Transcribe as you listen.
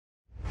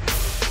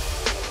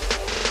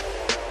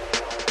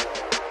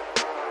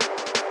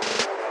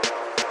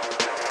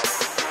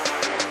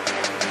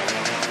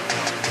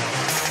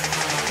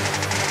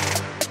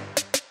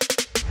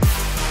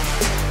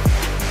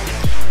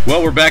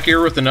Well, we're back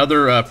here with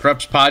another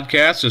Preps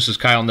podcast. This is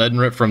Kyle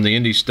Neddenriep from the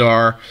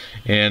IndyStar,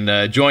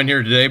 and joined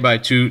here today by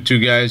two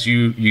guys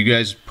you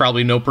guys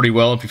probably know pretty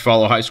well if you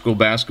follow high school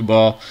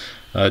basketball,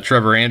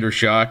 Trevor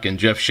Andershock and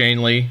Jeff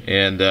Schoenle.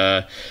 And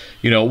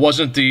it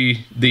wasn't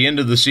the end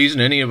of the season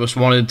any of us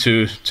wanted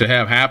to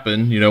have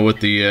happen. With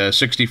the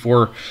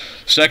 64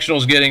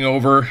 sectionals getting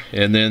over,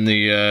 and then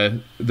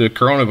the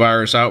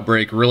coronavirus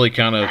outbreak really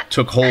kind of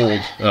took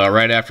hold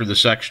right after the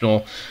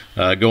sectional,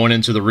 going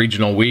into the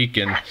regional week.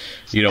 And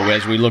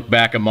as we look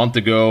back a month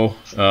ago,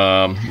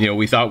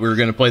 we thought we were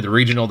going to play the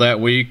regional that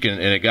week, and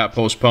it got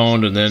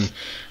postponed. And then,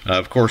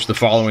 of course, the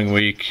following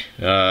week,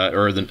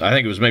 I think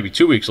it was maybe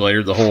 2 weeks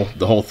later, the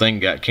whole thing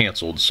got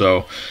canceled.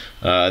 So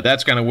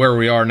that's kind of where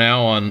we are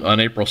now on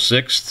April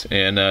 6th.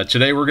 And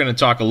today we're going to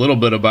talk a little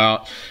bit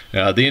about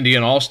the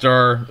Indiana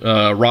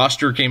All-Star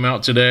roster came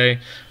out today.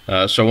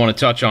 So I want to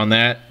touch on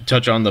that,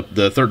 touch on the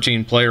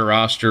 13-player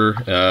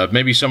roster,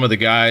 maybe some of the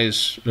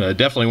guys.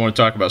 Definitely want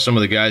to talk about some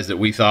of the guys that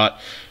we thought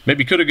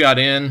maybe could have got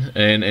in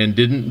and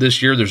didn't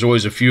this year. There's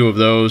always a few of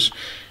those.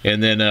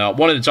 And then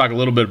wanted to talk a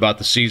little bit about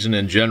the season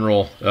in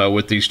general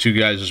with these two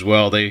guys as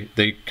well.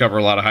 They cover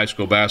a lot of high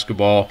school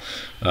basketball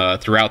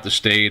throughout the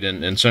state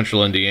and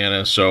central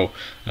Indiana. So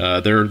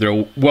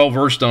they're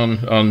well-versed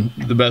on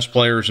the best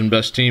players and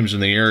best teams in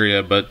the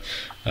area. But,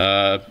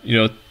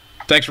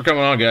 thanks for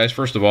coming on, guys,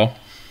 first of all.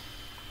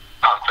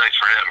 Oh, thanks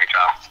for having me,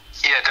 Kyle.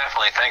 Yeah,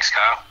 definitely. Thanks,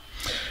 Kyle.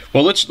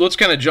 Well, let's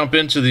kind of jump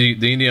into the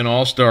Indiana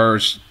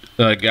All-Stars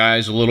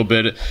guys a little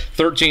bit.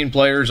 13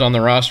 players on the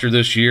roster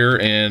this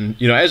year,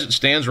 and as it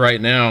stands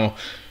right now,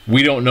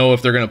 we don't know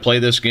if they're going to play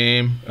this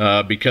game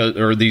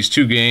or these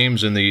two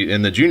games and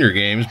the junior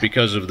games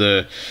because of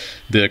the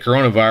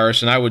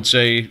coronavirus. And I would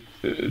say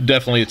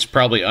definitely it's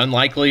probably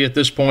unlikely at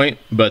this point,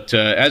 but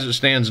as it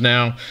stands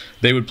now,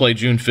 they would play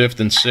June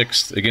 5th and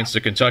 6th against the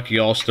Kentucky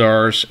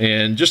All-Stars.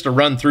 And just to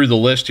run through the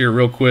list here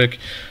real quick,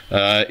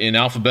 in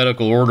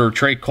alphabetical order: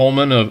 Trey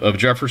Coleman of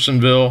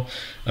Jeffersonville,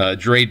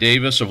 Dre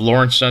Davis of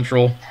Lawrence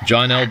Central,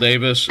 John L.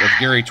 Davis of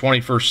Gary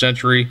 21st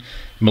Century,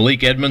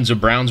 Malik Edmonds of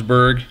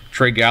Brownsburg,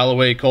 Trey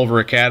Galloway, Culver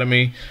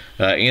Academy,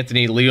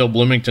 Anthony Leo,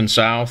 Bloomington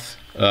South,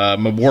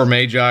 Mabor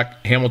Majok,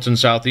 Hamilton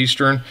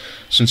Southeastern,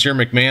 Sincere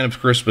McMahon of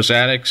Crispus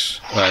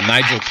Attucks,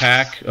 Nigel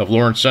Pack of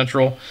Lawrence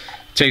Central,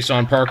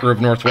 Tayson Parker of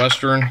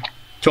Northwestern,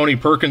 Tony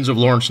Perkins of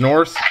Lawrence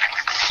North,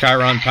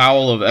 Kyron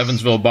Powell of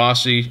Evansville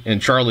Bossy,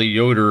 and Charlie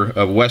Yoder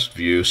of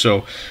Westview.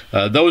 So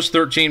those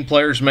 13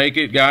 players make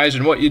it, guys.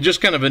 And what you just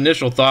kind of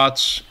initial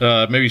thoughts,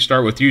 maybe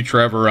start with you,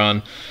 Trevor,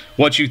 on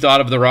what you thought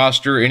of the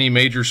roster, any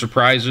major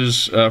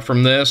surprises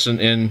from this, and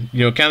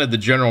kind of the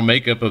general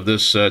makeup of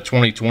this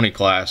 2020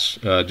 class,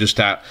 just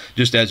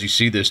as you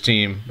see this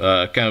team,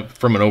 kind of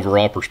from an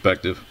overall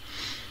perspective.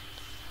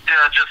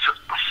 Yeah, just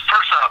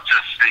first off,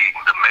 just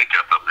the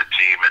makeup of the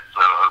team. It's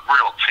a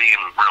real team,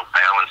 real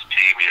balanced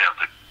team. You have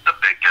the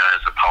big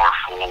guys, the power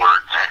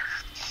forwards,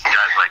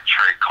 guys like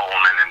Trey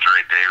Coleman and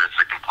Dre Davis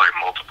that can play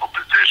multiple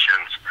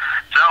positions.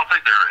 So I don't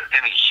think there are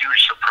any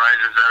huge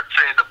surprises. I would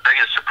say the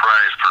biggest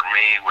surprise for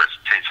me was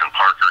Tayson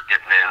Parker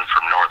getting in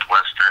from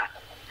Northwestern.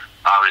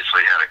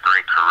 Obviously had a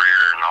great career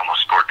and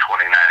almost scored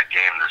 29 a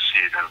game this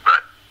season,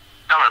 but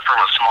coming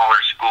from a smaller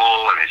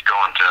school and he's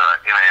going to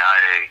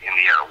NAIA,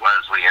 Indiana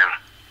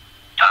Wesleyan,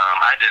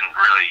 I didn't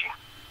really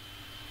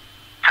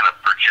kind of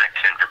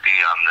project him to be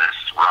on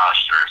this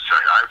roster, so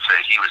I would say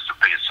he was the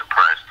biggest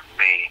surprise to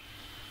me.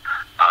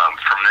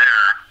 From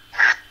there,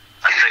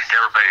 I think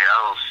everybody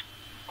else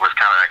was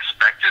kind of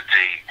expected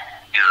to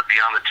either be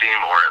on the team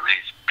or at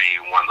least be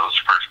one of those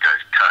first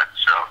guys cut.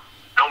 So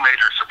no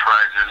major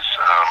surprises.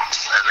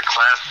 As a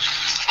class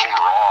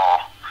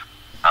overall,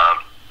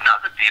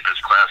 not the deepest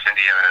class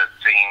Indiana had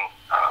seen.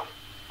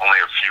 Only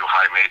a few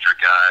high major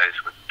guys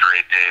with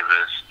Dre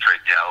Davis,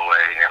 Trey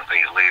Galloway,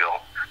 Anthony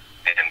Leal,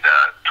 and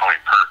Tony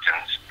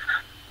Perkins.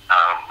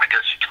 I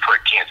guess you could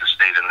put Kansas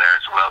State in there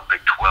as well,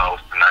 Big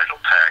 12, and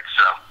Nigel Pack.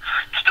 So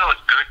still a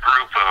good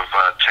group of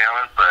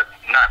talent, but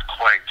not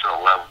quite to the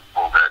level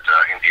that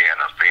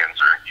Indiana fans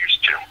are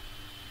used to.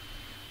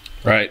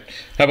 Right.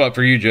 How about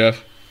for you,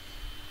 Jeff?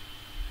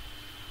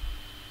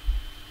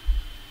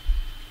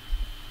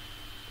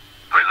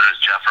 Did we lose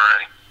Jeff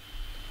already?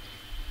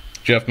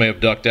 Jeff may have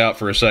ducked out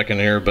for a second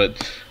here,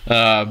 but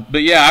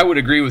yeah, I would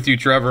agree with you,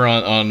 Trevor,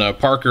 on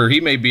Parker.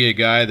 He may be a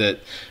guy that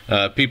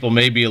people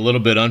may be a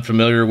little bit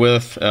unfamiliar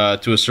with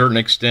to a certain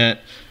extent.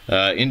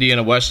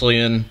 Indiana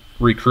Wesleyan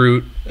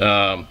recruit.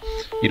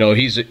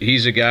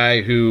 He's a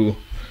guy who,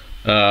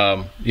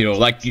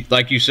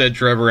 like you said,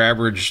 Trevor,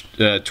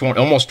 averaged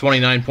almost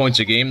 29 points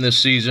a game this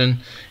season,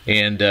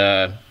 and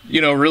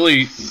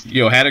really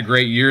had a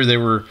great year. They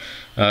were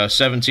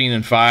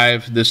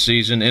 17-5 this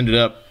season. Ended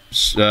up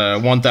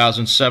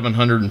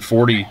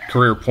 1,740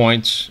 career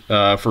points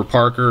for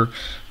Parker.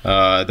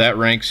 That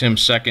ranks him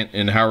second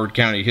in Howard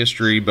County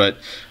history, but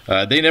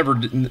they never,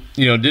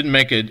 didn't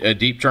make a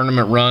deep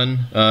tournament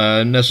run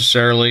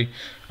necessarily.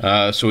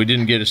 So we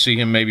didn't get to see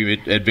him maybe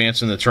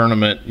advance in the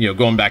tournament.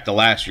 Going back to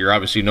last year,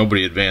 obviously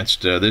nobody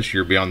advanced this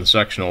year beyond the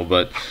sectional,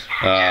 but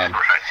right.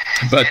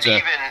 but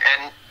and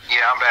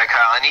Yeah, I'm back,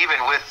 Kyle. And even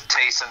with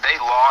Taysom, they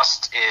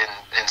lost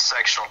in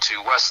Sectional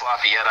 2, West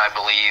Lafayette, I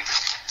believe.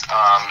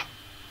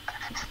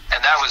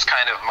 And that was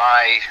kind of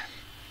my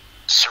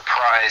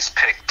surprise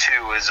pick,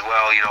 too, as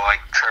well. You know, like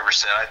Trevor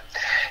said,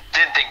 I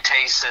didn't think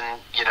Taysom,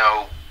 you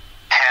know,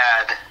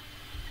 had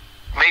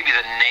maybe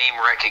the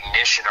name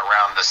recognition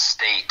around the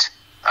state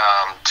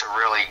to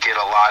really get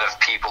a lot of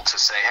people to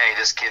say, hey,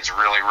 this kid's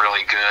really,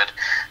 really good.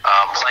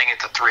 Playing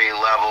at the 3A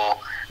level,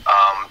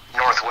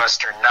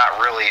 Northwestern not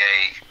really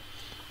a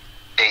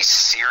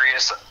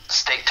serious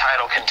state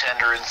title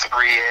contender in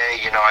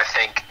 3A. You know, I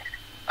think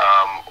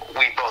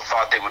we both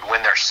thought they would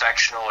win their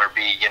sectional or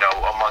be, you know,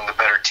 among the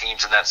better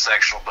teams in that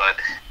sectional. But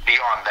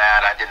beyond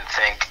that, I didn't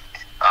think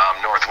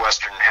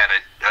Northwestern had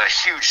a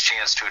huge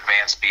chance to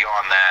advance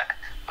beyond that.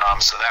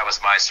 So that was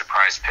my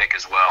surprise pick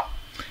as well.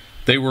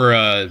 They were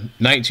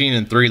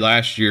 19-3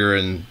 last year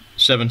and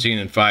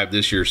 17-5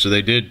 this year, so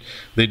they did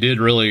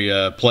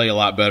really play a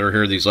lot better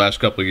here these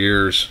last couple of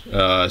years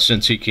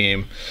since he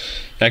came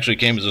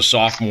as a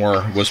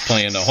sophomore, was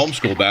playing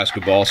homeschool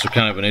basketball, so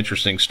kind of an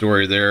interesting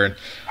story there. And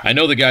I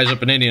know the guys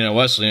up in Indiana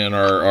Wesleyan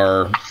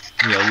are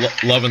you know,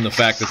 loving the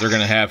fact that they're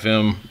going to have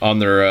him on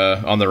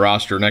their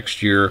roster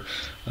next year.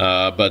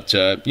 But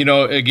you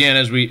know, again,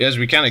 as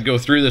we kind of go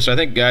through this, I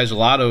think, guys, a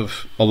lot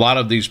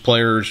of these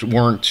players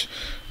weren't,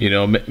 you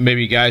know,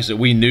 maybe guys that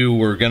we knew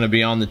were going to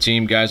be on the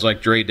team, guys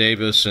like Dre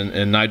Davis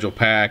and Nigel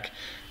Pack,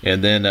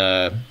 and then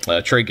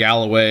Trey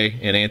Galloway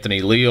and Anthony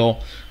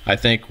Leal, I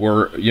think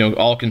were, you know,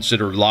 all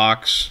considered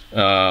locks. You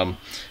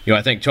know,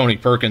 I think Tony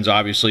Perkins,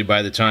 obviously,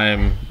 by the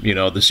time, you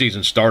know, the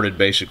season started,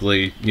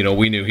 basically, you know,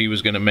 we knew he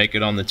was going to make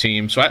it on the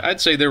team. So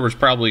I'd say there was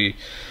probably,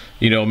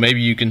 you know,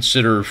 maybe you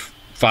consider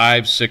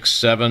 5, 6,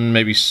 7,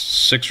 maybe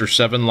 6 or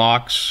 7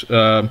 locks,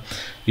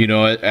 you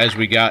know, as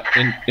we got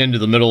into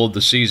the middle of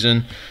the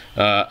season.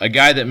 A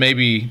guy that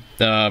maybe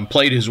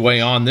played his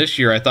way on this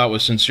year, I thought,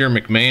 was Sincere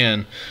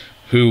McMahon,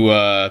 who,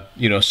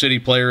 you know, City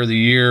Player of the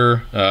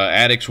Year,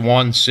 Addicts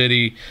 1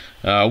 City.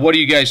 What do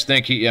you guys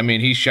think?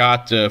 He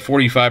shot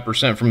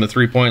 45% from the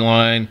three-point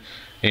line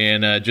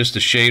and just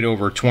a shade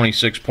over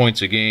 26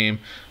 points a game.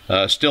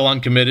 Still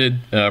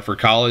uncommitted for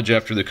college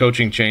after the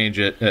coaching change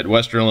at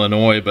Western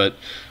Illinois, but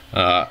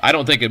I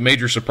don't think a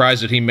major surprise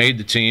that he made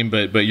the team.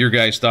 But your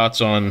guys' thoughts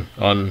on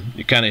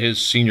kind of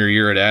his senior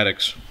year at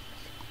Addicts?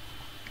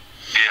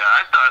 Yeah,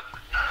 I thought,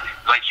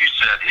 like you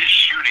said, his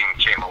shooting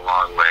came a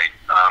long way.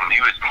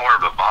 He was more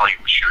of a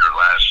volume shooter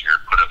last year,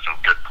 put up some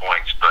good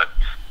points, but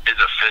his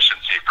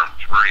efficiency from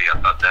three,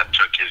 I thought that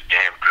took his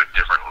game to a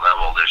different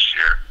level this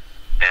year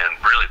and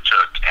really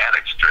took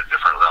Addicts to a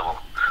different level.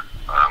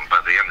 By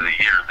the end of the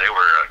year, they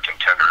were a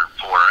contender in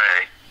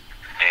 4A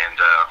and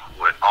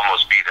would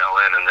almost beat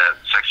LN in that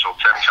sectional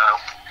 10 title.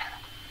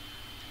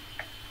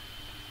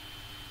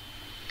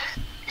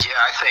 Yeah,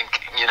 I think,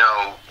 you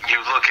know, you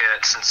look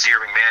at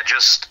Sincere McMahon,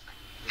 just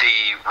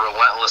the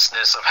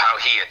relentlessness of how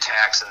he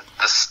attacks and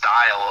the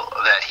style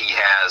that he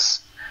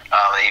has,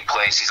 that he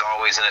plays. He's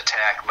always in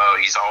attack mode.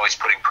 He's always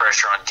putting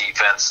pressure on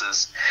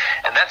defenses.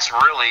 And that's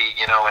really,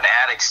 you know, an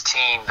Addicts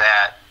team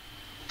that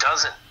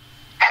doesn't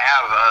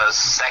have a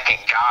second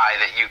guy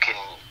that you can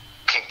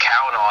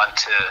count on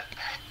to,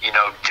 you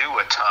know, do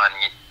a ton.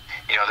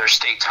 You know, their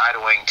state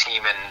title winning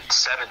team in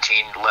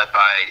 17, led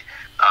by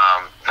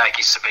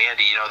Nike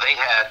Savandi, you know, they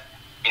had,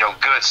 you know,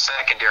 good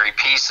secondary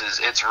pieces.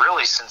 It's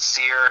really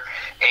Sincere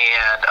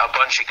and a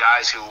bunch of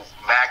guys who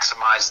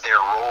maximize their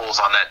roles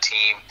on that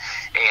team.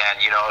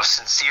 And, you know, if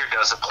Sincere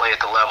doesn't play at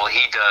the level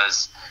he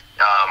does,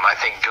 I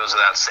think it goes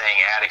without saying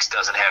Addicts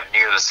doesn't have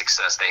near the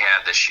success they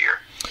had this year.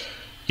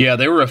 Yeah,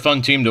 they were a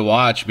fun team to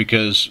watch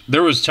because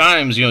there was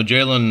times, you know,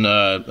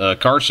 Jalen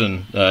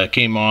Carson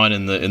came on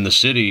in the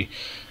city,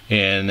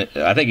 and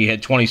I think he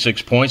had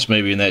 26 points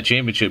maybe in that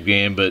championship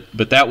game, but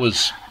that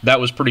was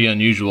pretty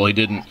unusual. He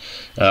didn't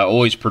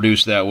always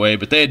produce that way,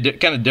 but they had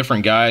kind of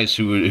different guys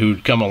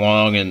who'd come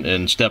along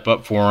and step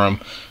up for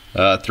him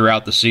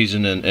throughout the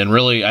season, and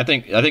really I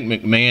think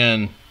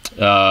McMahon,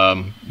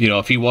 you know,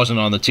 if he wasn't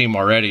on the team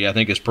already, I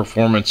think his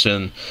performance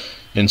in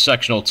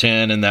sectional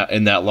 10 and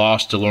that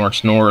loss to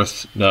Lawrence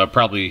North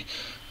probably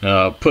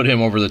put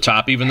him over the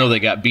top, even though they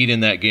got beat in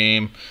that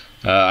game.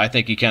 I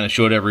think he kind of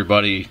showed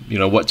everybody, you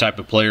know, what type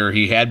of player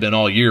he had been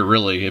all year,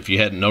 really, if you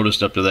hadn't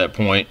noticed up to that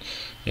point.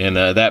 And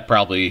that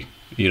probably,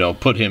 you know,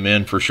 put him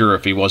in for sure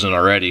if he wasn't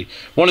already.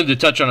 Wanted to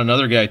touch on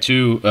another guy,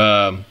 too.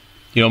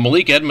 You know,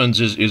 Malik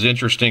Edmonds is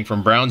interesting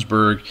from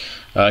Brownsburg.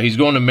 He's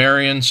going to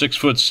Marion,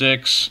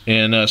 6'6",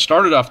 and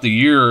started off the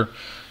year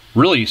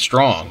really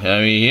strong.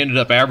 I mean, he ended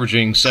up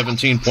averaging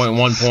 17.1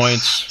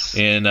 points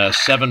and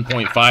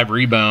 7.5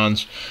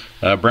 rebounds.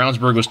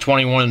 Brownsburg was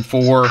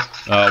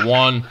 21-4,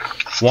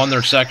 won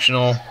their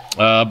sectional,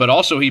 but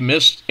also he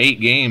missed 8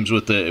 games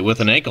with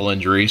an ankle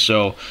injury,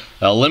 so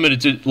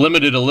limited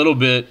a little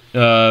bit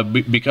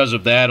because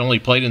of that. Only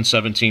played in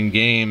 17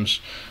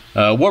 games.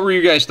 What were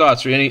your guys'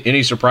 thoughts?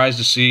 Any surprise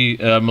to see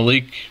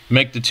Malik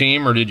make the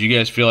team, or did you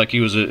guys feel like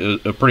he was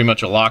a pretty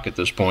much a lock at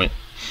this point?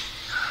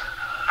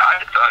 I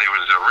thought he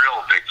was a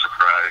real big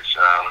surprise.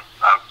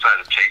 Outside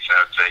of Chase,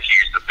 I would say he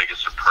was the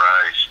biggest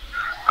surprise.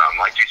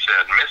 Like you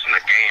said, missing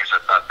the games, I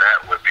thought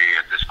that would be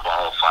a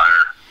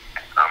disqualifier.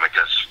 I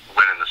guess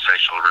winning the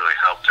sectional really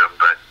helped him,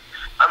 but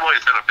I've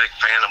always been a big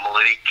fan of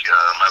Malik.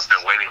 I've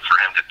been waiting for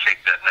him to take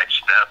that next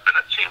step, and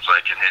it seems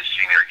like in his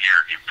senior year,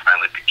 he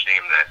finally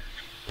became that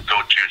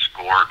go-to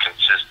scorer,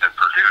 consistent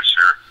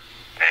producer,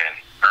 and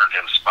earned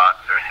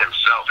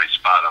himself a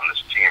spot on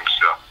this team.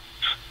 So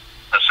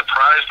a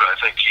surprise, but I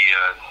think he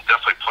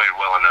definitely played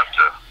well enough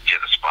to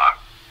get a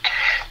spot.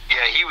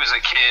 Yeah, he was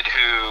a kid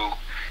who,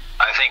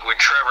 I think when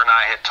Trevor and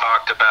I had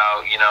talked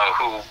about,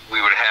 who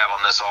we would have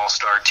on this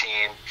all-star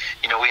team,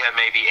 we had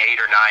maybe 8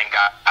 or 9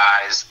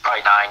 guys,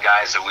 probably 9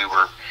 guys that we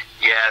were,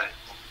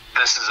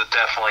 this is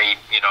definitely,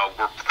 we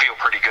feel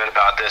pretty good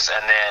about this.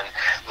 And then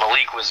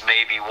Malik was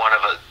maybe one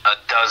of a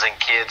dozen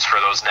kids for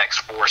those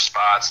next 4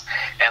 spots.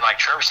 And like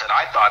Trevor said,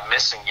 I thought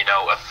missing,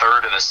 a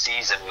third of the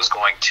season was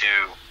going to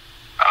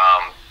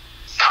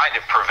kind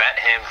of prevent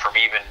him from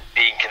even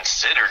being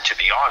considered, to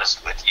be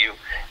honest with you.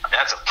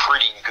 That's a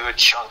pretty good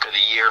chunk of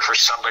the year for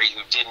somebody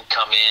who didn't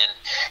come in.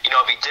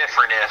 It'd be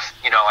different if,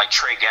 like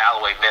Trey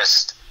Galloway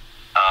missed,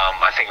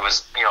 I think it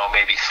was,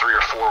 maybe 3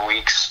 or 4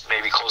 weeks,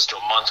 maybe close to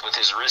a month with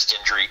his wrist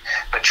injury.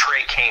 But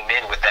Trey came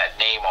in with that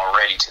name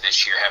already to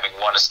this year, having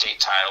won a state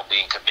title,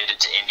 being committed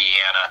to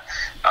Indiana.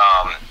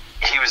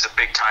 He was a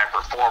big-time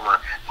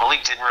performer.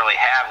 Malik didn't really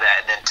have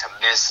that, and then to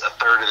miss a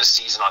third of the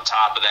season on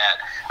top of that,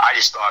 I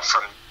just thought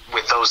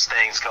with those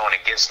things going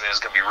against him, it was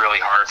going to be really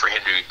hard for him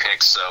to be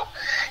picked. So,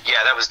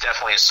 yeah, that was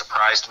definitely a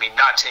surprise to me.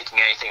 Not taking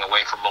anything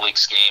away from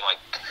Malik's game. Like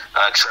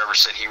Trevor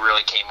said, he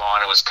really came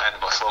on. It was kind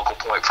of a focal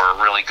point for a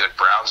really good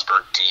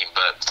Brownsburg team.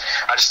 But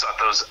I just thought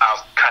those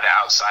kind of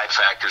outside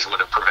factors would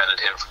have prevented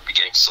him from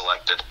getting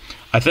selected.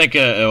 I think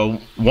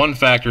one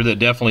factor that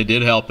definitely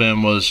did help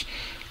him was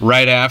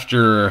right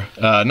after,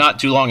 not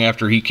too long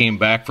after he came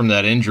back from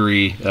that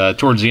injury,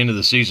 towards the end of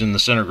the season, the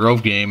Center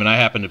Grove game, and I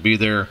happened to be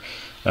there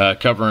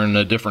covering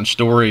a different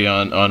story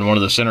on one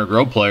of the Center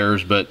Grove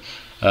players, but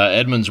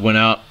Edmonds went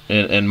out,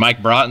 and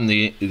Mike Broughton,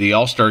 the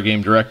All-Star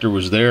game director,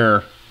 was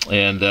there,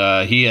 and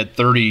he had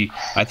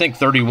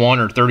 31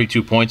 or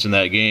 32 points in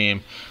that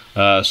game.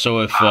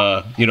 So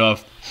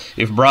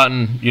if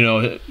Broughton,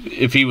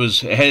 if he was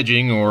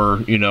hedging or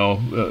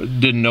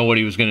didn't know what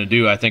he was going to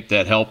do, I think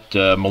that helped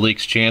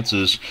Malik's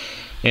chances.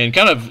 And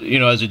kind of,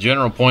 as a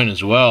general point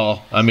as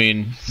well, I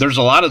mean, there's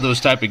a lot of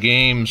those type of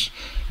games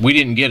we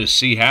didn't get to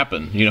see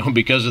happen,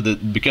 because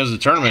the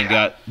tournament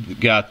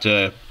got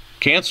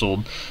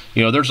canceled.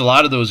 There's a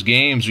lot of those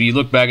games. When you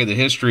look back at the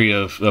history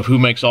of who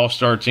makes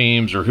all-star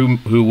teams or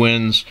who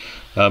wins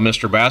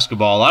Mr.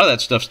 Basketball, a lot of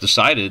that stuff's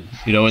decided,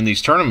 in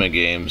these tournament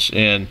games.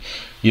 And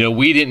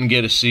we didn't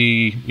get to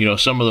see,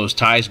 some of those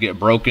ties get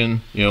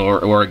broken,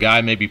 or a guy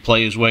maybe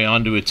play his way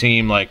onto a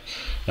team like,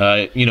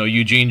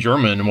 Eugene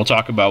German, and we'll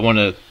talk about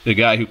the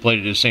guy who played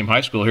at his same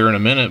high school here in a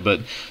minute,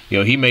 but,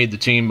 he made the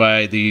team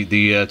by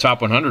the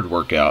top 100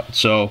 workout.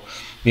 So,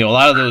 a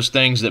lot of those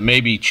things that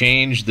maybe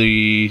change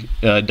the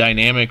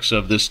dynamics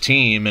of this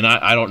team, and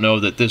I don't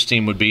know that this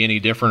team would be any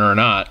different or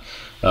not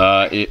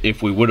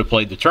if we would have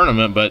played the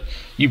tournament, but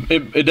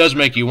it does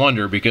make you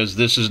wonder, because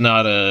this is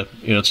not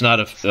it's not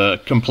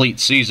a complete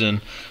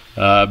season.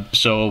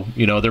 So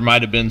there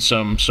might have been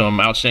some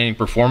outstanding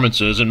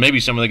performances, and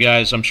maybe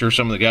I'm sure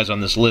some of the guys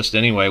on this list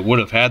anyway would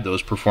have had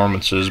those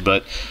performances,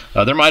 but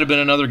there might have been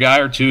another guy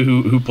or two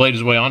who played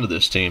his way onto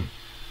this team.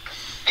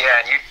 Yeah,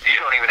 and you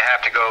don't even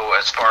have to go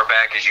as far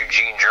back as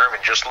Eugene German.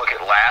 Just look at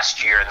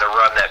last year and the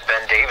run that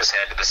Ben Davis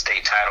had to the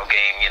state title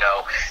game.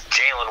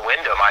 Jalen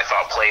Wyndham, I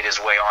thought, played his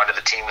way onto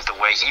the team with the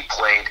way he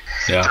played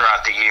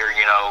throughout the year.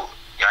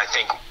 I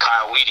think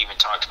Kyle Weed even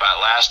talked about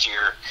last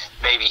year,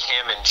 maybe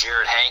him and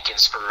Jared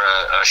Hankins for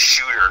a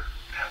shooter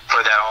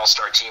for that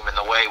all-star team, and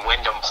the way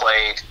Wyndham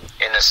played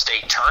in the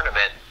state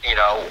tournament,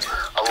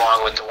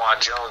 along with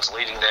DeJuan Jones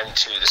leading them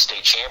to the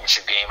state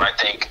championship game. I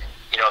think,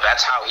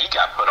 that's how he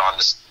got put on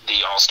the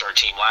all-star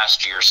team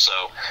last year.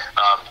 So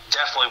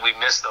definitely we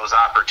missed those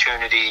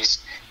opportunities,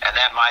 and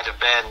that might have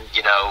been,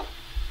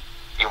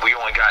 we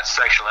only got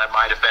sectional. That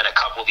might have been a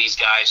couple of these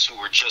guys who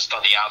were just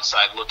on the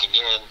outside looking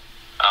in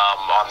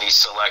on these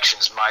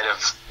selections might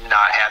have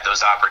not had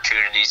those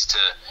opportunities to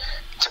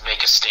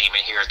make a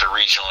statement here at the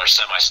regional or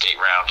semi-state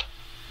round.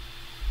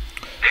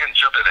 And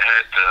jumping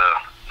ahead to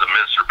the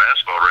Mr.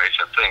 Basketball race,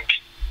 I think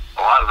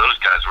a lot of those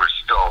guys were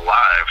still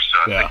alive, so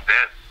I think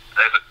that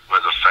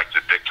was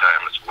affected big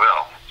time as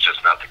well. It's just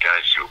not the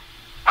guys who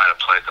might have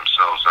played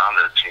themselves on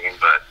the team,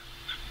 but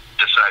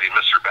deciding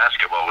Mr.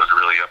 Basketball was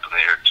really up in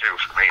the air too,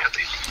 for me at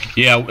least.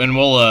 Yeah, and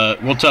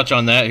we'll touch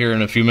on that here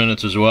in a few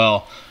minutes as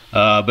well.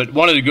 But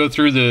wanted to go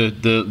through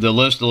the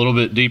list a little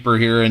bit deeper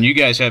here, and you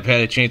guys have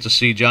had a chance to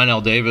see John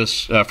L.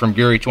 Davis from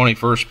Gary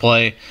 21st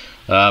play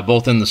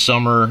both in the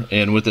summer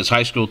and with his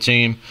high school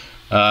team.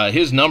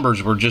 His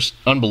numbers were just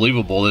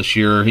unbelievable this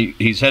year.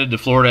 He's headed to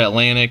Florida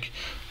Atlantic,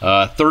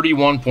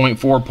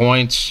 31.4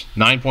 points,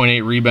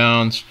 9.8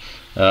 rebounds,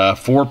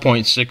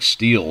 4.6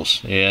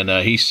 steals, and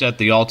he set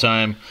the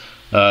all-time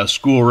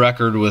school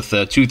record with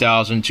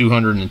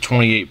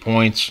 2,228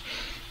 points.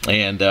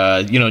 and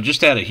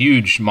just had a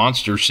huge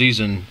monster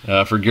season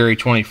for Gary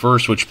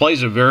 21st, which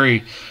plays a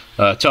very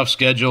tough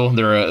schedule.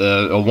 They're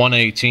a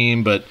 1A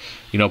team, but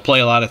play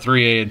a lot of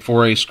 3A and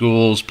 4A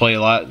schools. Play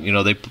a lot.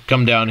 They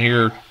come down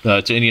here to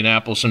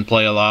Indianapolis and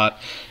play a lot.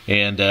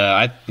 And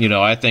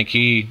I think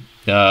he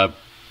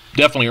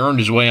definitely earned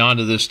his way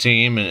onto this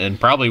team, and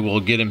probably will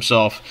get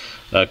himself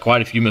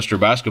quite a few Mr.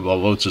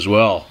 Basketball votes as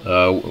well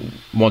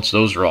once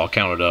those are all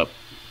counted up.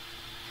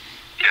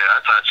 Yeah, I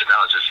thought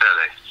Janelle just had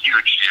a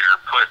huge year,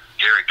 put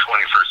Gary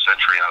 21st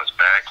Century on his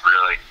back,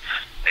 really.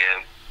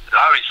 And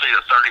obviously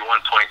the 31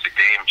 points a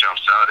game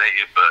jumps out at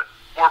you, but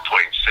 4.6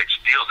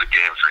 steals a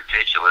game is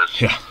ridiculous.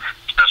 Yeah.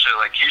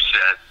 Especially, like you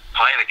said,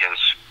 playing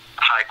against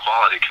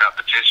high-quality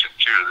competition,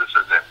 too. This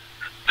isn't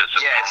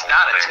it's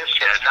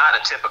not a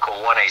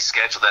typical 1A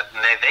schedule. That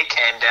they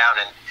came down,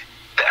 and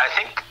I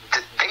think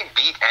they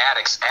beat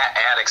Addicts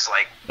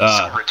like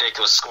some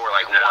ridiculous score,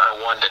 like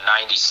 101 to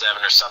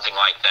 97 or something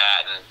like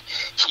that. And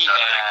he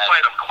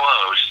played them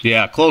close.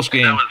 Yeah, close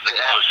game. That was the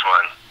close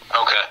one.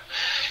 Okay.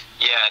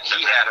 Yeah, and he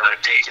had a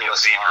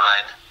ridiculous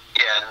line.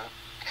 Yeah, and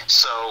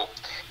so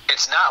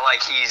it's not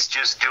like he's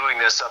just doing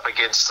this up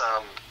against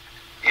some,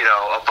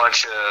 a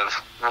bunch of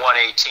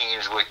 1A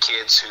teams with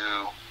kids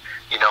who,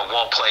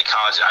 won't play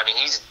college. I mean,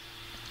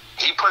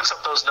 he puts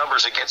up those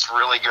numbers against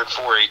really good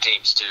 4A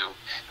teams too.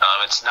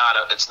 It's not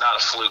a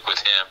fluke with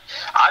him.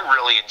 I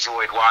really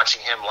enjoyed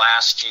watching him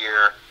last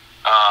year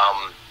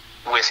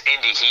with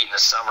Indy Heat in the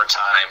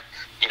summertime.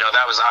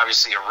 That was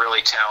obviously a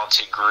really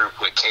talented group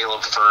with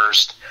Caleb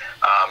First,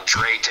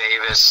 Dre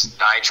Davis,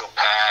 Nigel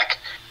Pack,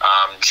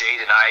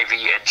 Jaden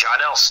Ivey, and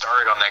Jonell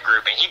started on that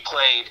group. And he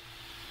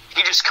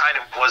just kind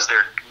of was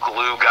their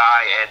glue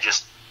guy and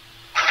just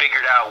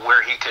figured out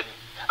where he could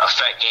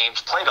affect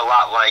games.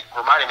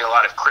 Reminded me a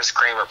lot of Chris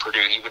Kramer, Purdue.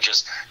 He would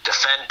just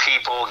defend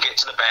people, get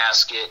to the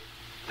basket,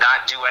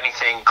 not do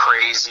anything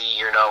crazy,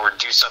 or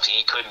do something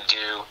he couldn't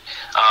do,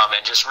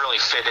 and just really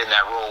fit in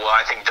that role. Well,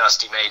 I think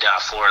Dusty May down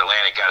at Florida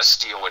Atlantic got a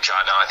steal with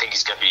John. I think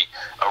he's going to be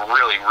a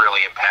really,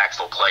 really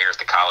impactful player at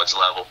the college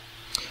level.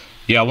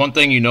 Yeah, one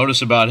thing you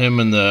notice about him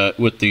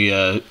with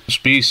the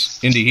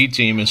Spieth Indy Heat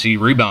team is he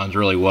rebounds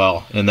really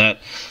well, and that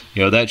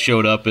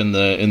showed up in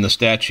the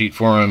stat sheet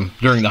for him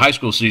during the high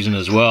school season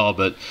as well.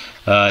 But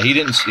he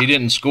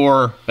didn't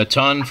score a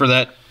ton for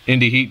that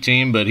Indy Heat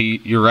team, but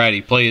you're right,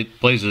 he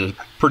plays a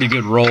pretty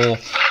good role.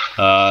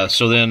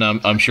 So then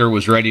I'm sure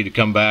was ready to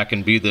come back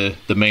and be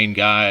the main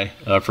guy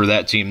for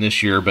that team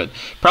this year. But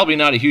probably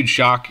not a huge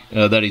shock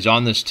that he's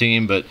on this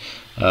team, but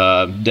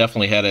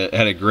definitely had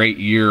a great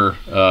year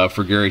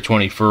for Gary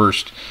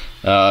 21st.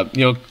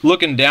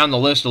 Looking down the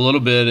list a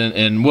little bit,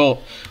 and we'll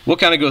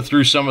kind of go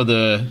through some of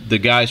the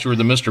guys who are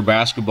the Mr.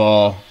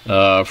 Basketball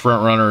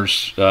front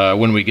runners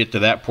when we get to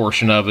that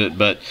portion of it.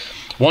 But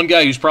one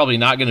guy who's probably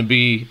not going to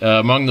be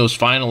among those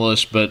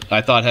finalists, but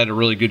I thought had a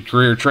really good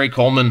career, Trey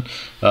Coleman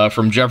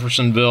from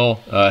Jeffersonville,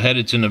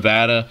 headed to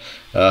Nevada,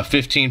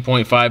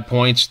 15.5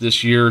 points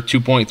this year,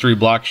 2.3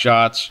 block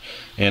shots,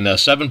 and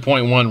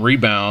 7.1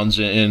 rebounds,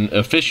 and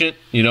efficient.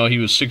 He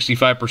was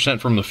 65%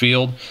 from the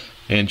field.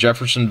 And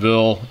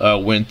Jeffersonville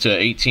went to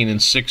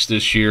 18-6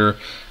 this year.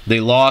 They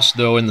lost,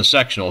 though, in the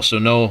sectional, so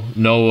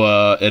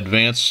no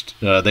advanced.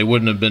 They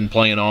wouldn't have been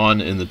playing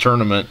on in the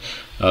tournament,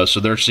 so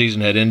their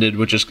season had ended,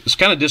 which is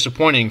kind of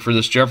disappointing for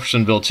this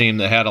Jeffersonville team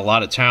that had a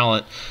lot of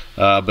talent,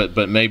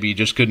 but maybe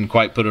just couldn't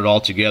quite put it all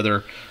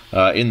together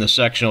in the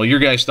sectional. Your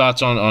guys'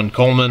 thoughts on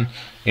Coleman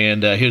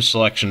and his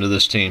selection to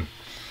this team?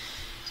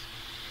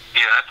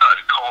 Yeah, I thought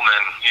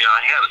Coleman, he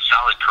had a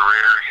solid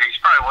career. He's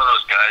probably one of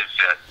those guys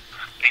that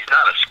he's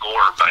not a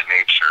scorer by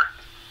nature.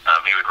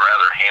 He would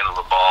rather handle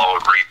the ball,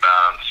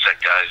 rebound, set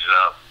guys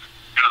up,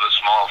 do the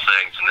small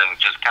things, and then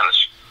just kind of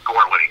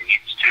score when he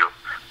needs to.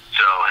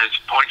 So his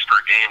points per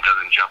game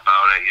doesn't jump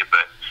out at you,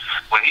 but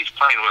when he's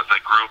playing with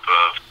a group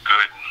of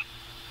good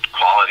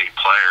quality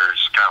players,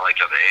 kind of like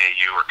at the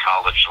AAU or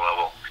college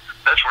level,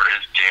 that's where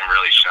his game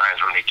really shines,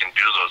 when he can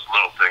do those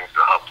little things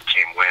to help the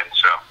team win.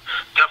 So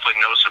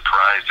definitely no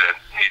surprise that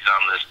he's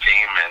on this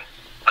team. And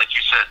like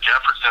you said,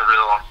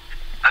 Jeffersonville,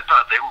 I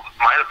thought they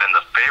might have been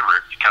the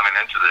favorite coming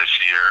into this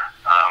year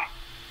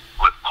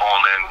with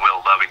Coleman, Will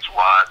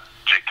Lovings-Watt,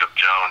 Jacob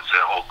Jones,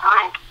 that whole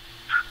group.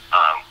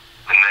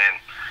 And then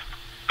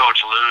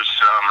Coach Luce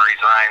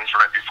resigns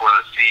right before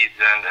the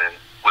season, and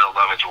Will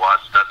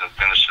Lovings-Watt doesn't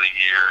finish the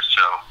year.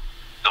 So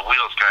the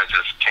wheels kind of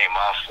just came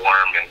off for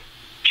him, and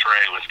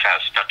Trey was kind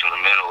of stuck in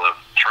the middle of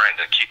trying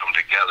to keep them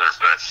together.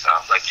 But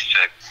like you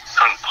said,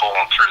 couldn't pull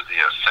them through the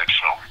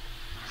sectional.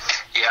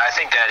 Yeah, I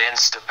think that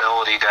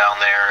instability down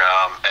there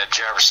at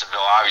Jeffersonville,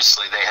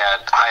 obviously they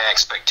had high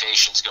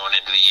expectations going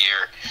into the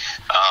year,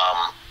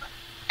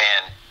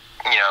 and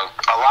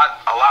a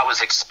lot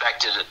was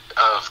expected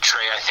of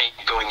Trey, I think,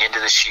 going into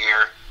this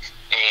year,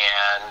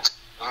 and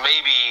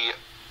maybe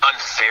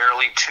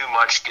unfairly too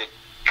much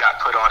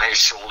got put on his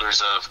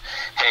shoulders of,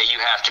 hey, you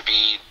have to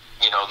be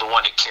the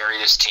one to carry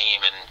this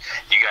team, and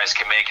you guys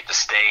can make it to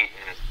state.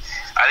 And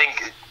I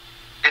think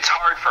it's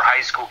hard for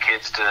high school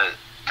kids to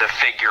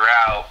figure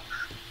out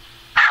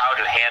how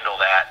to handle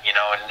that,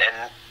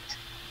 and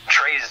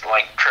Trey's,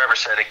 like Trevor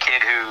said, a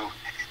kid who,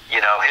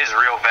 his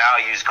real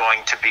value is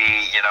going to be,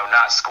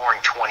 not scoring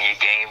 20 a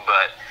game,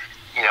 but,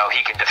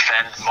 he can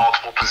defend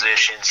multiple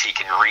positions. He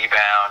can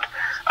rebound.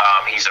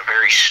 He's a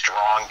very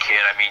strong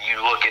kid. I mean,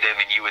 you look at him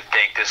and you would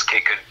think this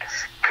kid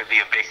could be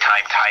a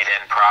big-time tight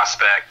end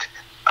prospect.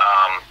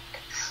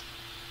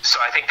 So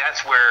I think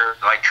that's where,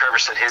 like Trevor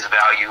said, his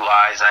value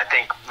lies. I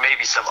think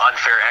maybe some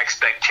unfair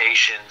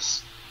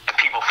expectations, and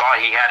people thought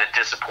he had a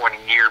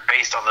disappointing year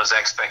based on those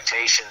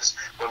expectations,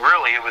 when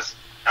really it was,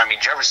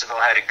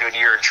 Jeffersonville had a good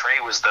year, and Trey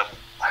was the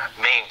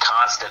main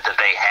constant that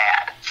they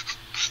had.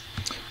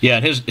 Yeah,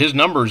 his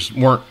numbers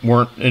weren't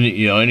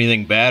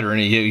anything bad or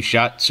anything. He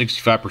shot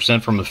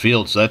 65% from the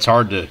field, so that's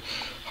hard to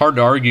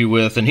argue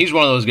with. And he's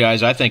one of those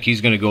guys. I think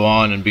he's going to go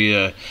on and be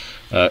a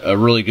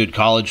really good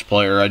college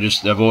player.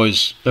 I've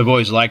always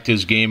liked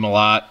his game a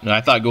lot. And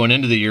I thought going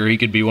into the year he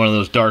could be one of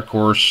those dark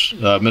horse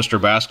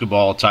Mr.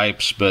 Basketball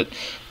types, but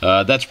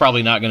that's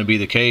probably not going to be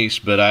the case.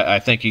 But I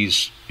think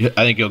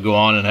he'll go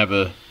on and have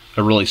a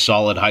really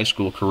solid high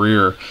school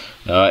career.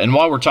 And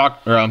while we're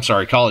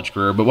college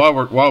career. But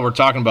while we're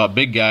talking about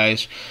big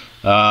guys,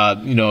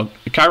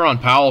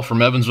 Kyron Powell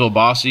from Evansville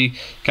Bosse,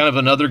 kind of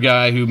another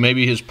guy who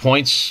maybe his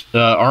points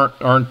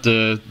aren't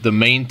the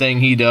main thing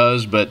he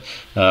does, but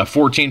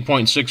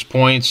 14.6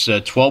 points,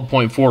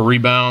 12.4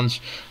 rebounds,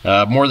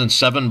 more than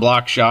 7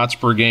 block shots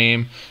per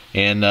game,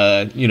 and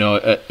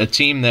a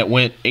team that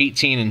went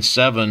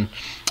 18-7.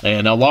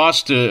 And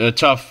lost a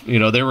tough,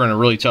 they were in a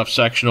really tough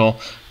sectional,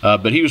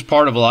 but he was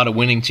part of a lot of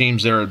winning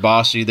teams there at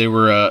Bosse. They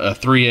were a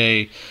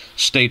 3A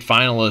state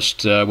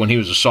finalist when he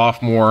was a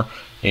sophomore,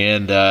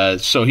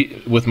 and so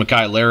he, with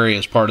Mekhi Larry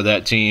as part of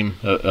that team,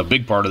 a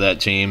big part of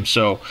that team.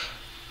 So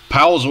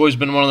Powell's always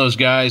been one of those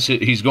guys.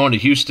 He's going to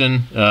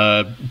Houston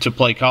to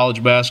play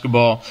college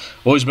basketball.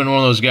 Always been one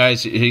of those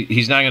guys.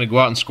 He's not going to go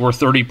out and score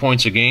 30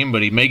 points a game,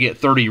 but he may get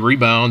 30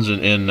 rebounds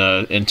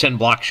and 10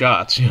 block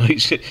shots.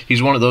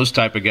 He's one of those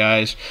type of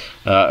guys.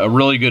 A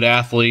really good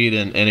athlete,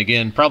 and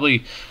again,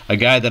 probably a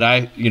guy that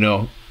I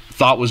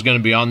thought was going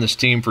to be on this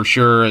team for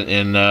sure.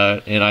 And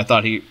I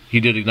thought he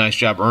did a nice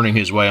job earning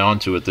his way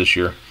onto it this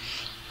year.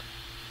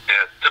 Yeah,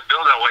 to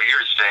build on what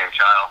you're saying,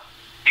 Kyle,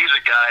 he's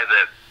a guy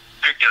that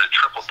could get a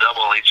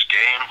triple-double each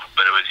game,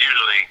 but it was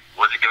usually,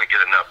 was he going to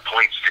get enough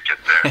points to get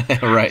there?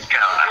 Right. It's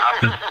kind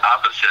of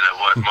opposite of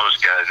what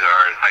most guys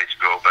are in high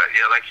school. But,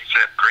 yeah, like you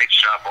said, great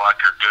shot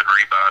blocker, good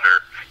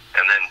rebounder,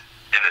 and then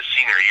in his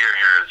senior year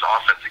here, his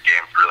offensive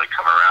game's really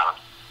come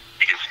around.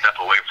 He can step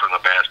away from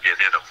the basket,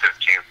 hit a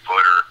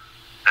 15-footer.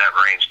 That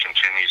range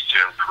continues to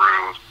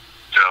improve.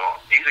 So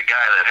he's a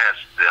guy that has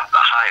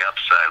the high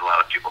upside a lot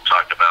of people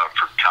talked about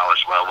for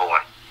college level,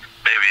 and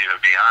maybe even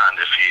beyond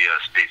if he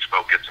stays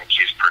focused and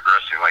keeps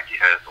progressing like he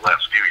has the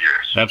last few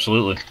years.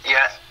 Absolutely.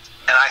 Yeah,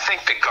 and I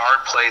think the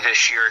guard play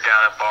this year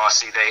down at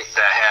Bosse,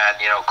 that had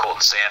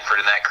Colton Sanford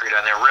and that crew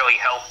down there really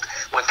helped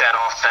with that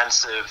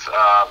offensive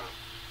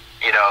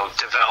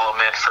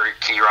development for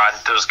Kieran.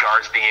 Those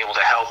guards being able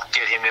to help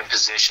get him in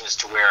positions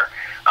to where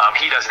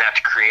he doesn't have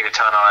to create a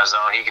ton on his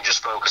own. He can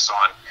just focus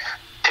on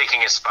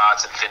picking his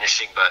spots and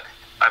finishing. But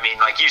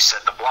like you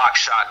said, the block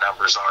shot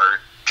numbers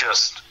are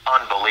just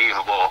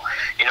unbelievable.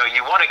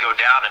 You want to go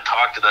down and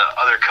talk to the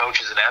other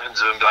coaches in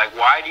Evansville and be like,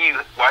 why do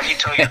you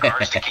tell your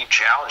guards to keep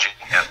challenging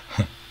him?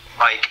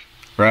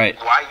 Right.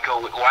 Why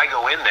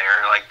go in there?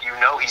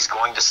 He's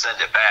going to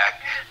send it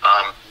back.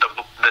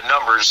 The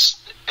numbers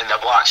in the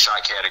block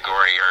shot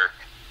category are,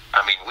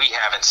 we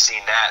haven't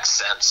seen that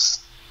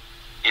since,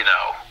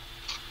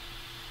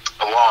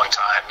 a long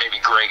time. Maybe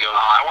Grego.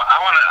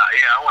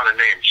 I want to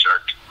name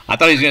Shark. I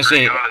thought he was going to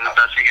say. The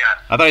best he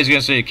got. I thought he was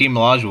going to say Akeem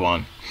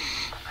Olajuwon.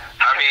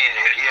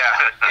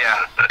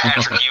 Yeah,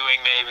 Patrick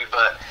Ewing maybe,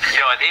 but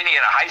at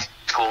Indiana high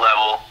school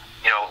level,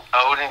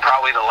 Odin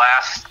probably the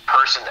last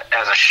person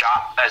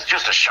as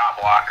just a shot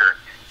blocker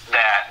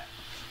that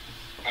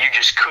you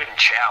just couldn't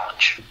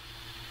challenge.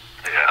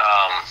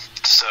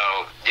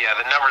 Yeah.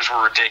 The numbers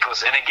were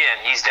ridiculous. And again,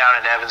 he's down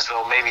in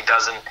Evansville, maybe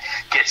doesn't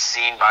get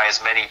seen by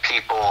as many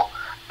people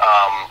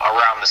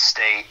around the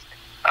state,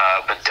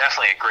 but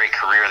definitely a great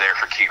career there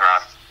for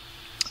Kieran.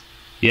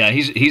 Yeah,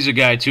 he's a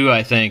guy too.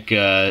 I think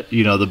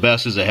the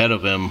best is ahead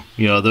of him.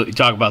 You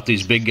talk about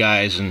these big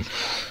guys, and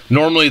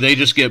normally they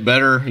just get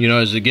better.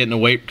 As they get in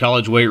a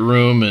college weight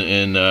room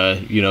and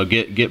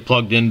get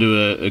plugged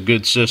into a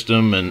good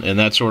system and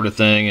that sort of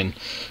thing. And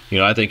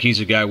I think he's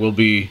a guy we'll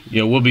be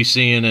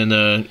seeing in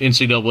the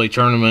NCAA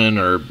tournament,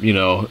 or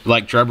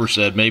like Trevor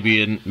said,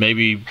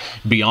 maybe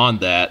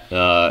beyond that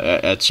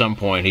at some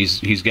point.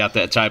 He's got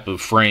that type of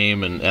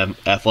frame and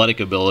athletic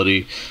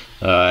ability.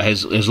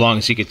 As long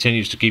as he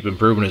continues to keep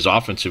improving his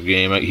offensive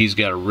game, he's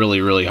got a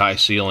really, really high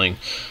ceiling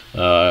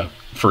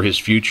for his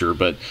future.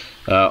 But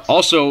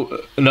also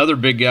another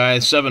big guy,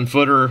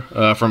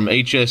 7-footer from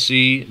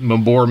HSE,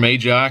 Mabor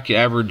Majok,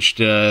 averaged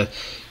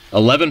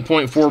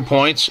 11.4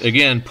 points.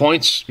 Again,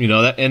 points,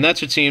 and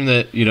that's a team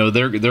that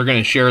they're going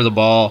to share the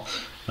ball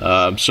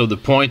So the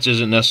points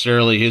isn't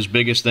necessarily his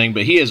biggest thing,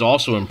 but he has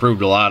also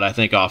improved a lot, I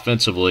think,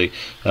 offensively.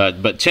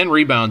 But 10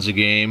 rebounds a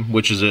game,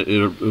 which is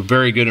a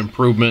very good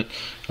improvement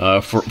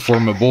for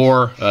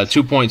Mabor.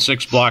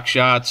 2.6 block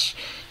shots.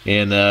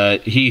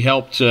 And he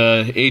helped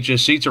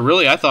HSC to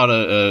really, I thought,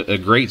 a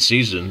great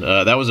season.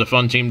 That was a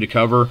fun team to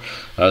cover.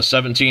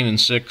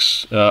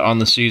 17-6 on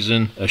the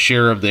season, a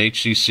share of the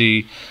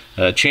HCC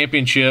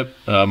championship.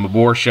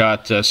 Mabor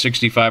shot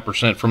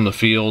 65% from the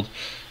field,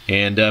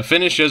 and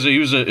finished as he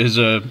was a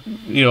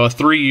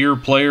 3-year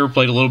player.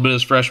 Played a little bit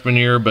his freshman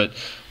year, but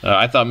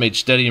I thought made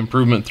steady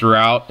improvement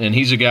throughout. And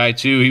he's a guy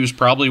too. He was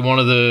probably one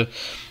of the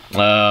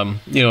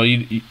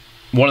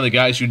one of the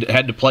guys who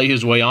had to play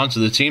his way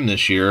onto the team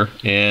this year,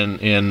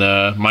 and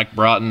Mike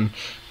Broughton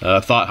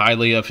thought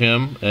highly of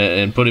him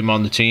and put him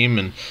on the team.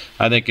 And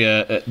I think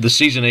the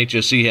season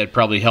HSC had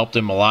probably helped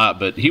him a lot,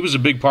 but he was a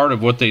big part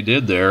of what they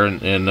did there,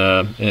 and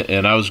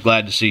I was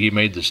glad to see he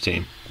made this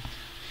team.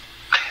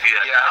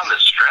 Yeah, down the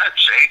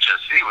stretch,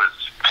 HSC was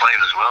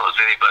playing as well as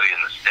anybody in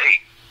the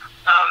state.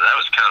 That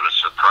was kind of a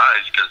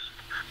surprise because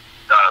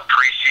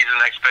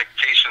preseason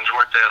expectations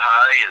weren't that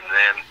high, and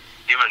then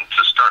even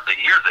to start the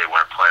year, they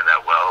weren't playing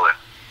that well. And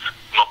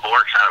Mabor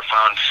kind of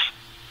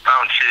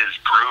found his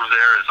groove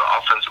there as an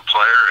offensive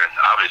player, and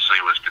obviously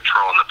was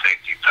controlling the paint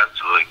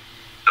defensively.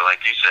 So,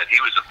 like you said, he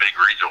was a big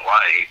reason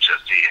why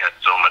HSD had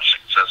so much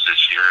success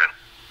this year, and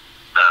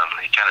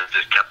he kind of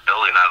just kept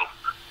building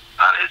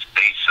on his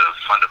base of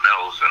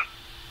fundamentals and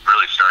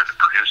really started to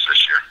produce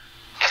this year.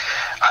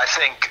 I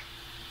think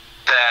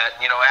that,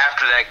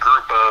 after that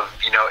group of,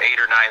 8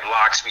 or 9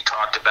 locks we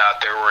talked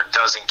about, there were a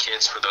dozen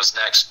kids for those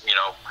next,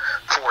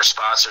 4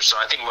 spots or so.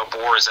 I think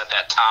Mabor is at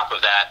that top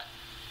of that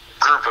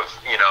group of,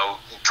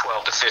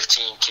 12 to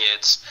 15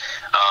 kids.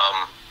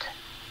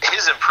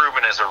 His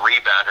improvement as a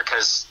rebounder,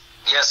 because,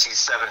 yes, he's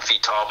 7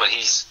 feet tall, but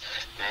he's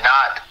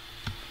not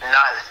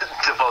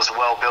the most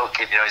well-built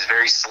kid. He's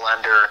very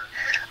slender,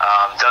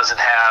 doesn't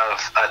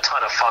have a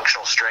ton of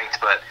functional strength,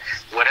 but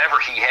whatever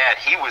he had,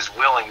 he was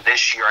willing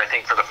this year, I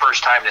think, for the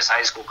first time in his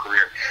high school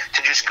career,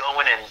 to just go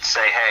in and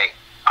say, hey,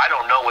 I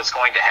don't know what's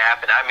going to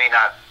happen. I may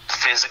not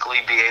physically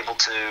be able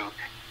to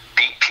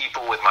beat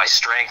people with my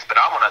strength, but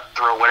I'm going to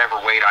throw whatever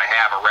weight I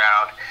have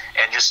around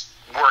and just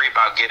worry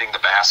about getting the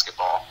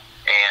basketball.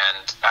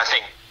 And I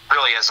think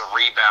really as a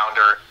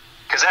rebounder,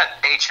 because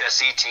that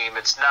HSE team,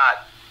 it's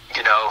not,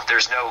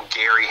 there's no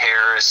Gary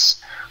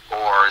Harris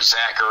or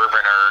Zach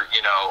Irvin or,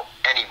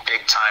 any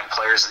big-time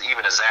players,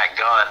 even a Zach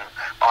Gunn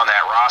on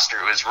that roster.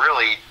 It was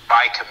really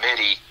by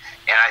committee.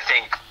 And I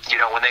think,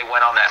 when they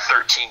went on that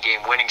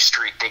 13-game winning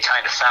streak, they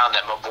kind of found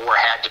that Mabor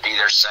had to be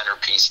their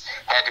centerpiece,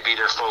 had to be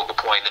their focal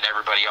point, and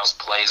everybody else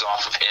plays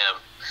off of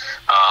him.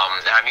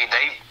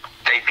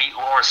 They beat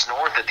Lawrence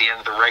North at the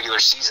end of the regular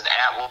season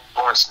at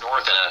Lawrence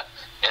North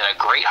in a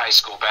great high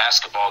school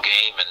basketball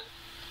game. And,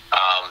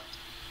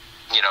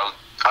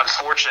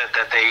 unfortunate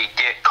that they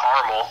get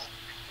Carmel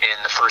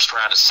in the first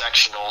round of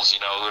sectionals,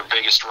 their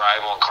biggest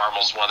rival, and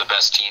Carmel's one of the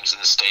best teams in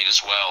the state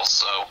as well.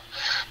 So,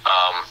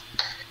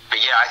 but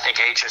yeah, I think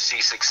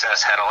HSC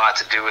success had a lot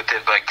to do with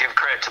it, but give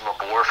credit to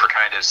Mabor for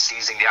kind of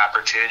seizing the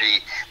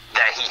opportunity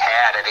that he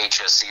had at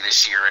HSC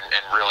this year and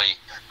really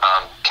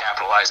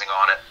capitalizing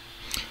on it.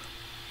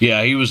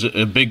 Yeah, he was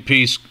a big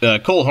piece.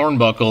 Cole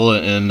Hornbuckle,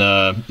 and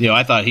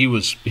I thought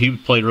he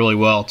played really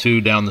well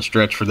too down the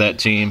stretch for that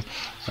team.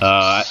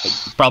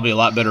 Probably a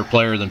lot better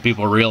player than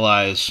people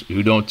realize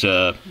who don't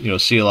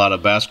see a lot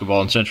of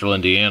basketball in Central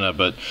Indiana.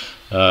 But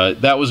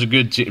that was a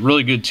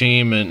really good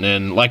team,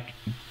 and like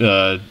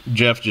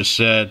Jeff just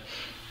said,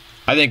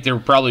 I think there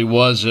probably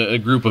was a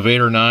group of 8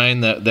 or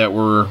 9 that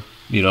were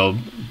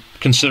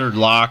considered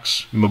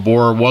locks.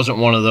 Mabor wasn't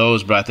one of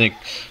those, but I think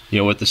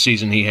with the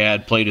season he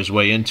had, played his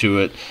way into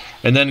it.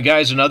 And then,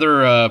 guys,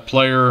 another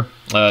player,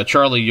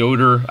 Charlie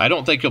Yoder. I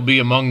don't think he'll be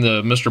among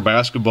the Mr.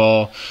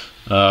 Basketball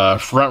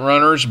front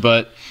runners,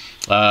 but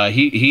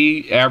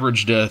he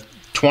averaged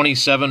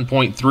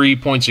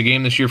 27.3 points a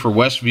game this year for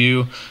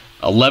Westview,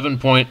 11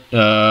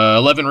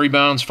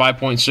 rebounds,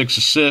 5.6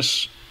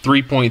 assists,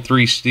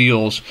 3.3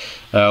 steals.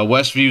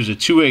 Westview's a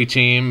 2A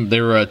team.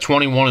 They're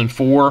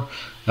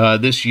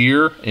 21-4 this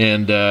year,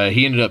 and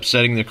he ended up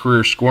setting the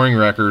career scoring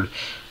record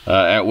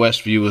at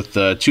Westview with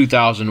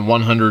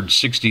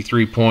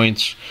 2,163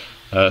 points.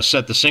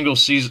 Set the single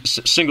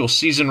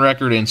season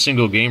record and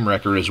single game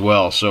record as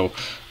well. So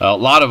a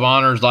lot of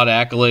honors, a lot of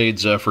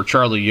accolades for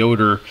Charlie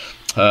Yoder,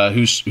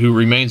 who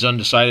remains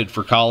undecided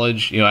for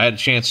college. I had a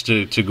chance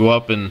to go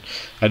up, and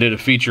I did a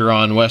feature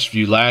on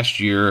Westview last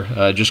year,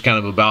 just kind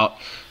of about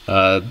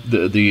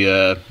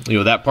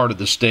that part of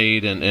the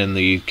state and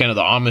the kind of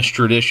the Amish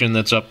tradition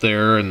that's up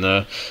there, and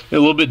a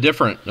little bit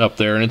different up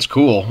there, and it's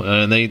cool.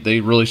 And they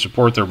really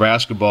support their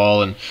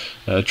basketball, and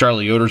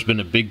Charlie Yoder's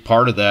been a big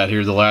part of that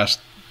here the last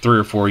 3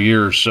 or 4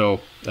 years. So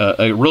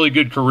a really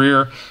good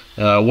career.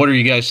 What are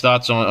you guys'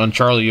 thoughts on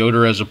Charlie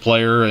Yoder as a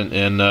player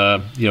and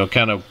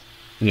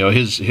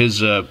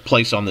his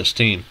place on this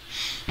team?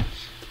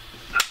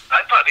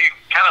 I thought he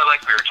kind of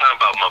like we were talking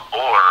about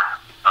Mabor.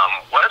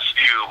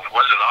 Westview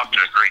wasn't off to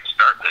a great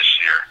start this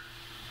year.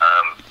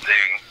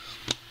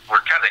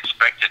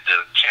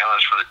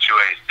 challenge for the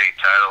 2A state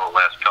title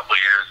the last couple of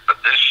years, but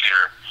this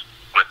year,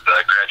 with the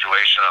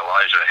graduation of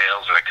Elijah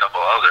Hales and a couple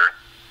other,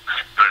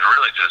 it was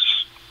really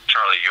just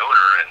Charlie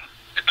Yoder, and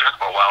it took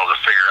him a while to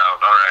figure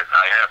out, all right,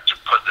 I have to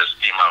put this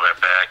team on my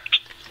back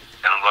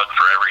and look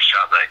for every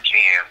shot that I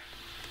can.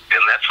 And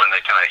that's when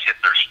they kind of hit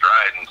their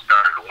stride and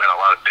started to win a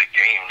lot of big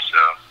games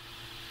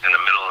in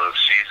the middle of the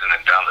season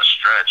and down the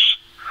stretch.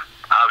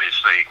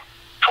 Obviously,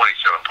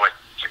 27 points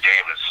a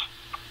game is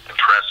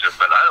impressive,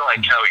 but I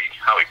like how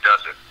he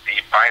does it.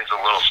 He finds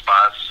the little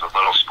spots, the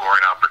little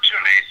scoring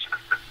opportunities,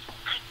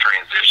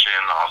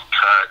 transition, off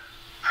cut,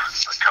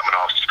 coming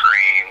off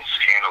screens,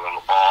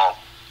 handling the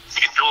ball. He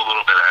can do a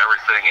little bit of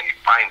everything, and he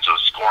finds those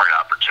scoring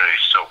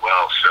opportunities so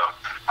well. So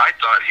I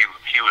thought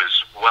he was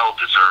well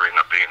deserving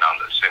of being on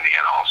this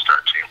Indiana All-Star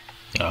team.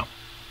 Yeah.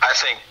 I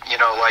think,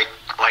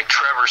 like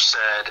Trevor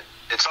said,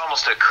 it's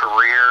almost a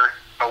career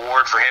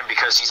award for him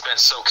because he's been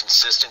so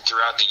consistent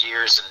throughout the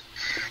years. And,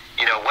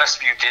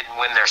 Westview didn't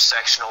win their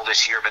sectional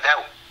this year, but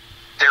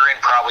they're in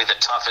probably the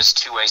toughest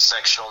 2A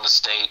sectional in the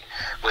state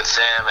with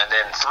them, and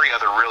then three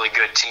other really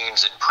good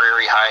teams in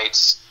Prairie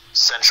Heights,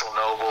 Central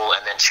Noble,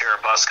 and then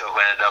Cherubusco, who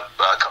ended up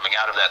coming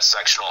out of that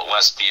sectional at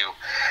Westview.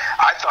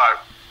 I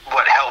thought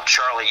what helped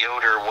Charlie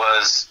Yoder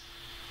was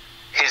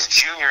his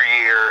junior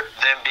year,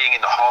 them being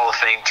in the Hall of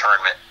Fame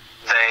tournament.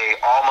 They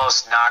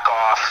almost knock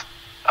off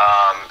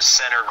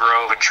Center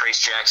Grove and Trace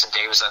Jackson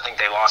Davis. I think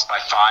they lost by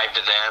 5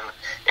 to them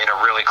in a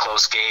really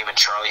close game, and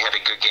Charlie had a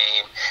good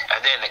game.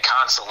 And then the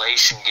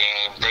consolation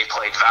game, they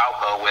played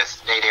Valpo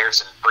with Nate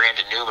Ayers and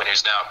Brandon Newman,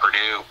 who's now at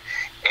Purdue.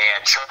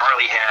 And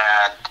Charlie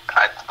had,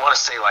 I want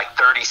to say, like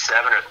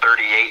 37 or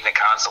 38 in the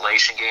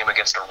consolation game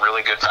against a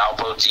really good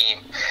Valpo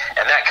team.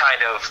 And that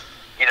kind of,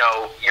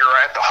 you're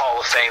at the Hall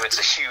of Fame. It's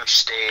a huge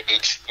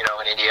stage, in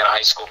Indiana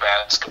high school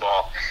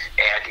basketball.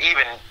 And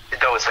even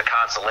though it's a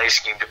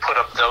consolation game, to put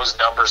up those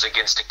numbers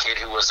against a kid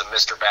who was a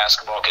Mr.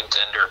 Basketball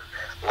contender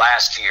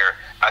last year,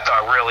 I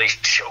thought really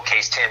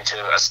showcased him to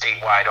a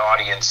statewide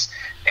audience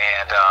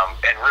and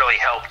really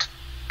helped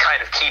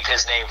kind of keep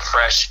his name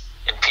fresh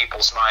in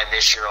people's mind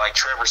this year. Like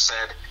Trevor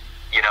said,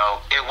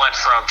 it went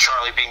from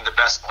Charlie being the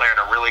best player in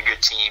a really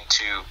good team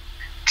to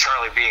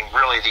Charlie being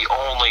really the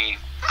only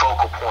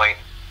focal point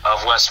of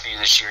Westview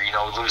this year,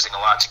 losing a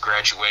lot to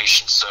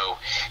graduation. So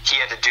he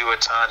had to do a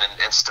ton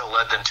and still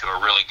led them to a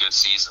really good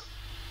season.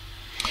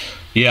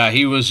 Yeah,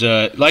 he was,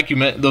 like you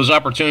meant, those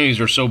opportunities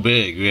are so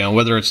big,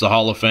 whether it's the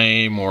Hall of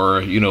Fame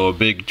or, a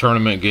big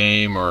tournament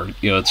game or,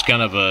 it's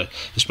kind of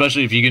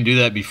especially if you can do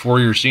that before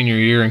your senior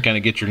year and kind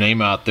of get your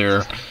name out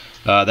there.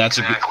 That's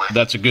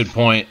a good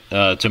point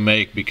to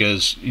make,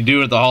 because you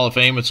do it at the Hall of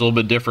Fame, it's a little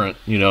bit different,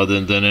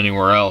 than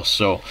anywhere else.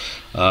 So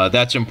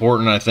that's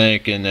important, I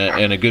think, and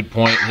a good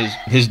point.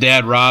 His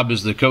dad Rob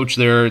is the coach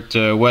there at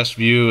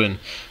Westview, and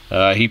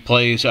he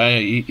plays.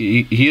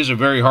 He is a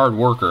very hard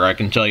worker. I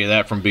can tell you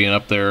that from being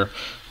up there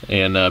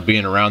and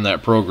being around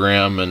that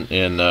program.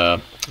 And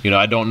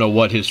I don't know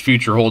what his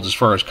future holds as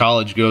far as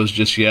college goes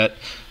just yet.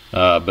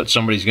 But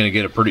somebody's going to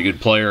get a pretty good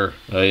player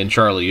in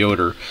Charlie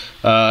Yoder.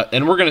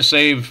 And we're going to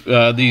save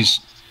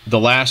the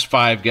last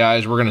 5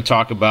 guys we're going to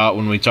talk about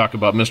when we talk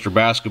about Mr.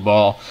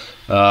 Basketball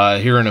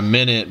here in a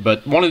minute.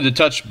 But wanted to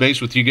touch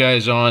base with you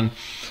guys on,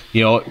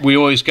 we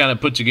always kind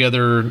of put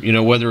together,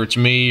 whether it's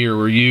me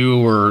or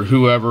you or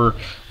whoever,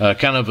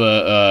 kind of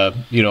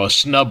a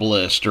snub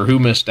list or who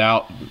missed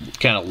out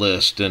kind of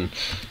list. And,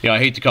 I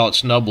hate to call it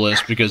snub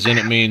list because then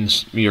it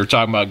means you're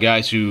talking about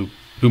guys who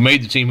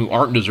made the team who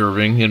aren't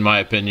deserving, in my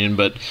opinion.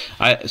 But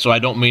I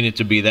don't mean it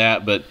to be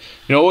that. But,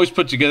 always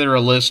put together a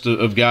list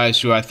of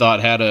guys who I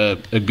thought had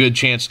a good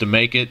chance to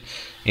make it.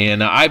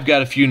 And I've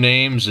got a few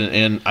names,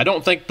 and I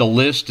don't think the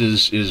list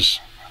is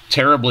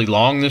terribly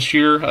long this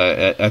year.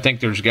 I think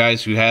there's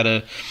guys who had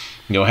a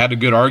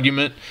good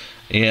argument.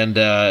 And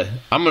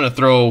I'm going to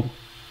throw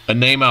a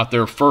name out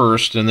there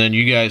first, and then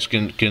you guys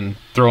can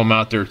throw them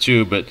out there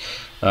too. But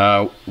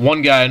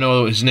one guy I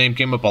know, his name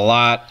came up a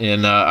lot,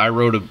 and I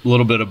wrote a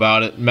little bit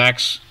about it.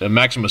 Maximus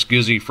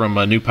Gizzi from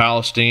New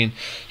Palestine.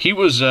 He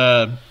was,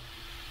 a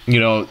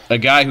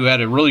guy who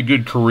had a really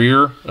good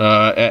career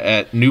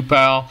at New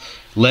Pal.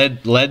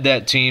 Led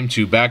that team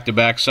to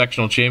back-to-back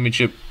sectional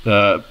championships.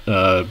 They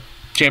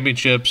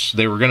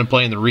were going to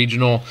play in the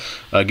regional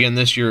again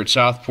this year at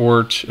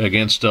Southport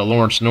against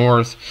Lawrence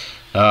North.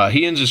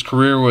 He ends his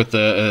career with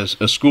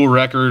a school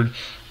record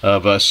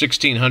of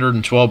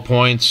 1,612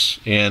 points,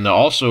 and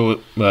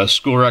also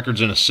school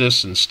records in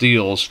assists and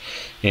steals.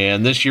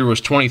 And this year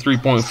was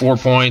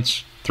 23.4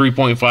 points,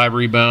 3.5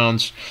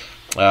 rebounds,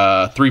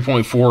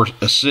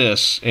 3.4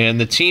 assists.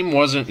 And the team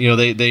wasn't,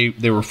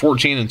 they were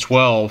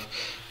 14-12,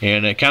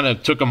 and it kind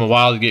of took them a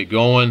while to get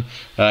going.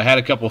 Had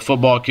a couple of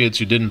football kids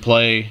who didn't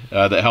play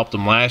that helped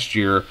them last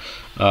year.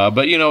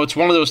 But, it's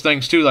one of those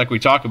things, too, like we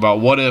talk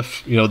about, what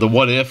if, the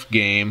what if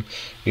game.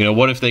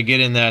 what if they get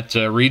in that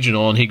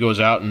regional and he goes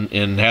out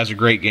and has a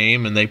great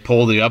game and they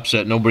pull the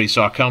upset nobody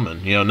saw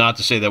coming? Not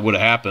to say that would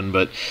have happened,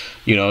 but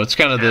it's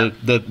kind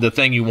of the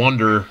thing you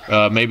wonder.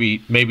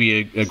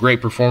 Maybe a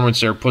great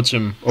performance there puts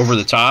him over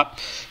the top.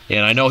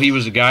 And I know he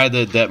was a guy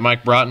that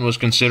Mike Broughton was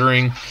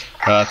considering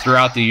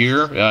throughout the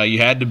year. You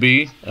had to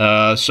be.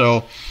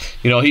 So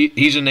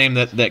he's a name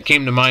that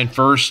came to mind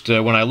first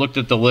when I looked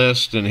at the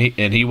list, and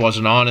he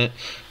wasn't on it.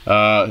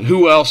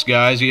 Who else,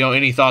 guys?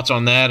 Any thoughts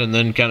on that? And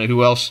then kind of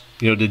who else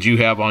did you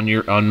have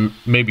on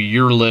maybe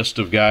your list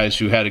of guys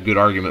who had a good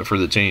argument for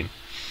the team?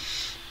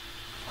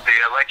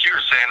 Yeah, like you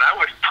were saying, I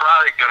was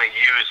probably going to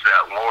use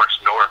that Lawrence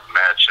North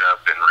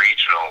matchup in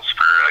regionals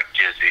for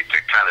Gizzy to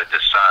kind of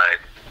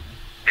decide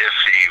if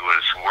he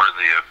was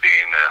worthy of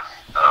being a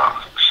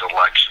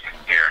selection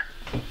here.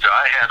 So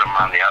I had him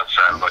on the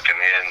outside looking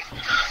in,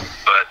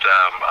 but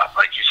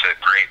like you said,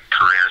 great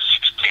career,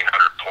 1,600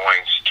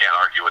 points. Can't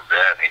argue with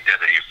that. He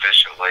did it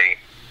efficiently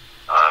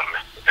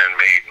and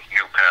made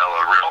New Pal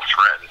a real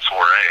threat in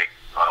 4A,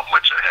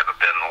 which I haven't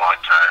been in a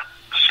long time.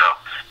 So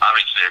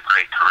obviously a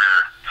great career.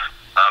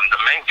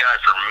 The main guy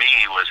for me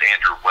was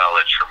Andrew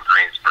Welledge from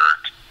Greensburg.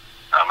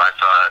 I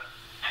thought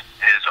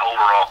his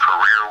overall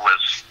career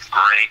was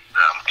great,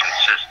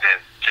 consistent,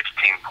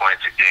 16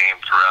 points a game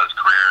throughout his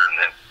career, and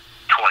then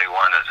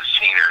 21 as a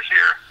senior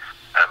here.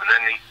 And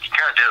then he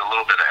kind of did a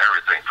little bit of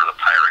everything for the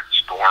Pirates,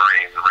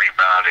 scoring,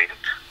 rebounding,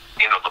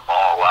 the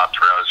ball a lot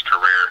throughout his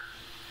career.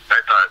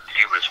 I thought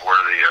he was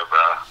worthy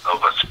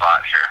of a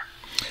spot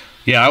here.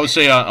 Yeah, I would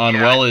say on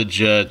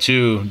Welledge,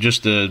 too,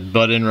 just to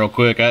butt in real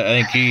quick, I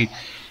think he,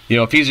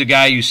 if he's a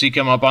guy you see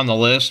come up on the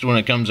list when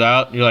it comes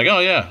out, you're like, oh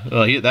yeah,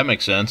 well, that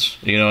makes sense,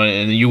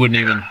 and you wouldn't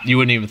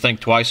even think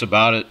twice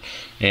about it,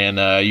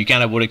 and you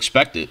kind of would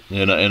expect it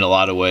in a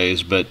lot of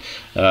ways. But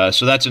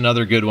so that's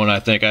another good one. I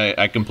think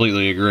I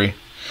completely agree.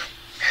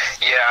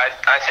 Yeah,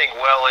 I think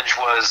Welledge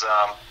was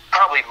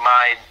probably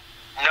my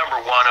number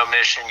one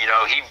omission. He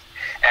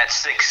at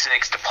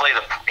 6'6"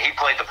 he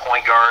played the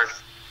point guard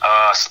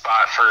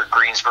spot for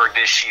Greensburg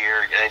this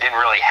year. They didn't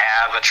really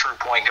have a true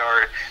point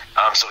guard,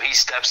 so he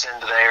steps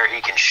into there. He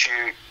can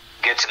shoot,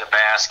 get to the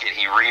basket,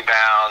 he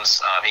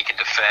rebounds, he can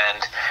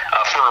defend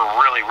for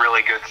a really,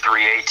 really good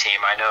 3A team.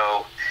 I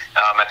know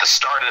at the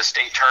start of the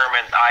state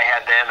tournament, I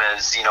had them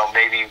as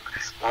maybe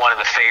one of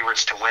the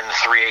favorites to win the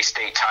 3A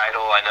state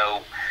title. I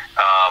know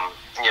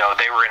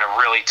they were in a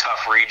really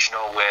tough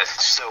regional with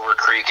Silver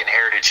Creek and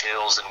Heritage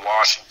Hills in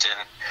Washington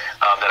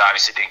that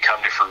obviously didn't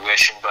come to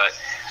fruition. But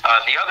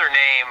the other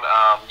name,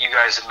 you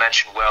guys had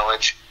mentioned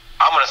Welledge.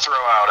 I'm going to throw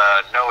out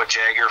Noah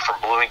Jagger from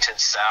Bloomington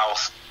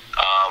South.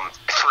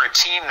 For a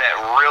team that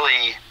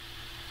really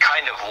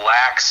kind of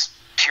lacks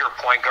pure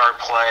point guard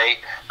play,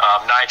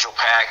 Nigel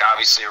Pack,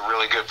 obviously a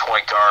really good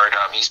point guard.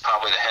 He's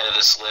probably the head of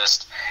this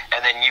list.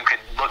 And then you could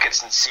look at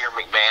Sincere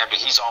McMahon, but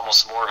he's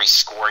almost more of a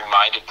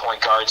scoring-minded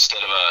point guard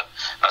instead of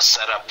a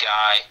setup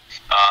guy.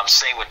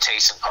 Same with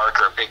Tayson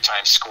Parker, a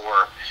big-time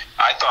scorer.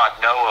 I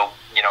thought Noah,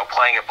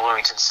 playing at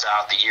Bloomington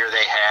South the year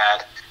they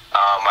had,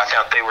 I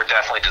thought they were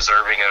definitely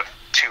deserving of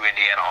 2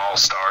 Indiana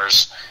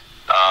All-Stars.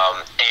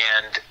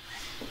 And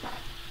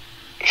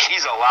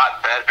he's a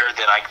lot better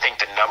than I think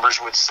the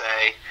numbers would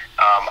say.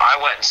 I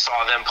went and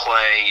saw them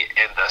play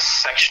in the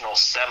sectional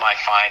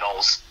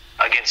semifinals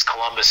against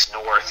Columbus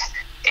North,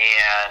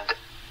 and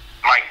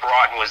Mike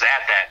Broughton was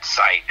at that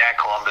site at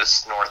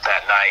Columbus North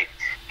that night,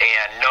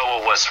 and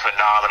Noah was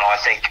phenomenal. I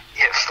think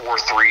hit 4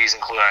 threes,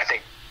 including I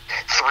think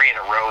 3 in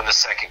a row in the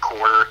second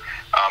quarter.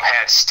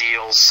 Had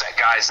steals, set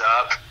guys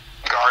up,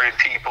 guarded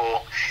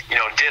people,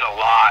 did a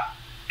lot.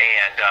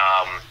 And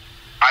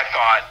I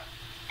thought,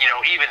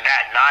 even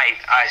that night,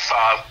 I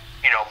saw,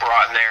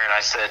 Broughton there, and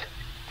I said,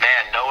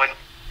 man,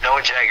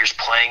 Noah Jagger's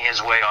playing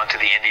his way onto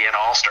the Indiana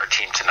All-Star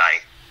team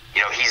tonight.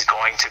 He's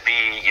going to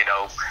be,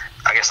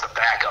 I guess the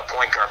backup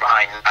point guard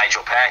behind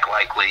Nigel Pack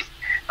likely.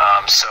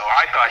 So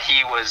I thought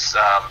he was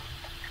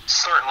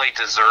certainly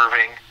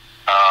deserving,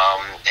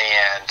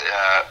 and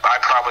I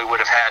probably would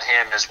have had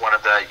him as one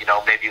of the,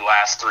 maybe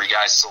last 3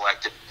 guys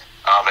selected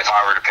if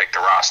I were to pick the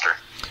roster.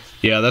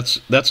 Yeah,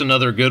 that's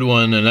another good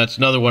one, and that's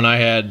another one I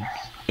had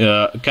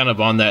kind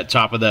of on that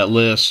top of that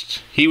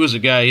list. He was a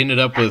guy, he ended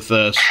up with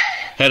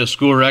had a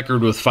school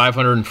record with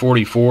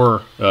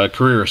 544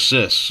 career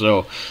assists.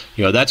 So,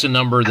 that's a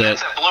number that.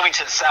 That's at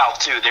Bloomington South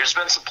too. There's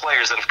been some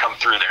players that have come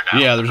through there now.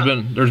 Yeah,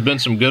 there's been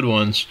some good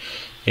ones,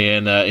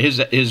 and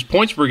his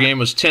points per game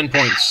was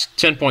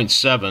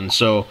 10.7.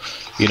 So,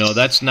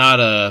 that's not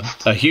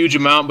a huge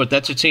amount, but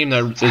that's a team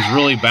that is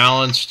really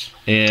balanced,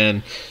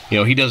 and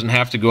he doesn't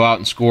have to go out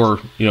and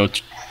score.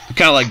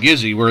 Kind of like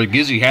Gizzy, where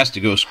Gizzy has to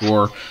go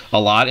score a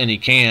lot, and he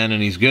can,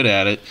 and he's good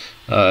at it.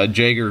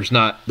 Jager's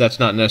not. That's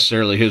not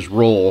necessarily his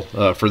role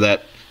for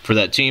that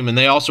team. And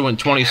they also went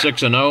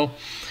 26-0,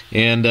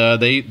 and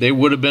they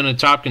would have been a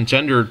top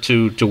contender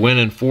to win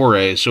in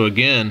 4A. So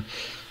again,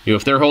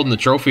 if they're holding the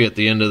trophy at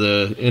the end of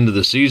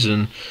the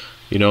season,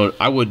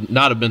 I would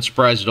not have been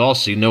surprised at all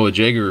to see Noah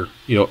Jager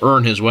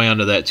earn his way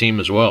onto that team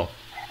as well.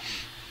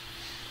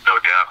 No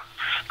doubt.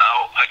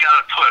 I got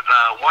to put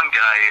one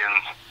guy in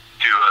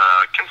into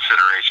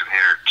consideration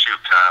here too,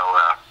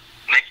 Kyle.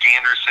 Nick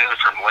Anderson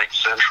from Lake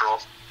Central.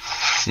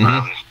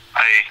 Mm-hmm.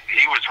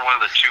 He was one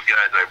of the two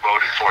guys I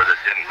voted for that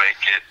didn't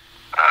make it.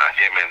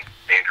 Him and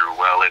Andrew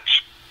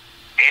Wellich.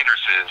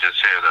 Anderson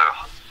just had a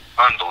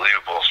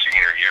unbelievable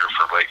senior year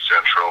for Lake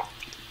Central.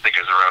 I think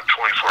it was around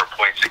 24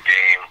 points a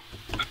game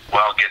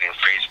while getting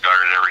face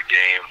guarded every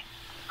game.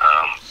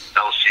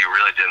 LC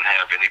really didn't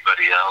have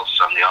anybody else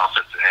on the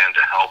offensive end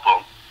to help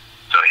him,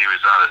 so he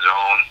was on his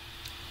own,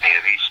 and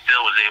he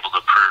still was able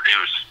to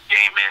produce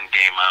game in,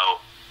 game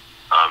out,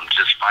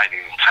 just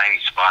finding tiny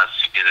spots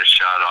to get a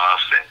shot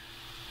off. And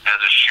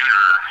as a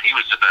shooter, he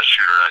was the best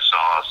shooter I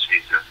saw all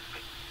season.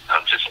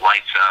 Just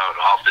lights out,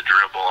 off the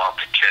dribble, off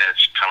the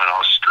catch, coming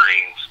off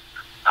screens.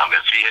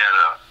 If he had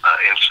an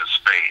inch of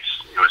space,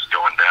 he was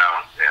going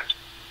down. And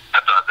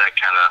I thought that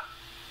kind of,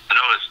 I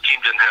know his team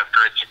didn't have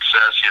great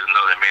success, even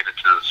though they made it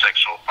to the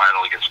sectional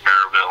final against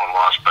Maryville and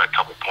lost by a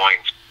couple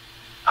points.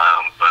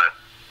 But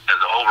as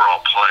an overall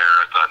player,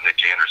 I thought Nick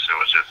Anderson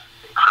was just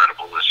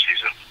incredible this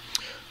season.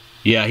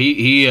 Yeah,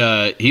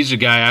 he's a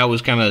guy I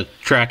was kind of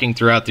tracking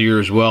throughout the year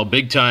as well.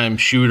 Big time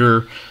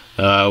shooter,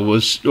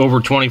 was over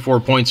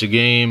 24 points a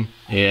game,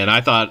 and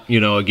I thought,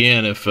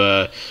 again, if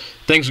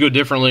things go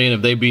differently and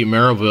if they beat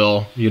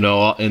Maryville,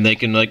 and they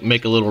can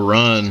make a little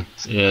run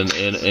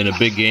in a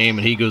big game,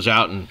 and he goes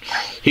out and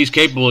he's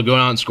capable of going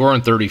out and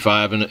scoring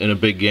 35 in a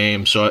big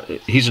game. So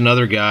he's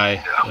another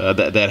guy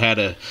that had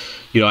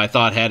I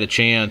thought had a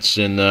chance,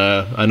 and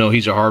I know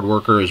he's a hard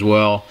worker as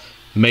well.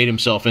 Made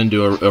himself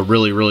into a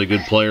really, really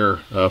good player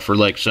for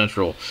Lake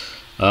Central.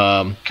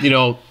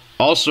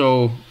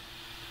 Also,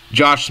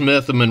 Josh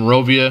Smith of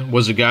Monrovia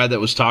was a guy that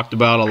was talked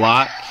about a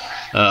lot.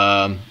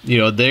 They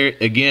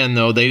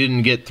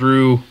didn't get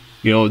through.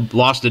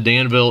 Lost to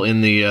Danville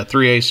in the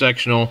 3A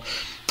sectional.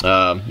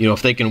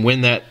 If they can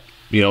win that,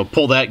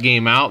 pull that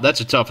game out,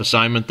 that's a tough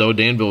assignment. Though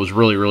Danville was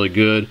really, really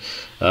good,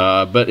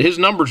 but his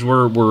numbers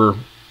were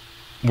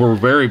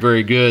very,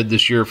 very good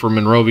this year for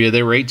Monrovia.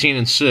 They were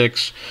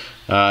 18-6.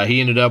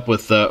 He ended up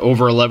with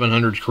over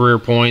 1,100 career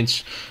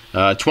points,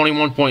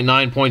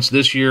 21.9 points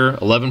this year,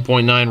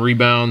 11.9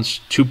 rebounds,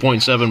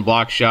 2.7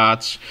 block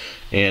shots,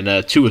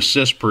 and 2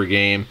 assists per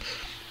game.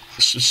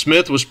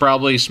 Smith and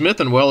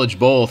Wellich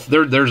both.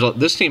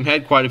 This team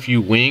had quite a few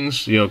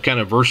wings, kind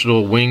of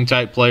versatile wing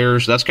type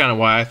players. That's kind of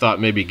why I thought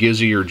maybe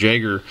Gizzy or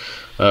Jager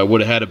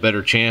would have had a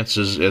better chance,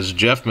 as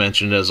Jeff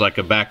mentioned, as like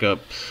a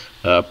backup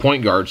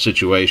point guard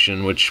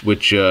situation, which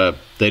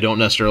they don't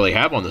necessarily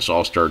have on this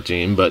all-star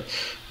team, but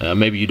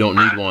maybe you don't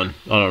need one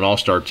on an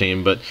all-star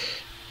team. But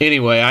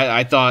anyway,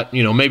 I thought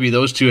maybe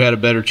those two had a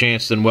better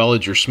chance than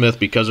Wellich or Smith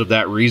because of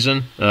that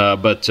reason.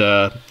 But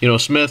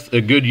Smith,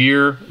 a good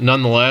year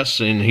nonetheless,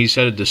 and he's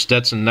headed to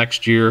Stetson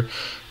next year,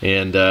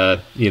 and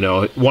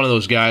one of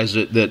those guys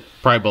that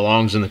probably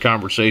belongs in the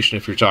conversation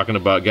if you're talking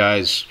about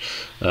guys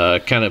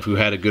kind of who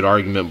had a good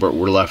argument but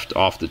were left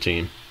off the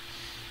team.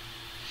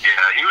 Yeah,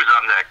 he was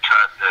on that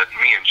cut that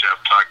me and Jeff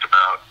talked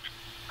about,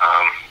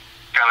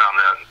 kind of on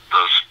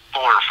those 4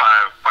 or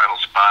 5 final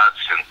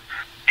spots, and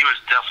he was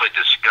definitely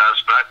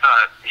discussed, but I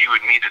thought he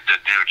would needed to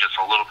do just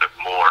a little bit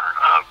more.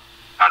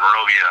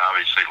 Monrovia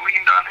obviously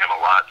leaned on him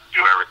a lot to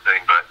do everything,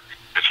 but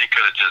if he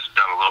could have just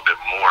done a little bit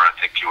more, I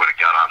think he would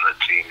have got on the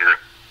team. Either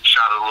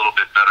shot a little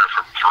bit better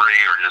from 3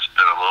 or just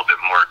been a little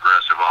bit more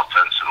aggressive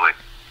offensively.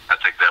 I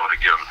think that would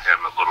have given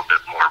him a little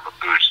bit more of a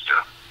boost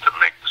to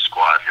make the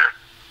squad here.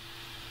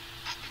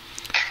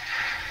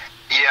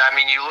 Yeah, I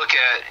mean, you look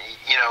at,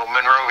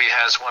 Monrovia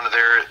has one of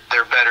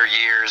their better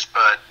years,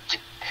 but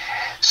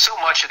so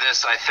much of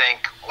this, I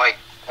think, like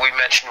we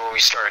mentioned when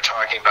we started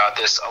talking about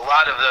this, a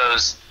lot of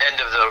those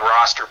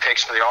end-of-the-roster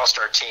picks for the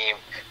All-Star team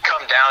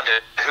come down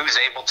to who's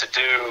able to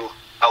do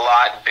a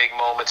lot in big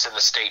moments in the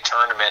state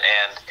tournament.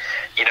 And,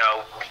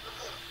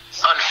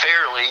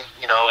 unfairly,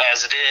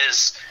 as it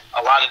is,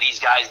 a lot of these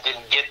guys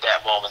didn't get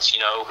that moments.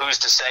 Who's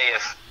to say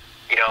if,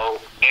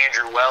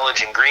 Andrew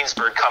Wellich and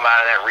Greensburg come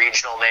out of that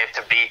regional and they have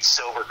to beat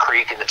Silver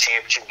Creek in the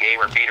championship game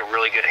or beat a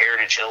really good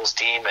Heritage Hills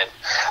team, and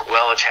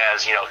Wellich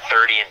has,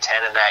 30 and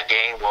 10 in that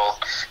game, well,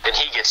 then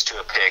he gets to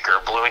a pick.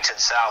 Or Bloomington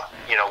South,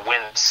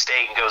 wins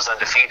state and goes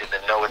undefeated, then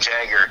Noah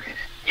Jagger,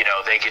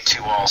 they get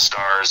 2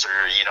 All-Stars. Or,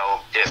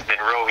 if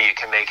Monrovia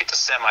can make it to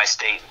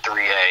semi-state in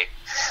 3A.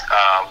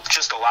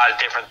 Just a lot of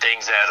different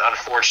things that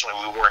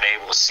unfortunately we weren't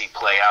able to see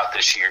play out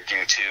this year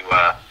due to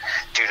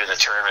the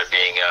tournament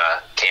being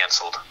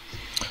canceled.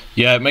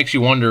 Yeah, it makes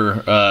you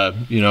wonder,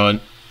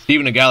 and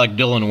even a guy like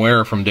Dylan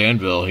Ware from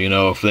Danville,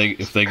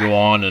 if they go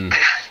on and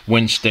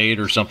win state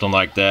or something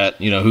like that,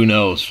 who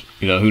knows?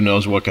 Who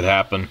knows what could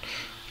happen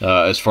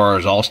as far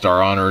as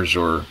all-star honors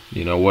or,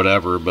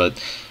 whatever.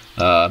 But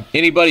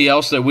anybody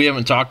else that we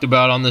haven't talked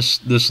about on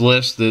this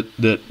list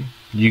that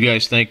you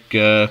guys think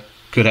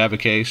could have a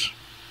case?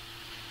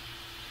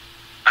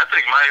 I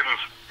think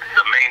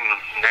the main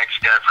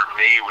next guy for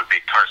me would be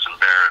Carson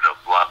Barrett of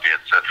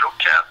Lafayette Central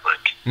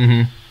Catholic.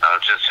 Mm-hmm.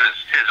 Just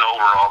his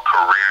overall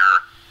career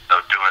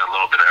of doing a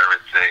little bit of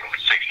everything,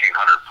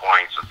 1,600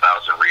 points,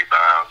 1,000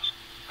 rebounds,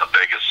 a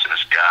big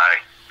assist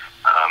guy.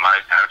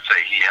 I would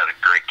say he had a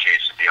great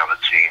case to be on the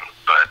team,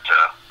 but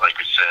like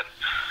we said,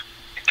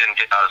 he didn't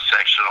get out of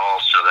sectional,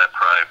 so that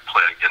probably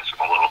played against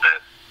him a little bit.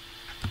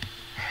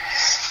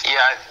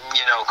 Yeah,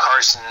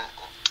 Carson,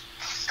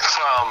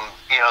 from,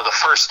 the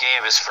first game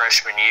of his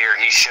freshman year,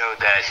 he showed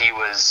that he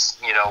was,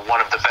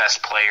 one of the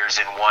best players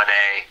in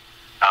 1A,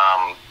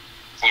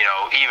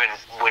 even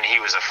when he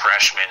was a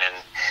freshman, and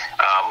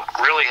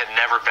really had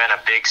never been a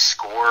big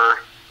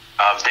scorer.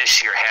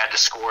 This year had to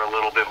score a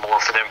little bit more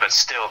for them, but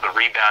still the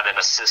rebound and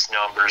assist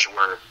numbers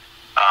were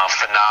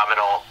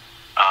phenomenal.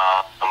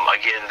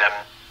 Again, them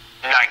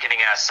not getting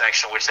out of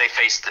sectional, which they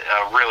faced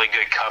a really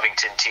good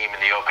Covington team in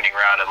the opening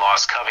round and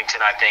lost.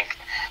 Covington, I think,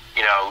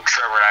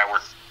 Trevor and I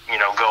were,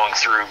 going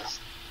through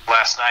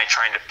last night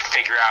trying to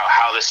figure out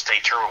how this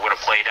state tournament would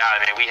have played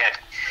out. I mean, we had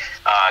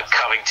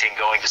Covington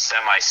going to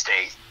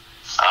semi-state,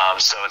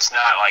 so it's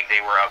not like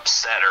they were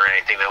upset or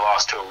anything. They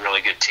lost to a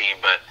really good team,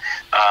 but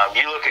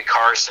you look at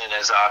Carson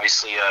as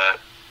obviously a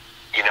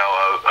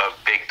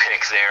big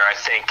pick there. I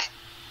think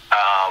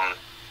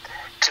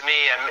to me,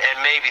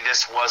 and maybe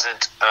this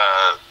wasn't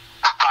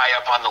high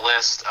up on the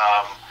list.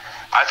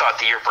 I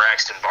thought the year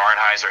Braxton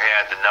Barnheiser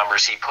had, the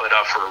numbers he put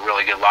up for a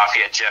really good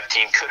Lafayette Jeff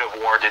team could have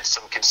warranted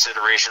some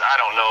consideration.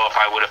 I don't know if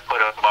I would have put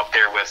him up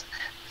there with,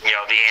 the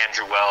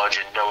Andrew Welch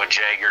and Noah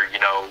Jager,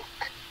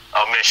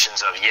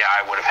 omissions of,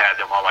 I would have had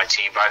them on my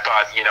team. But I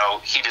thought,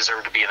 he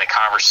deserved to be in the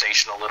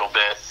conversation a little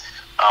bit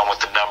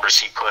with the numbers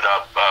he put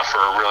up for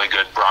a really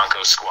good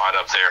Broncos squad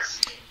up there.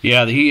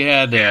 Yeah, he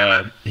had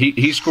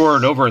he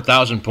scored over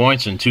 1,000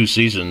 points in 2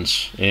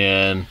 seasons,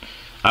 and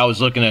I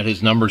was looking at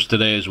his numbers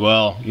today as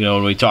well.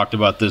 When we talked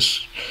about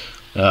this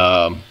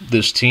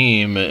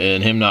team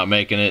and him not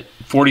making it,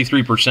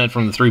 43%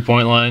 from the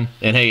 3-point line.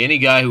 And hey, any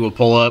guy who will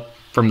pull up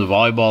from the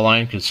volleyball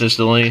line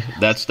consistently,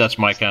 that's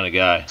my kind of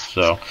guy.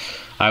 So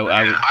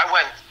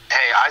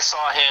I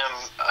saw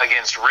him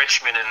against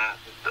Richmond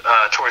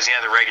towards the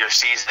end of the regular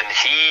season.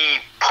 He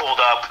pulled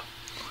up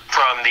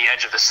from the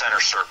edge of the center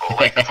circle.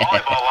 Like, the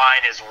volleyball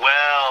line is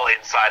well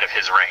inside of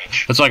his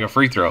range. It's like a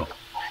free throw.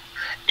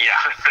 Yeah.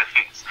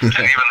 And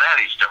even that,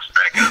 he jumps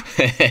back up.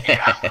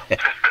 Yeah.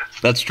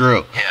 That's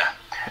true. Yeah.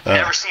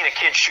 Never seen a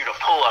kid shoot a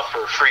pull-up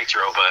for a free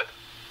throw, but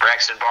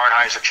Braxton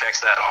Barnheiser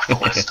checks that off the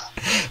list.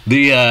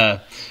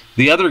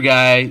 The other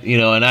guy,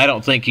 and I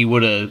don't think he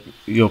would have,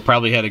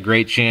 probably had a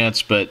great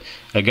chance, but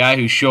a guy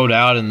who showed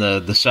out in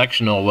the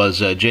sectional was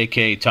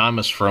J.K.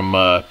 Thomas from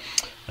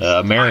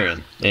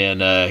Marion,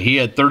 and he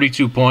had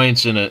 32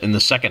 points in the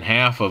second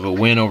half of a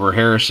win over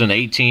Harrison,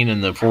 18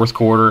 in the fourth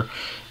quarter.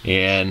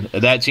 And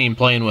that team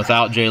playing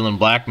without Jalen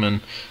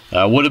Blackman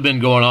would have been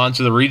going on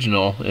to the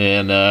regional.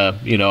 And,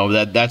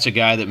 that's a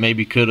guy that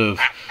maybe could have,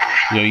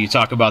 you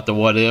talk about the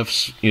what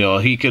ifs,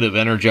 he could have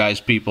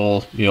energized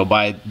people,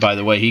 by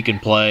the way he can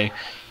play.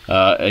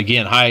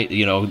 Again,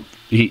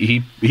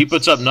 he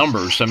puts up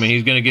numbers. I mean,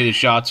 he's going to get his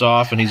shots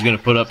off and he's going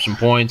to put up some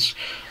points.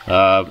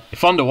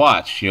 Fun to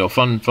watch,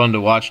 fun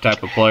to watch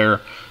type of player.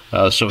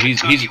 So he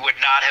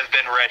would not have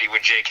been ready when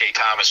J.K.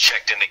 Thomas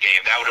checked in the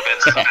game. That would have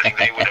been something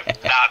they would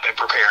have not been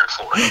prepared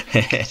for.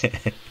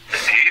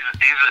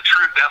 He's a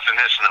true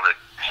definition of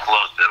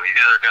explosive. He's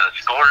either going to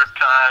score a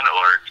ton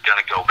or it's going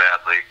to go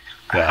badly.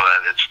 Yeah.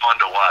 But it's fun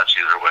to watch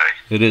either way.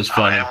 It is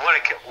fun. And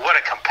what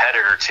a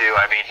competitor too.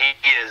 I mean, he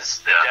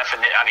is the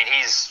definite. I mean,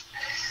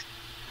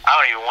 I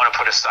don't even want to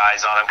put a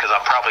size on him because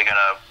I'm probably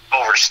going to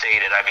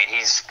overstate it. I mean,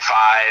 he's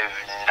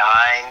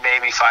 5'9",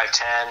 maybe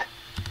 5'10".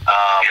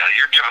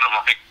 You're giving him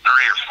like 3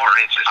 or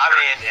 4 inches. I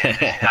mean,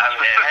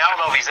 I don't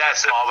know if he's that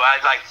small, but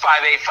I'd like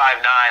 5'8",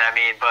 5'9". I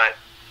mean, but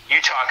you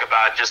talk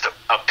about just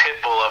a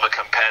pit bull of a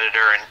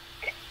competitor, and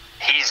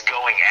he's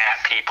going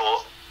at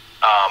people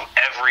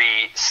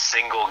every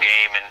single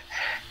game. And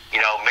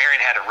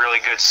Marion had a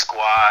really good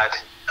squad.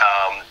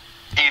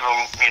 Even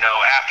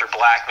after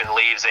Blackman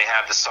leaves, they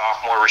have the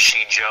sophomore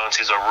Rasheed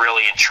Jones, who's a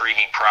really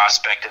intriguing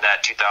prospect in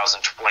that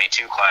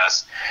 2022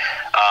 class.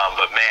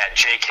 But man,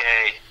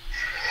 J.K.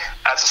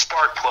 That's a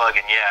spark plug,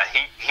 and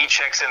he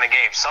checks in the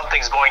game.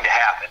 Something's going to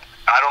happen.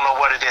 I don't know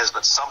what it is,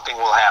 but something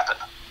will happen.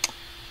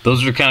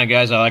 Those are the kind of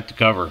guys I like to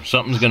cover.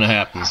 Something's going to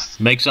happen.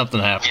 Make something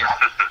happen.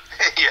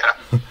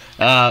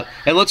 Yeah.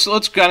 And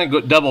let's kind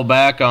of double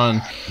back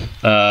on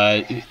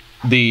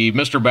the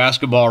Mr.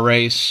 Basketball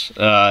race.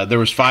 There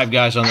was 5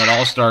 guys on that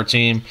All-Star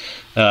team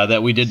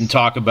that we didn't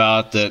talk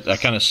about that I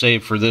kind of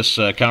saved for this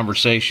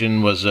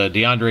conversation was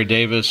DeAndre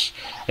Davis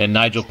and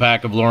Nigel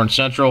Pack of Lawrence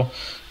Central.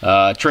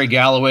 Trey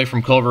Galloway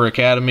from Culver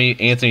Academy,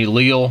 Anthony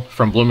Leal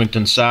from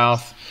Bloomington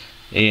South,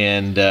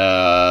 and who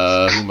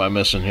am I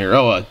missing here?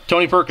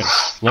 Tony Perkins,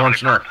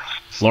 Lawrence North.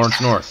 Man,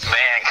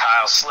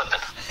 Kyle slipping.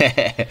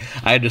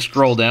 I had to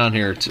scroll down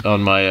here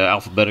on my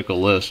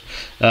alphabetical list.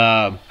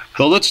 But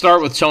let's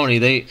start with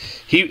Tony.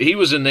 He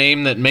was a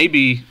name that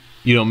maybe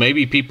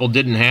people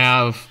didn't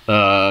have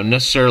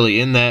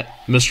necessarily in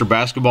that Mr.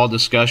 Basketball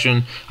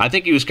discussion. I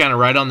think he was kind of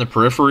right on the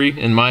periphery,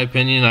 in my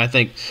opinion. I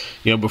think,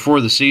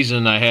 before the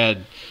season, I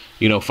had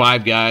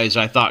 5 guys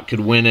I thought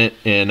could win it,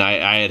 and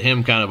I had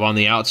him kind of on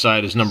the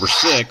outside as number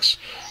 6.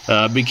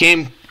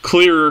 Became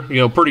clear,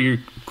 pretty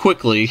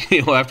quickly,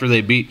 after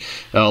they beat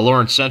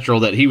Lawrence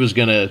Central, that he was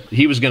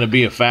gonna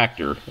be a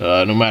factor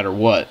no matter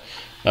what.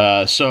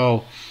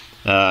 So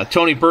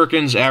Tony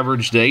Perkins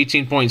averaged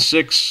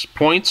 18.6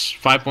 points,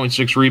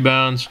 5.6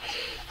 rebounds,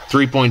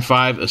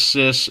 3.5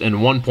 assists, and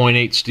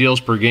 1.8 steals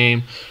per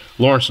game.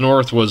 Lawrence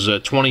North was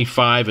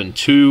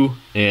 25-2,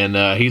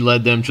 and he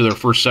led them to their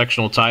first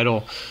sectional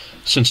title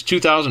since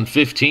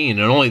 2015,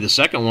 and only the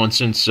second one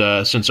since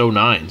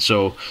 2009.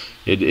 So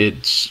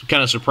it's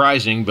kind of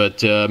surprising,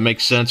 but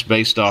makes sense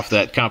based off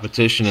that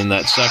competition in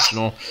that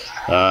sectional.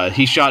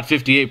 He shot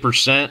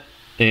 58%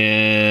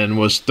 and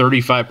was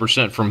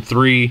 35% from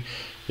three,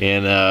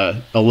 and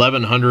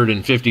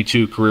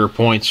 1,152 career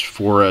points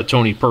for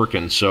Tony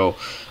Perkins. So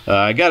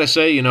I got to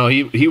say,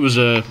 he was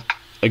a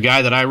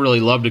guy that I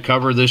really loved to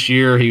cover this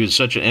year. He was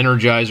such an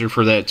energizer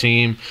for that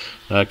team,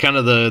 kind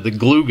of the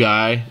glue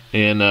guy,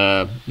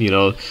 and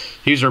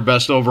he's our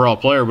best overall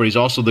player, but he's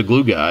also the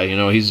glue guy.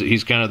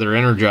 He's kind of their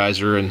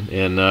energizer,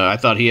 and I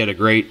thought he had a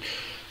great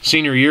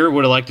senior year.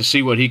 Would have liked to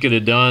see what he could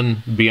have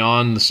done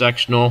beyond the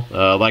sectional,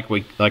 like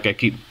I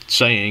keep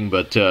saying,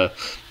 but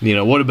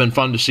would have been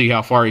fun to see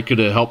how far he could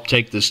have helped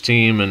take this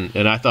team,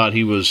 and I thought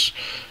he was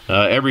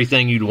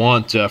everything you'd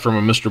want from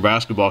a Mr.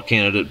 Basketball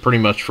candidate, pretty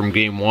much from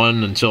game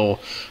one until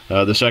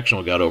the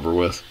sectional got over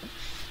with.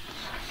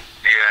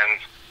 Yeah, and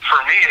for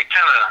me, it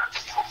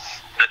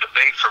the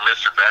debate for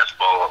Mr.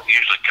 Basketball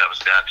usually comes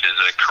down to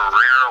the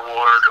career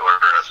award or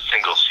a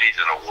single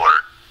season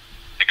award,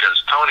 because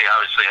Tony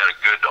obviously had a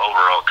good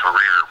overall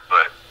career,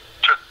 but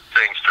took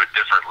things to a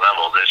different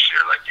level this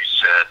year, like you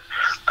said.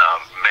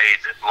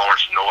 Made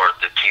Lawrence North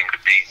the team to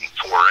beat in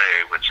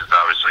 4A, which is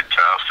obviously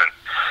tough, and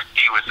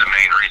he was the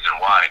main reason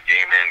why,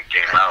 game in,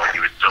 game out,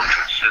 he was so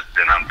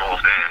consistent on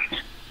both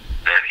ends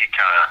that he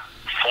kind of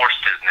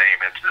forced his name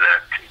into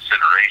that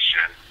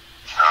consideration.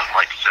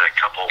 Like you said, a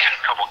couple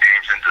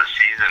games into the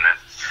season and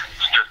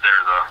stood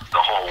there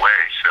the whole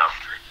way. So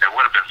it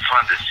would have been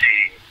fun to see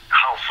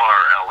how far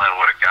LN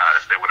would have got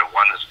if they would have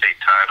won the state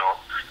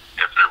title,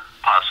 if they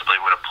possibly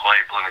would have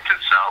played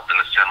Bloomington South in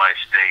the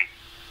semi-state,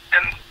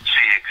 and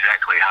see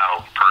exactly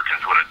how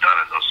Perkins would have done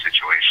in those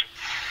situations.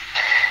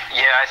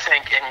 Yeah, I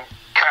think, and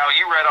Kyle,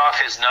 you read off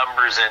his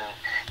numbers, and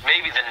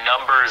maybe the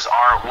numbers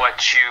aren't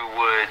what you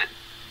would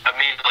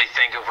immediately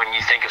think of when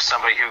you think of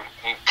somebody who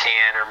you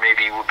can or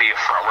maybe would be a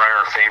front runner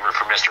or favorite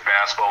for Mr.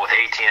 Basketball with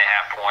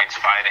 18.5 points,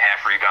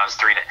 5.5 rebounds,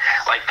 3.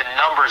 Like, the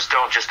numbers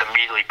don't just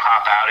immediately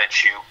pop out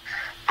at you,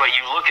 but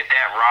you look at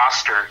that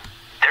roster,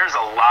 there's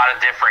a lot of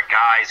different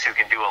guys who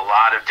can do a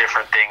lot of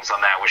different things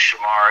on that, with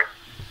Shamar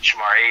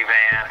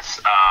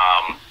Avance,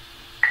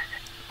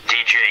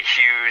 DJ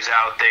Hughes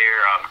out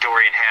there,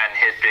 Dorian Hatton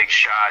hit big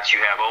shots.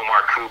 You have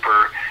Omar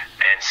Cooper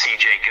and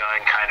CJ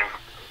Gunn kind of,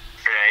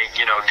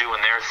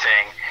 doing their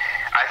thing.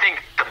 I think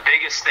the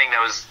biggest thing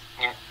that was,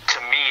 to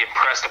me,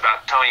 impressed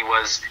about Tony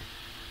was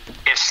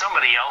if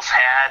somebody else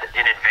had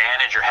an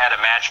advantage or had a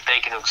matchup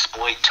they can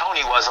exploit,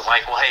 Tony wasn't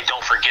like, well, hey,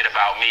 don't forget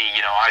about me.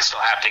 I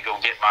still have to go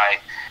get my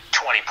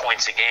 20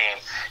 points a game.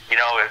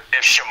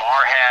 If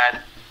Shamar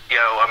had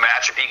a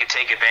matchup he could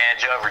take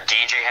advantage of, or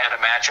DJ had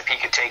a matchup he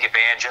could take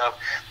advantage of,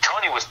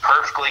 Tony was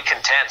perfectly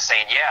content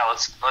saying, yeah,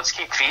 let's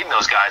keep feeding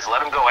those guys, let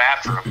them go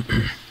after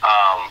them.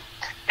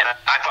 And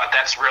I thought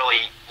that's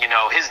really,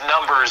 his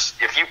numbers,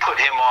 if you put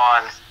him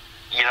on,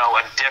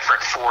 a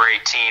different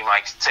 4A team,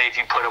 like say if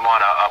you put him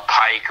on a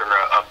Pike or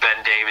a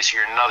Ben Davis,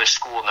 you're another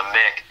school in the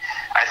MIC,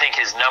 I think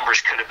his numbers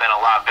could have been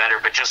a lot better,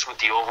 but just with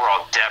the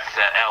overall depth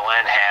that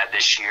LN had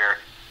this year,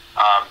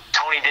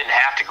 Tony didn't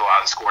have to go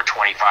out and score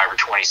 25 or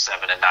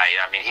 27 a night.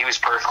 I mean, he was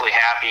perfectly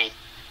happy,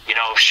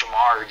 if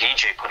Shamar or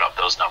DJ put up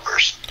those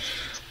numbers.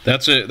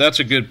 That's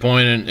a good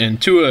point,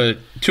 and to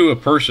a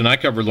person, I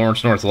covered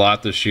Lawrence North a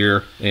lot this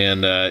year,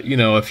 and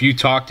if you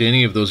talk to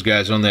any of those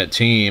guys on that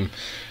team,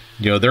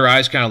 their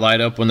eyes kind of light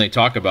up when they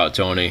talk about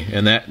Tony,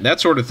 and that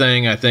sort of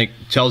thing I think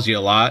tells you a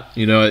lot.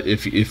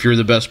 If you're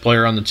the best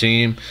player on the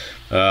team,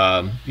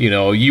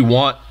 you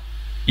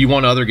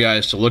want other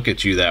guys to look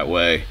at you that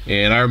way.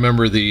 And I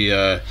remember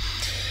the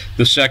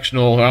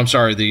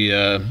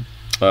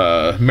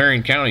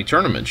Marion County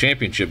tournament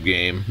championship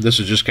game. This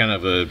is just kind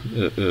of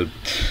a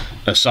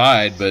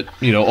aside, but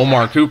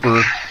Omar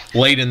Cooper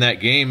late in that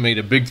game made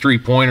a big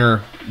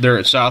 3-pointer there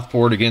at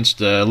Southport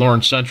against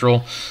Lawrence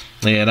Central,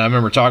 and I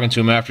remember talking to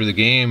him after the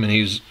game,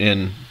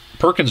 and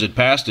Perkins had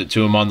passed it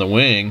to him on the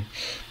wing,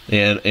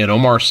 and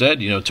Omar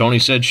said, Tony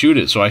said shoot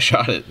it, so I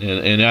shot it,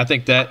 and I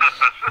think that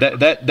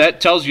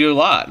tells you a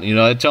lot.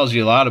 It tells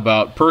you a lot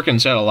about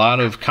Perkins had a lot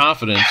of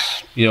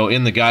confidence,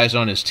 in the guys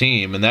on his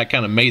team, and that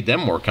kind of made them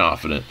more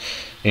confident.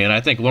 And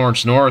I think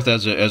Lawrence North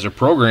as a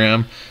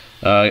program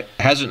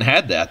hasn't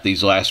had that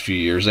these last few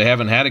years. They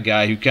haven't had a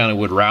guy who kind of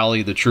would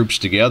rally the troops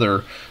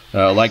together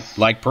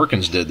like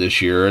Perkins did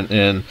this year.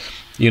 And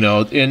you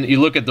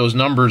look at those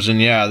numbers,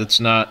 and yeah, that's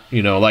not,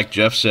 like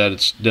Jeff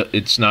said,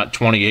 it's not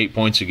 28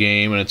 points a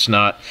game, and it's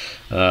not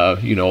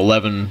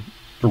 11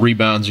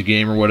 rebounds a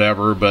game or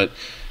whatever, but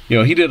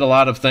he did a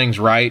lot of things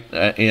right,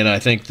 and I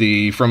think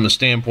from the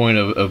standpoint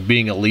of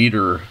being a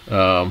leader,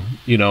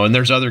 and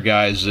there's other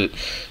guys that,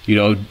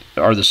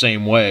 are the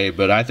same way,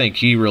 but I think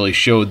he really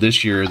showed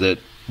this year that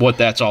what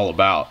that's all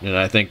about, and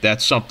I think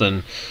that's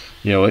something,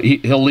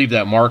 he'll leave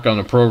that mark on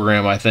the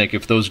program. I think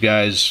if those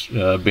guys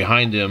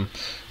behind him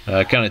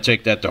kind of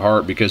take that to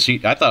heart, because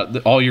I thought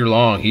that all year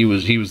long he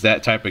was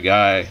that type of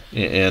guy,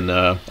 and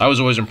I was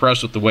always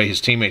impressed with the way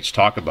his teammates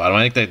talk about him.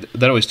 I think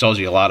that always tells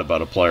you a lot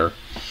about a player.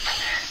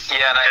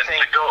 Yeah, and I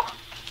think go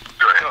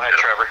ahead,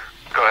 Trevor.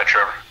 Go ahead,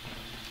 Trevor.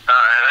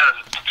 And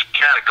to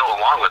kind of go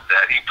along with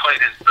that, he played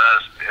his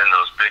best in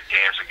those big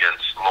games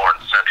against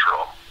Lawrence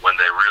Central when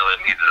they really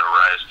needed to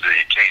rise to the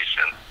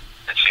occasion.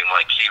 It seemed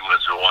like he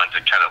was the one to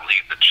kind of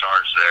lead the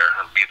charge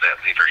there and be that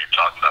leader you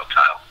talked about,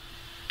 Kyle.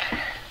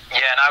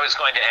 Yeah, and I was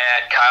going to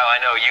add, Kyle, I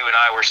know you and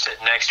I were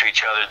sitting next to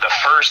each other. The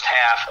first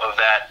half of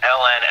that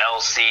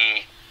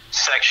LNLC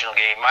sectional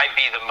game might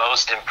be the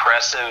most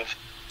impressive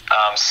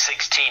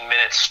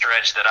 16-minute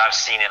stretch that I've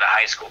seen in a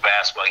high school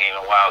basketball game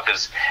in a while,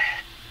 because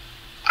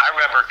I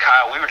remember,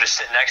 Kyle, we were just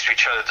sitting next to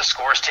each other at the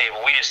scores table,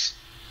 and we just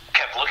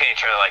kept looking at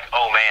each other like,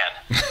 oh, man.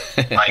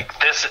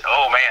 This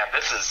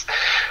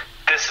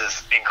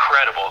is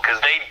incredible,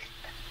 because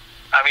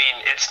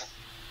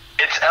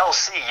it's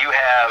LC. You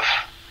have,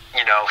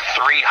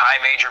 three high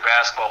major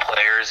basketball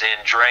players in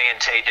Dre and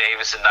Tay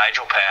Davis and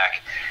Nigel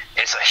Pack.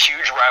 It's a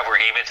huge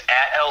rivalry game. It's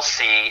at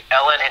LC.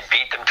 LN had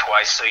beat them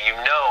twice, so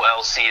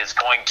LC is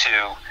going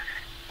to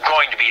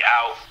be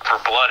out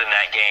for blood in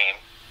that game.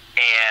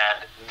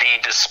 And the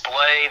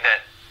display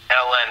that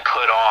LN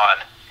put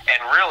on, and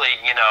really,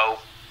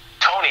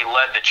 Tony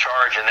led the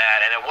charge in that,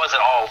 and it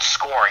wasn't all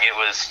scoring. It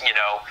was,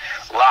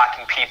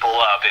 locking people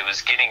up. It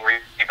was getting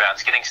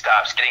rebounds, getting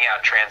stops, getting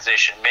out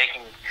transition,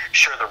 making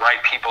sure the right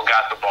people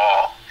got the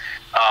ball.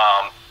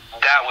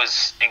 That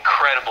was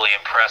incredibly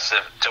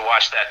impressive to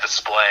watch that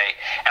display.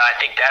 And I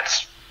think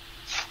that's,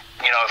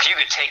 if you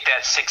could take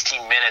that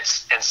 16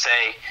 minutes and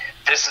say,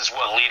 this is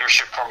what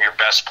leadership from your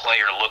best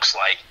player looks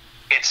like,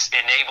 it's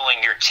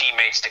enabling your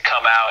teammates to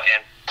come out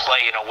and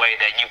play in a way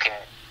that you can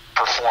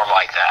perform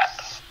like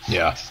that.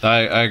 Yeah,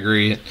 I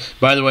agree.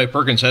 By the way,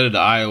 Perkins headed to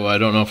Iowa. I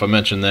don't know if I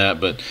mentioned that,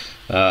 but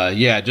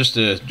just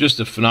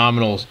a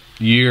phenomenal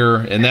year.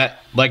 And that,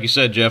 like you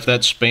said, Jeff,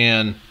 that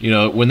span,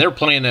 when they were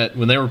playing at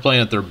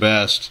their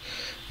best,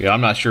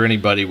 I'm not sure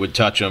anybody would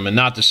touch them. And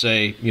not to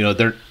say,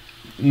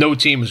 no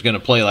team is going to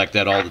play like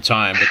that all the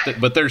time,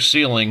 but their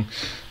ceiling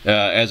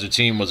as a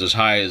team was as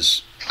high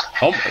as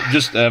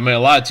a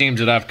lot of teams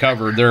that I've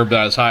covered, they're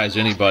about as high as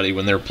anybody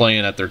when they're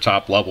playing at their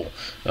top level.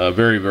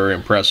 Very, very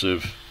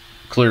impressive,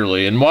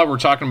 clearly. And while we're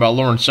talking about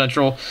Lawrence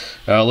Central,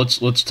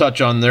 let's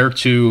touch on their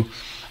two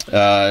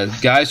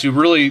guys who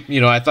really,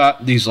 I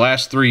thought these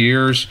last 3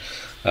 years,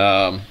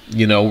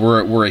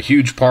 were a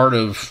huge part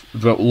of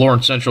what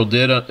Lawrence Central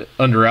did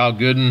under Al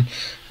Gooden.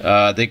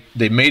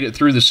 They made it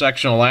through the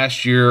sectional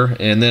last year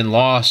and then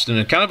lost in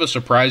a kind of a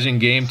surprising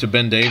game to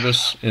Ben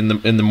Davis in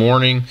the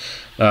morning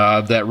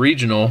of that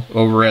regional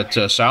over at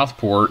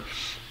Southport.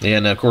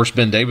 And of course,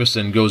 Ben Davis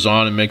then goes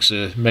on and makes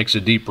a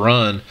deep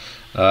run.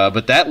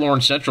 But that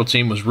Lawrence Central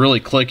team was really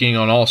clicking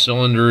on all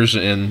cylinders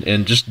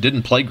and just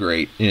didn't play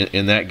great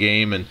in that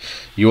game. And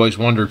you always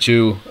wonder,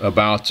 too,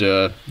 about,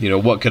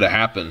 what could have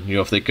happened,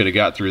 if they could have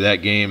got through that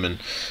game and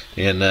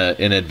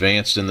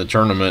advanced in the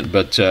tournament.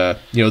 But,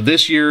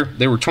 this year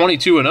they were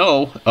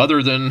 22-0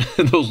 other than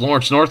those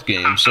Lawrence North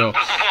games. So,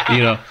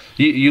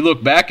 you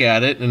look back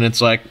at it and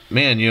it's like,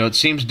 man, it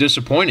seems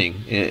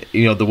disappointing,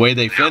 the way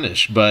they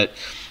finished. But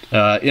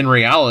in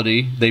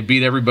reality, they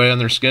beat everybody on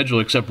their schedule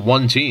except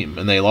one team,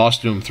 and they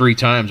lost to them 3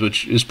 times,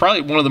 which is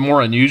probably one of the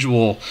more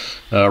unusual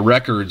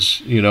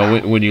records.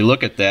 When you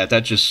look at that,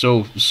 that's just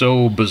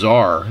so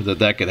bizarre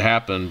that could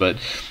happen. But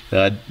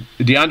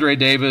DeAndre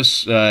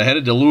Davis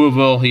headed to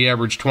Louisville. He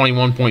averaged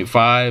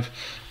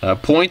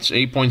 21.5 points,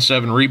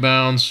 8.7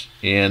 rebounds,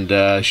 and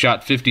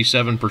shot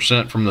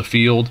 57% from the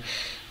field.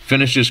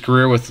 Finished his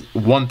career with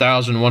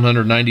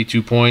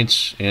 1,192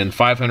 points and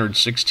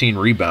 516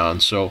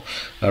 rebounds. So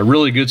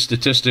really good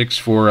statistics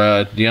for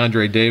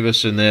DeAndre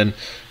Davis. And then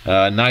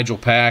Nigel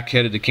Pack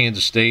headed to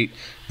Kansas State.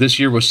 This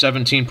year was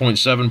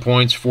 17.7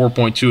 points,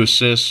 4.2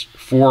 assists,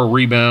 4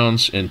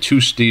 rebounds, and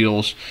 2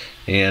 steals,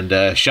 and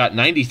shot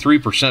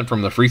 93%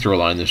 from the free throw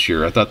line this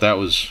year. I thought that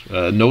was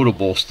a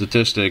notable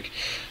statistic.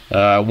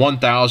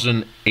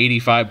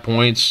 1,085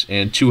 points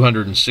and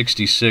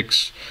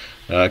 266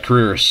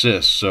 career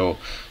assists. So,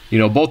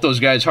 both those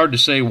guys, hard to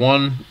say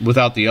one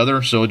without the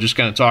other, so just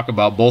kind of talk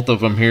about both of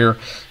them here.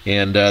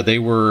 And they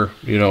were,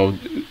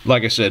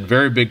 like I said,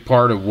 very big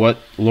part of what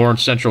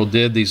Lawrence Central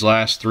did these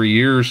last 3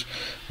 years,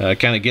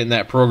 kind of getting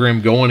that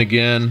program going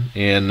again,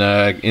 and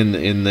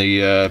in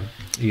the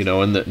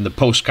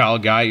post-Kyle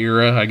Guy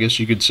era, I guess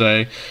you could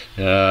say,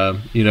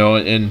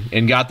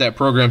 and got that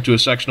program to a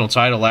sectional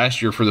title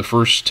last year for the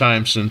first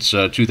time since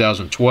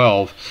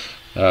 2012.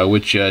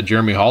 Which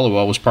Jeremy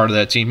Hollowell was part of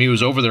that team. He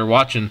was over there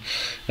watching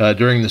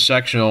during the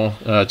sectional,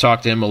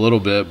 talked to him a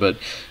little bit, but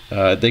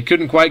they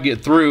couldn't quite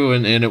get through,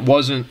 and it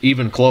wasn't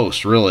even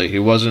close, really. It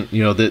wasn't,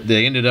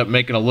 they ended up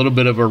making a little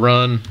bit of a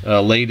run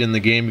late in the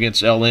game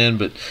against LN,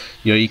 but,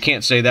 you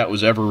can't say that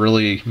was ever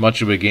really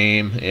much of a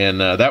game, and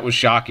that was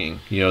shocking,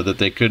 that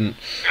they couldn't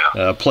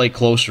play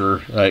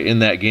closer in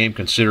that game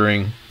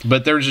considering.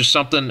 But there was just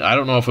something, I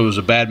don't know if it was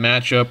a bad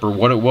matchup or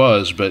what it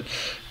was, but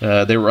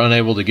they were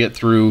unable to get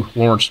through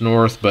Lawrence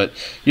North. But,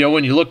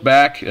 when you look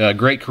back,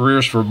 great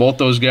careers for both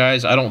those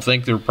guys. I don't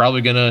think they're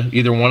probably going to,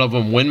 either one of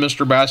them, win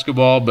Mr.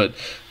 Basketball, but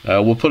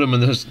we'll put them in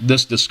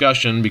this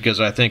discussion because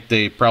I think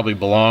they probably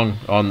belong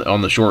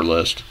on the short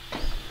list.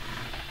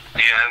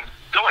 Yeah, and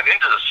going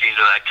into the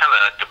season, I kind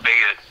of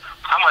debated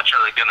how much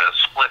are they going to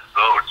split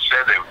votes.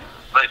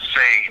 Let's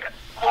say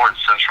Lawrence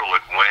Central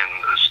would win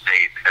the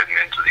state heading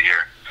into the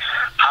year.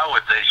 How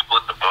would they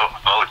split the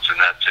votes in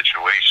that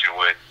situation?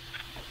 Would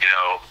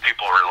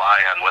people rely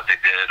on what they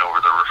did over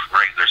the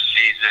regular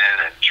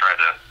season and try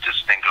to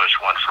distinguish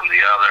one from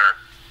the other,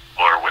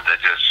 or would they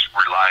just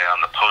rely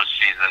on the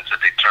postseason to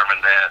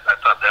determine that? I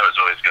thought that was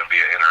always going to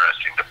be an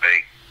interesting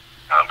debate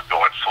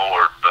going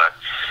forward. But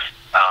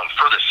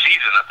for the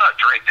season, I thought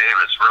Dre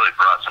Davis really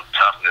brought some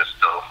toughness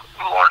to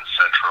Lawrence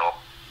Central.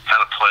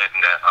 Kind of played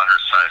in that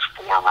undersized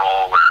 4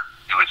 role where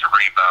he was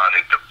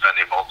rebounding,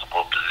 defending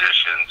multiple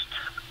positions.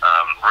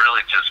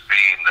 Really just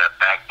being that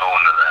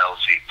backbone of the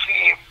LC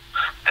team.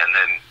 And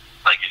then,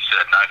 like you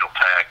said, Nigel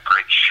Pack,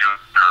 great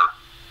shooter,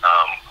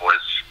 was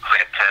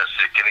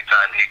fantastic.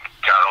 Anytime he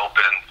got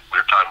open,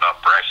 we were talking about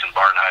Braxton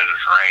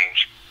Barnheiser's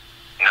range.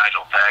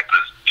 Nigel Pack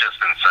was just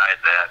inside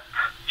that.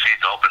 If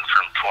he's open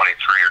from 23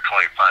 or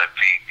 25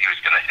 feet, he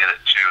was going to hit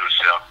it too.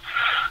 So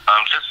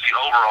just the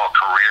overall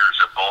careers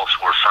of both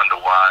were fun to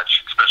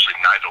watch, especially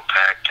Nigel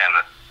Pack kind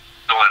of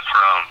going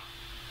from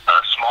a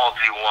small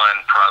D1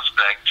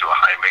 prospect to a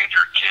high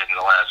major kid in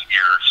the last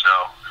year or so.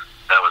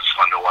 That was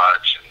fun to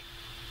watch. And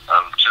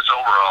just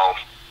overall,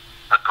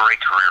 a great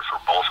career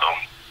for both of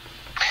them.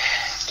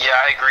 Yeah,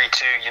 I agree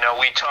too.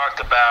 We talked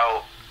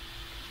about,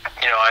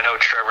 I know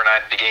Trevor and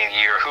I at the beginning of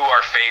the year, who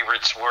our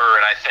favorites were,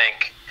 and I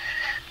think,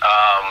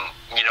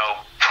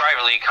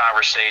 private league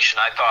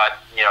conversation, I thought,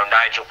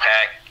 Nigel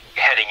Pack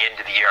heading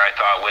into the year, I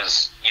thought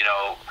was,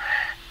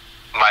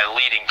 my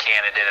leading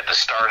candidate at the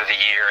start of the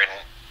year, and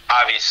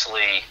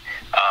obviously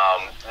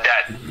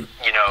that,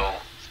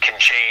 can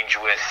change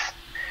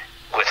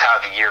with how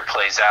the year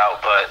plays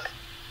out, but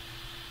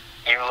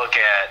you look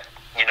at,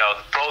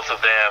 both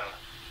of them,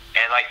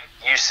 and like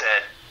you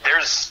said,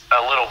 there's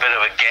a little bit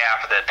of a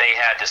gap that they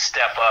had to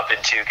step up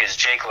into because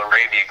Jake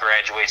LaRavia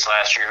graduates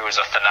last year, who was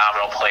a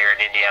phenomenal player,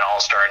 an Indiana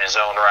All-Star in his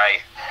own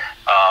right.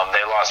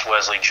 They lost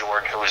Wesley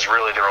Jordan, who was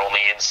really their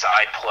only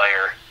inside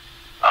player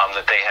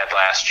that they had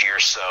last year.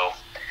 So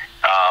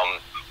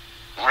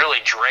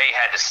really Dre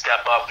had to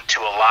step up to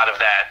a lot of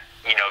that,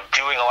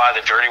 doing a lot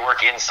of the dirty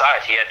work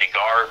inside. He had to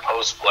guard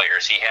post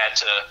players. He had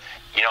to,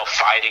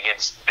 fight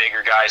against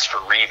bigger guys for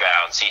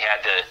rebounds. He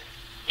had to,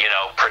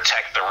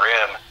 protect the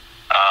rim.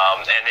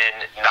 And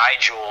then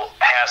Nigel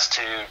has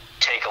to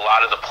take a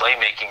lot of the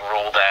playmaking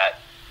role that,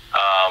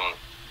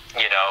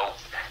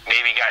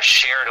 maybe got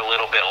shared a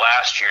little bit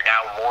last year.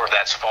 Now more of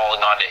that's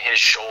falling onto his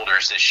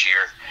shoulders this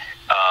year.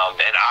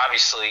 And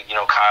obviously,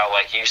 Kyle,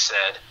 like you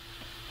said,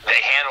 they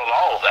handled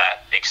all of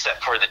that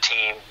except for the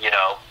team,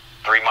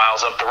 3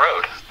 miles up the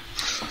road.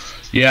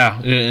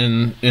 Yeah,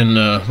 and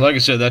like I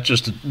said, that's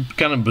just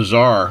kind of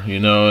bizarre,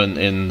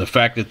 and the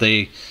fact that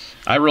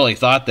I really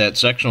thought that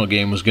sectional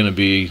game was going to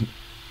be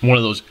one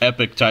of those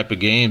epic type of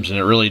games, and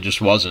it really just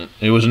wasn't.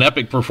 It was an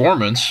epic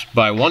performance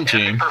by one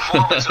team. Epic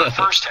performance in the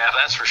first half,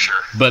 that's for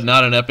sure. But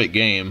not an epic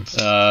game.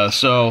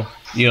 So,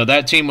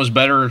 that team was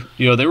better.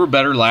 They were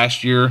better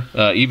last year,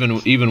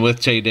 even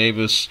with Tay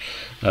Davis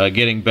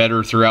getting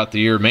better throughout the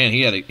year. Man,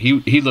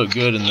 he looked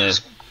good in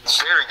the.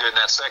 Very good in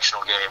that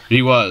sectional game.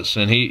 He was,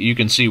 and you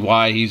can see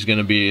why he's going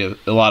to be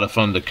a lot of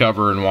fun to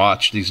cover and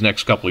watch these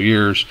next couple of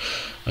years.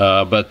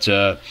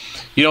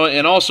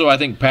 And also I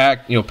think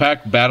Pack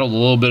battled a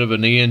little bit of a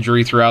knee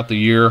injury throughout the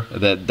year.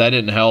 That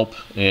didn't help,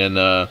 and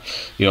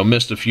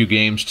missed a few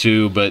games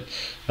too. But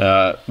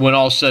when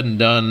all's said and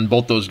done,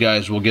 both those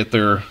guys will get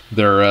their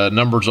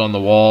numbers on the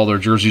wall, their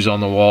jerseys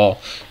on the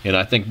wall, and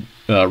I think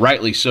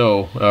rightly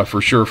so for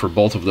sure for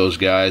both of those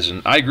guys.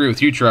 And I agree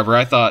with you, Trevor.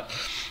 I thought.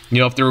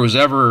 If there was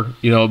ever,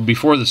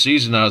 before the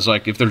season, I was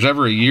like, if there's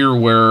ever a year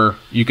where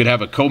you could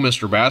have a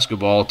co-Mr.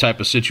 Basketball type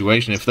of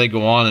situation, if they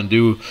go on and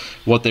do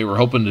what they were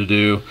hoping to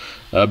do,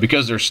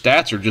 because their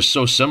stats are just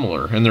so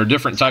similar, and they're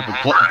different type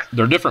of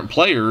they're different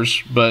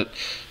players, but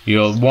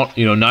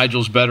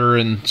Nigel's better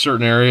in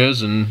certain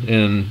areas, and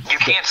you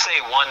can't say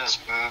one's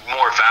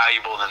more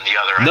valuable than the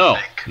other. No,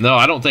 I think. No,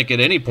 I don't think at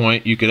any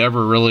point you could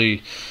ever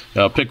really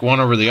pick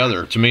one over the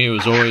other. To me,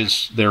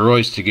 they were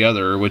always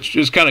together, which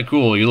is kind of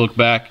cool. You look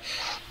back.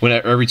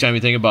 Every time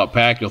you think about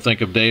Pack, you'll think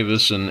of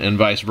Davis and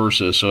vice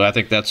versa. So I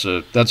think that's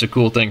a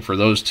cool thing for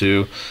those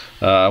two.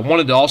 I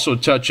wanted to also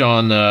touch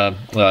on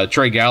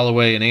Trey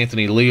Galloway and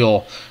Anthony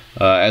Leal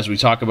as we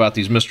talk about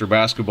these Mr.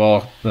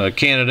 Basketball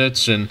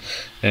candidates and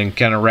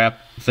kind of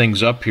wrap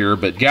things up here.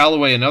 But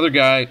Galloway, another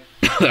guy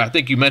I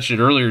think you mentioned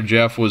it earlier,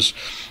 Jeff, was,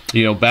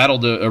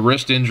 battled a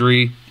wrist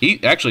injury,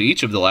 actually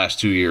each of the last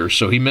 2 years.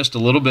 So he missed a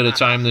little bit of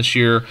time this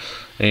year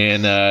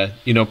and,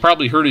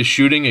 probably hurt his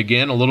shooting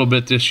again a little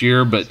bit this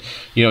year. But,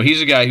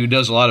 he's a guy who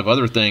does a lot of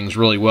other things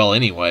really well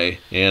anyway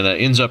and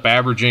ends up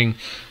averaging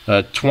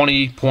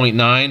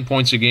 20.9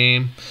 points a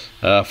game,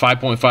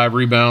 5.5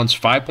 rebounds,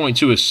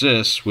 5.2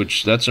 assists,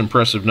 which that's an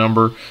impressive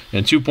number,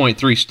 and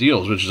 2.3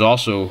 steals, which is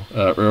also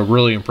a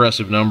really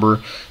impressive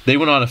number. They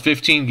went on a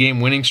 15-game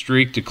winning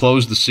streak to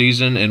close the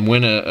season and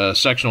win a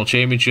sectional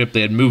championship.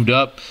 They had moved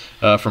up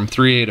from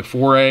 3A to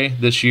 4A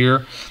this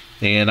year,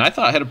 and I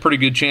thought had a pretty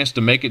good chance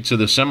to make it to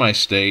the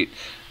semi-state.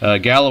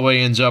 Galloway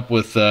ends up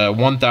with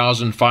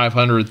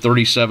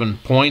 1,537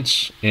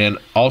 points and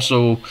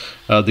also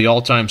the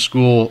all-time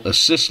school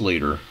assist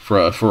leader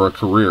for a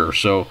career.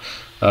 So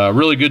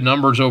really good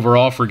numbers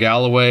overall for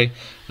Galloway.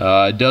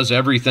 Does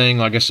everything.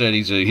 Like I said,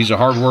 he's a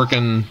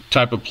hard-working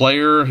type of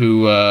player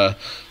who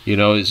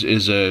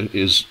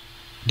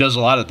does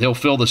a lot of. He'll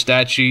fill the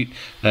stat sheet,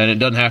 and it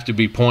doesn't have to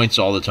be points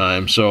all the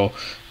time. So,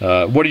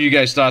 what are you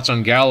guys' thoughts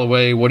on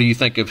Galloway? What do you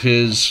think of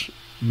his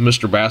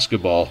Mr.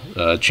 Basketball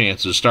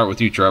chances? Start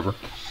with you, Trevor.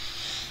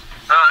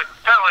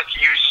 Kind of like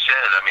you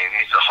said. I mean,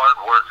 he's a hard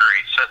worker.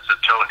 He sets the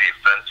tone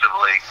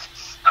defensively.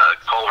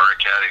 Culver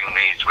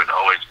Academy would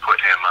always put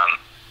him on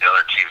the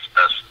other team's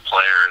best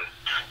player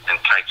in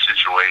tight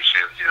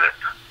situations, either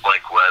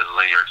Blake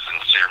Wesley or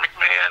Sincere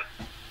McMahon.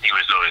 He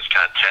was always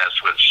kind of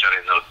tasked with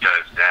shutting those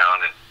guys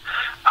down, and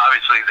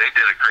obviously they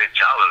did a great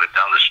job of it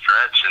down the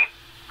stretch and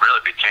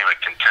really became a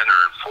contender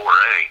in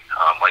 4A.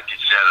 Like you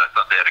said, I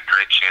thought they had a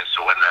great chance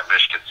to win that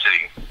Michigan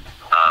City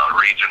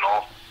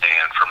regional,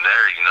 and from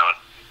there, you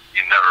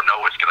never know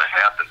what's going to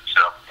happen.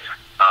 So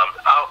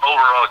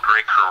overall,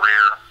 great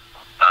career.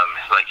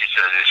 Like you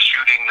said, his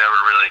shooting never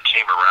really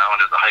came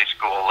around at the high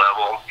school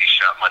level. He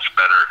shot much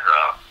better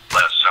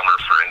last summer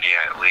for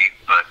Indiana Elite,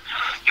 but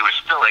he was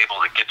still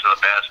able to get to the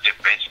basket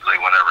basically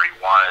whenever he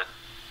wanted,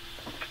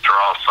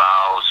 draw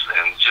fouls,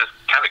 and just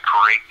kind of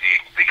create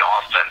the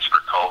offense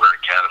for Culver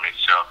Academy.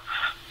 So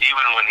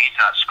even when he's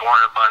not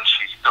scoring a bunch,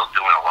 he's still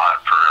doing a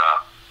lot for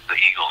the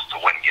Eagles to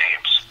win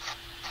games.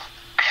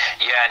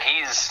 Yeah, and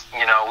he's,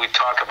 we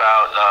talk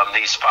about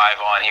these five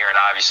on here, and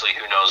obviously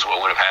who knows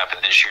what would have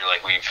happened this year,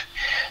 like we've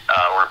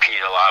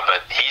repeated a lot,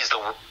 but he's the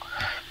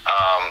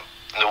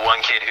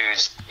one kid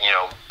who's,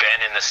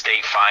 been in the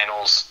state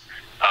finals,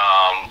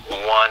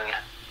 won,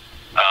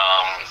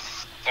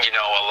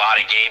 a lot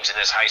of games in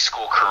his high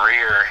school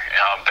career,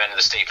 been to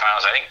the state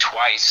finals, I think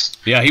twice.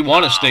 Yeah, he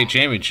won a state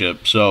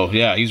championship, so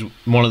yeah, he's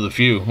one of the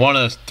few. Won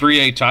a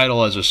 3A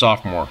title as a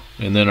sophomore,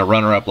 and then a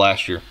runner-up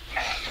last year.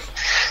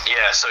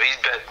 Yeah, so he's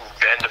been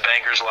to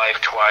Banger's Life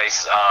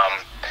twice.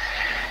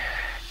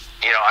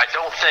 I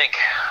don't think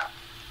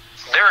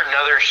they're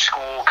another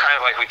school, kind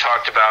of like we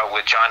talked about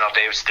with John L.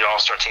 Davis, the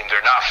All-Star team.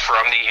 They're not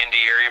from the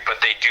Indy area,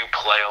 but they do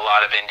play a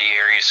lot of Indy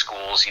area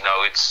schools.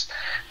 It's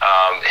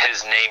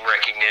his name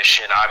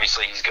recognition.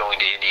 Obviously, he's going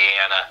to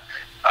Indiana.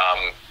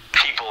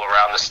 People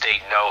around the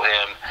state know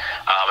him.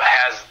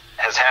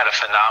 Has had a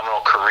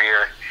phenomenal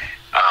career.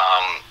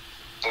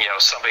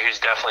 Somebody who's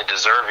definitely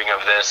deserving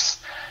of this.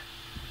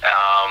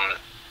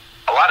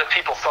 A lot of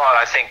people thought,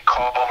 I think,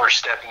 Culver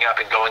stepping up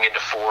and going into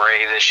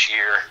 4A this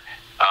year,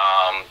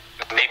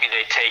 maybe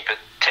they take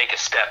a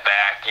step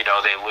back.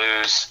 They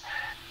lose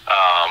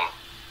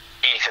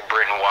Ethan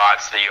Britton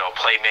Watts, the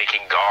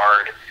playmaking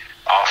guard,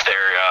 off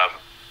their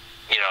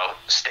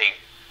state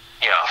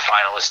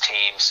finalist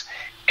teams,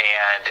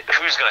 and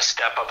who's going to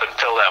step up and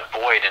fill that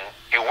void? And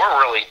you weren't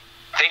really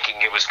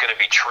thinking it was going to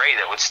be Trey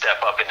that would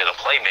step up into the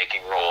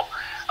playmaking role.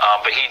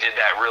 But he did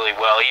that really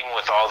well, even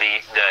with all the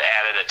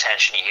added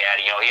attention he had.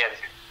 He had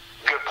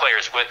good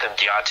players with him,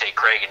 Deontay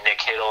Craig and Nick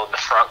Hiddle in the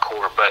front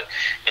court. But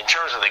in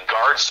terms of the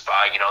guard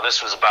spot,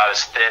 this was about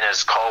as thin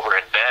as Culver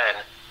had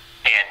been.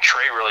 And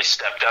Trey really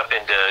stepped up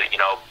into,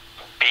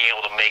 being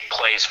able to make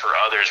plays for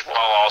others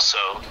while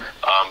also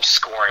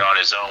scoring on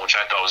his own, which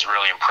I thought was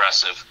really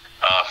impressive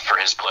for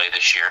his play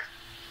this year.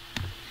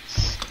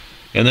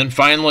 And then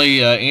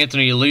finally,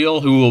 Anthony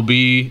Leal, who will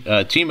be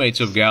teammates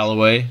of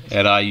Galloway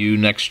at IU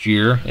next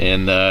year.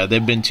 And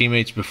they've been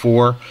teammates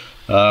before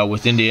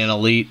with Indiana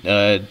Elite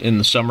in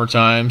the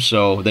summertime,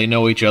 so they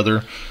know each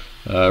other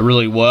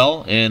really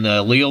well. And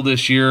Leal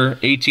this year,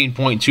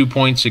 18.2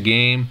 points a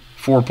game,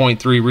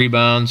 4.3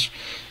 rebounds,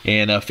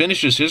 and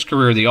finishes his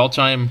career the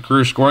all-time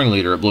career scoring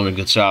leader at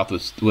Bloomington South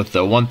with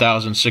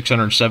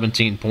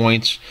 1,617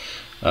 points.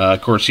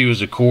 Of course, he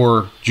was a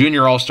core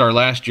junior all-star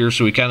last year,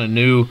 so we kind of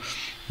knew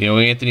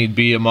Anthony'd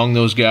be among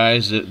those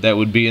guys that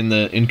would be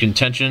in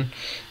contention,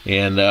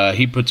 and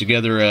he put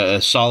together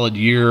a solid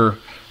year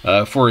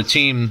for a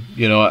team.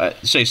 I'd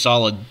say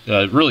solid,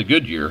 really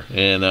good year,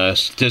 and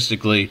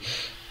statistically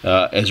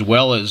as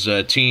well as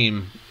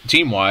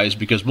team-wise,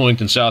 because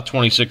Bloomington South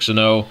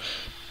 26-0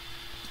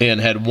 and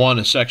had won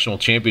a sectional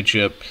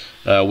championship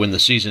when the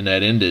season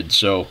had ended.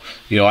 So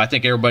I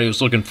think everybody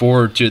was looking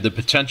forward to the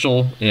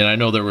potential, and I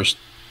know there was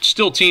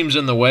still teams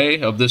in the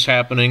way of this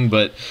happening,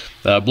 but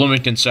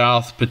Bloomington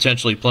South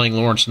potentially playing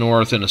Lawrence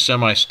North in a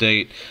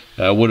semi-state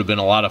would have been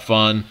a lot of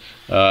fun.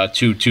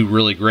 Two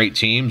really great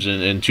teams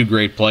and two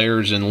great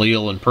players in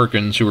Leal and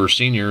Perkins, who are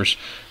seniors,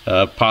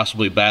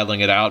 possibly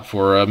battling it out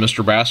for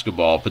Mr.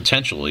 Basketball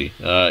potentially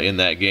in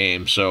that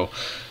game. So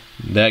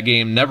that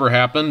game never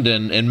happened,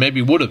 and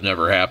maybe would have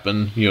never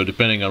happened,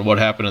 depending on what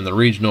happened in the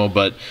regional.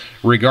 But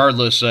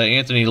regardless,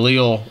 Anthony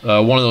Leal,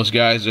 one of those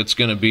guys that's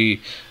going to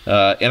be,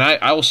 and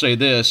I will say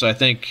this, I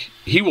think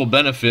he will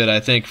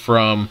benefit,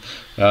 from,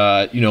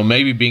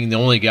 maybe being the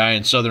only guy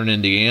in Southern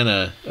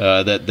Indiana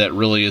that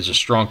really is a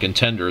strong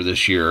contender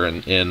this year,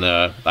 and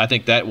I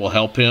think that will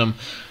help him,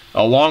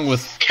 along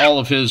with all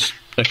of his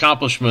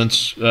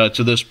accomplishments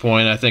to this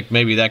point. I think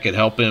maybe that could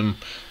help him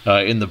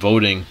in the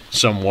voting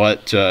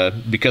somewhat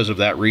because of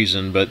that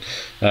reason. But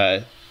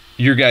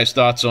your guys'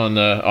 thoughts on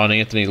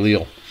Anthony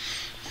Leal?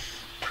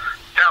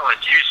 Yeah,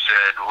 like you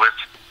said, with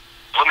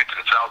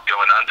Bloomington South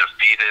going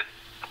undefeated,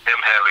 him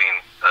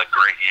having a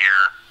great year,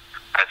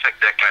 I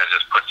think that kind of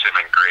just puts him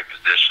in great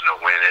position to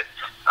win it,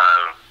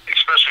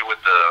 especially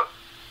with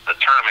the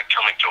tournament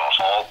coming to a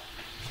halt.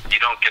 You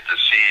don't get to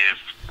see if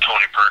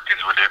Tony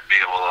Perkins would be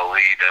able to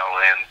lead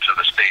LN to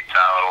the state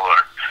title,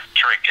 or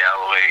Trey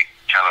Galloway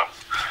kind of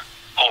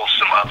pulls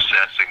some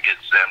upsets and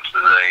gets them to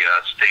the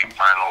state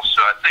finals.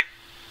 So I think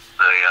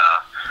the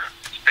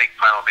state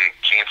final being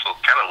canceled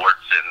kind of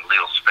works in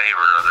Leal's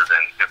favor, other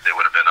than if they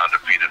would have been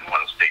undefeated and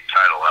won a state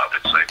title,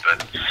 obviously. But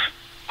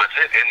with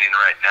it ending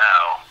right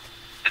now,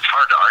 it's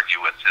hard to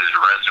argue with his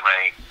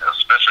resume,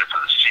 especially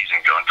for the season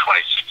going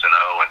 26-0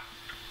 and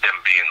him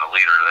being the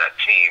leader of that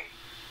team.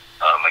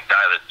 A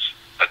guy that's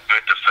a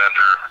good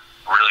defender,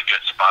 really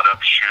good spot-up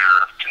shooter,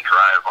 can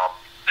drive off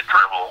the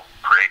dribble,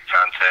 create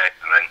contact,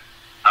 and then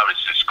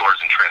obviously scores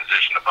in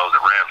transition above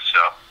the rim.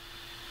 So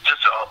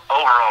just an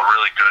overall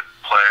really good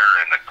player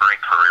and a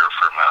great career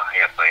from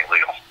Anthony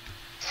Leal.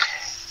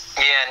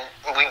 Yeah,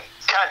 and we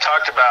kind of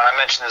talked about, I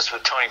mentioned this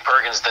with Tony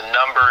Perkins, the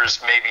numbers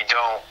maybe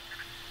don't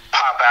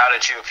pop out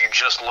at you if you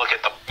just look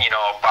at the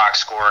a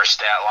box score or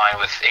stat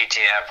line with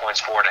 18.5 points,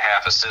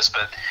 4.5 assists,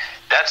 but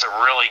that's a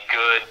really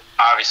good,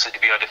 obviously, to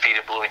be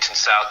undefeated Bloomington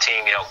South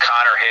team.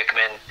 Connor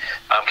Hickman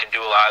can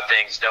do a lot of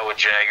things. Noah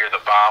Jagger,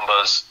 the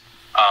Bombas.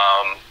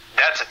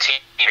 That's a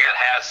team that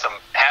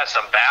has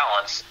some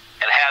balance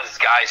and has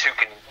guys who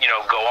can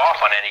go off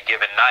on any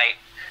given night.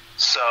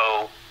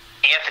 So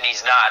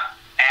Anthony's not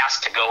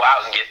asked to go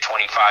out and get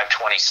 25,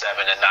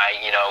 27 a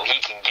night. He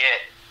can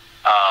get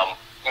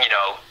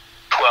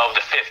 12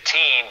 to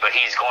 15, but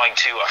he's going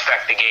to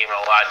affect the game in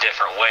a lot of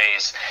different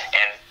ways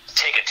and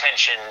take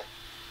attention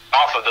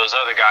off of those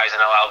other guys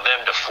and allow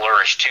them to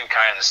flourish too,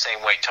 kind of the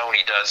same way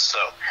Tony does. So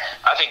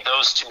I think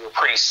those two are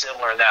pretty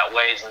similar in that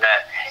ways, and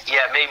that,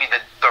 maybe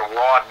the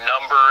raw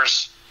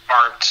numbers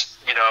aren't,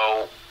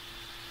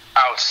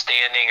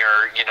 outstanding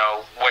or,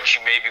 what you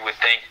maybe would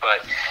think,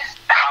 but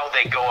how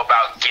they go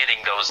about getting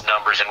those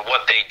numbers and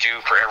what they do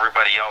for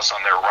everybody else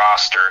on their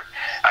roster,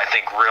 I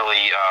think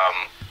really,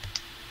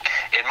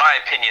 in my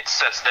opinion,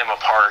 sets them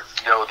apart,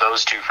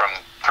 those two from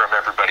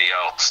everybody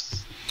else.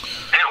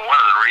 And one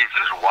of the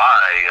reasons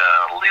why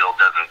Leal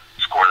doesn't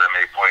score that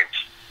many points,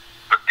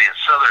 but the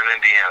Southern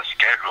Indiana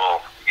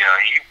schedule,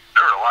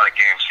 there were a lot of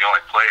games he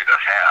only played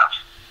a half,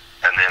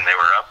 and then they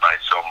were up by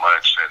so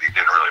much that he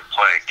didn't really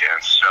play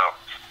against. So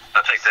I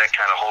think that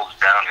kind of holds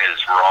down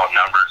his raw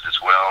numbers as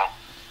well.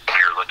 When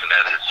you're looking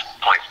at his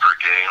points per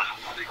game,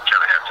 you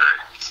kind of have to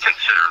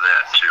consider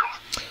that too.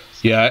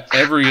 Yeah,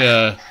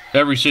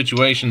 every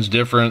situation's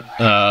different,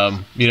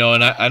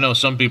 and I know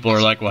some people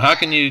are like, well, how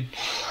can you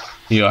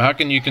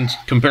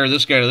compare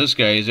this guy to this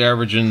guy? He's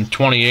averaging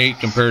 28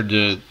 compared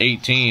to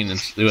 18. And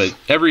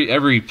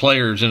every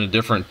player is in a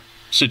different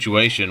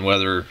situation,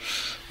 whether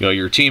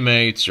your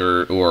teammates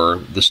or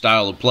the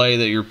style of play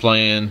that you're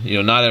playing.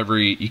 You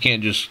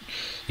can't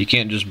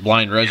just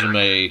blind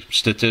resume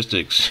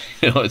statistics.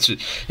 You have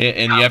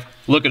to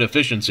look at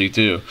efficiency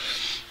too.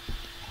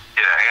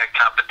 Yeah, and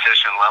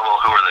competition level.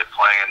 Who are they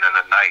playing in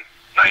a night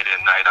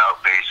in, night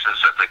out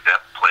basis? I think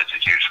that plays a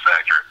huge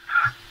factor,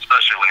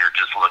 especially when you're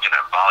just looking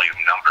at volume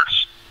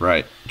numbers.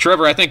 Right.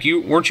 Trevor, I think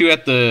weren't you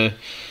at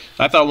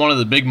I thought one of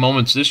the big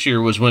moments this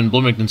year was when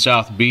Bloomington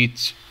South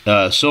beat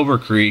Silver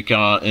Creek,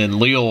 and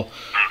Leal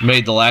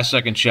made the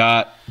last-second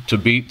shot to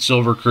beat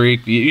Silver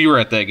Creek. You were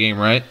at that game,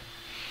 right?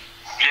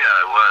 Yeah,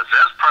 I was.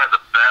 That's probably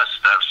the best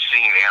I've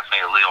seen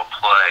Anthony Leal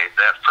play.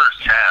 That first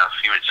half,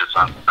 he was just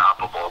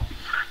unstoppable.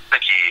 I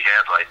think he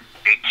had like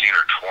 18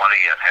 or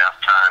 20 at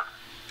halftime,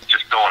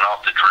 just going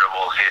off the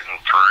dribble, hitting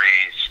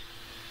threes.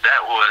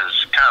 That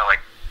was kind of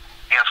like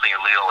Anthony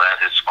Leal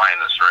at his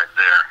finest right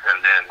there.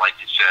 And then, like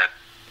you said,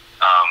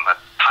 a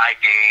tie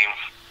game,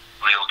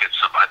 Leal gets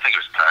I think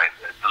it was tied.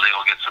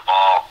 Leal gets the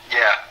ball,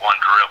 one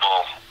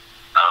dribble,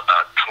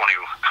 about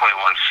 21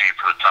 feet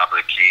from the top of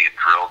the key, and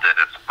drilled it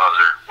at the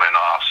buzzer, went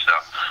off. So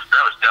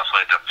that was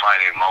definitely a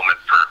defining moment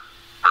for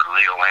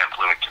Leal and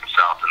Bloomington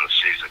South in the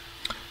season.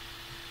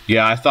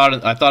 Yeah, I thought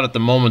at the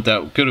moment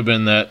that could have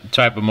been that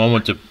type of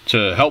moment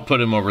to help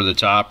put him over the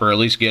top, or at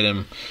least get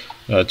him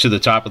to the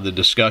top of the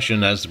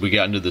discussion as we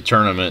got into the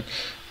tournament.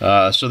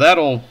 So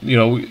that'll,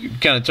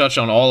 kind of touch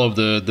on all of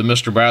the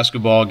Mr.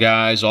 Basketball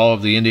guys, all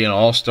of the Indiana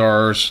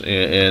All-Stars,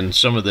 and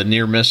some of the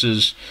near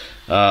misses.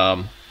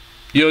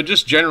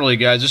 Just generally,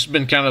 guys, this has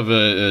been kind of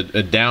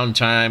a down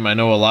time. I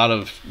know a lot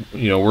of,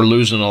 we're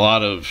losing a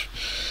lot of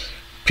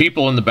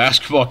people in the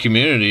basketball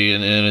community,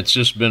 and it's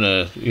just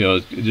been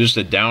just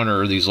a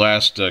downer these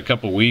last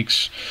couple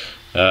weeks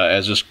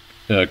as this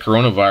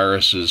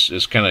coronavirus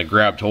is kind of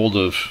grabbed hold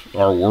of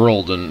our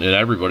world and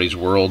everybody's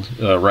world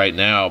right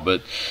now.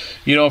 But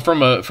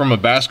from a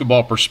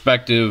basketball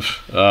perspective,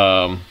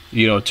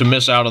 to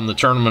miss out on the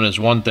tournament is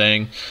one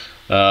thing,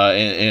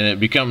 and it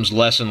becomes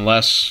less and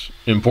less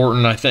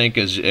important, I think,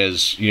 as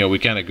we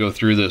kind of go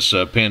through this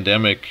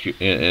pandemic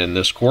and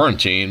this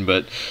quarantine.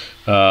 But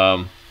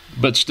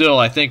still,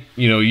 I think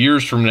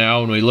years from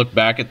now, when we look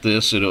back at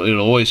this, it'll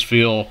always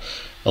feel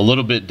a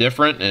little bit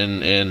different,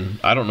 and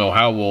I don't know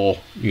how we'll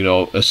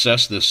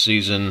assess this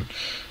season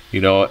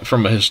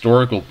from a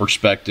historical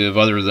perspective,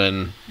 other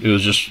than it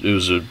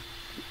was a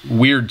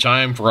weird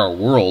time for our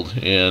world,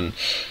 and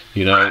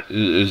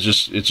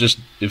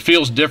it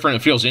feels different,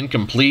 it feels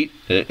incomplete,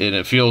 and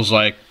it feels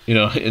like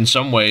in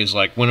some ways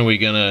like, when are we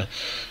gonna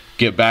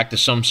get back to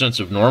some sense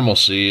of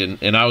normalcy?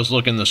 And I was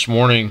looking this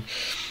morning.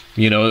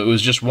 It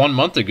was just 1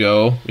 month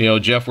ago,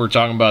 Jeff, we were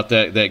talking about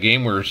that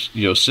game where,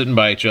 sitting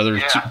by each other.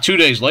 Yeah. 2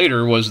 days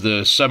later was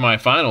the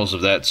semifinals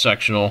of that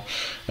sectional,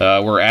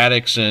 where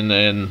Addicts and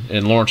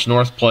Lawrence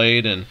North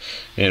played, and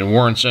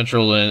Warren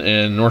Central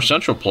and North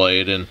Central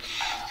played. And,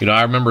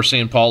 I remember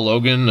seeing Paul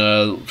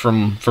Logan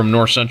from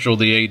North Central,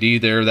 the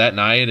AD, there that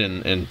night,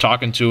 and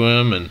talking to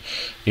him. And,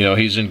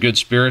 he's in good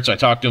spirits. I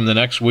talked to him the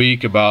next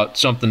week about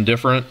something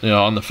different,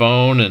 on the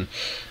phone.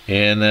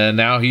 And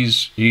now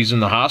he's in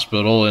the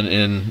hospital and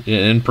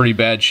in pretty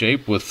bad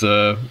shape with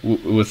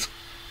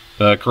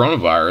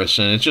coronavirus,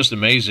 and it's just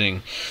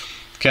amazing,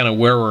 kind of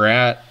where we're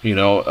at,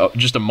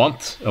 just a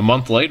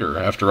month later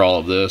after all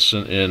of this,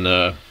 and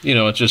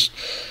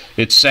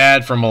it's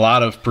sad from a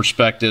lot of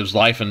perspectives.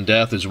 Life and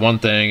death is one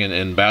thing,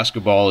 and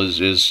basketball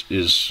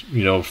is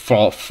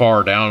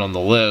far down on the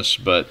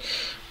list, but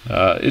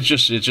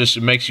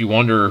it makes you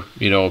wonder,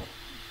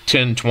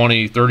 10,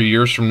 20, 30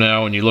 years from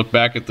now, and you look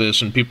back at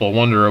this and people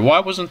wonder, why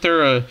wasn't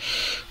there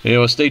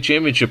a state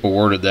championship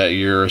awarded that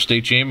year, a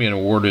state champion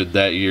awarded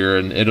that year?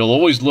 And it'll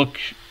always look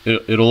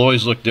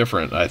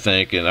different, I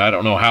think, and I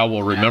don't know how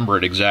we'll remember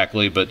it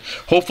exactly, but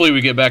hopefully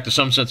we get back to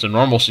some sense of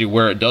normalcy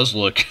where it does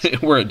look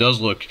weird.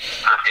 Kyle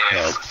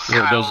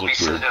will be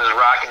sitting in his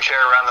rocking chair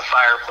around the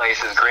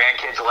fireplace. His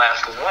grandkids will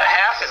ask him, "What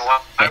happened? Why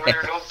were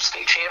there no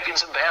state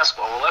champions in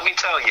basketball?" Well, let me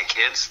tell you,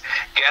 kids.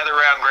 Gather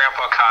around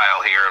Grandpa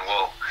Kyle here, and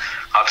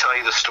I'll tell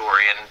you the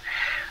story. And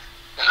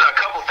a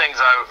couple things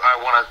I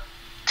want to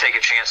take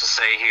a chance to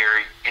say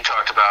here. You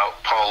talked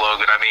about Paul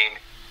Logan. I mean,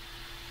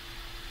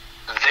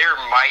 there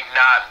might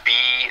not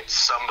be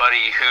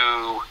somebody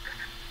who,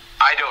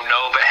 I don't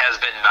know, but has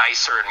been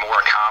nicer and more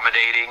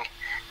accommodating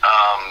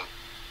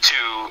to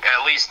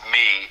at least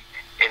me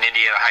in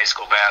Indiana high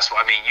school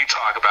basketball. I mean, you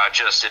talk about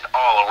just an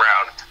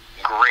all-around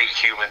great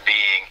human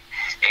being.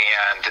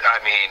 And, I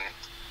mean,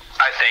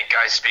 I think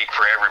I speak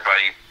for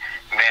everybody.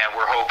 Man,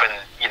 we're hoping,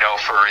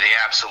 for the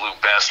absolute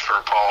best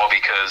for Paul,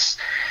 because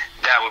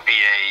that would be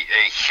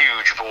a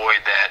huge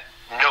void that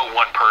no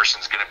one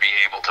person's going to be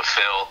able to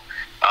fill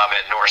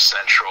at North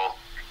Central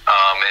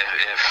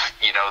if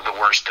the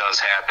worst does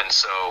happen.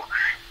 So,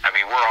 I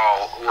mean,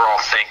 we're all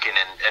thinking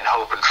and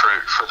hoping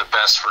for the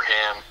best for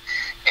him.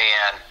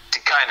 And to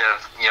kind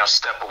of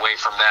step away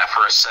from that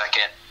for a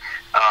second,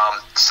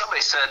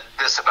 somebody said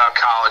this about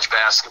college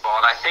basketball,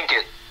 and I think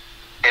it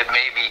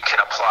maybe can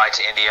apply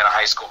to Indiana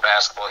high school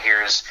basketball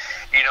here is,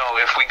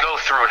 if we go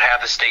through and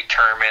have the state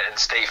tournament and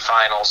state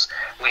finals,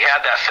 we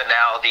have that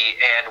finality,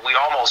 and we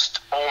almost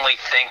only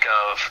think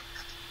of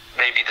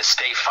maybe the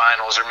state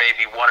finals or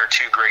maybe one or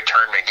two great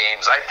tournament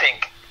games. I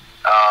think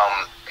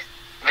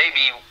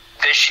maybe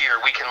this year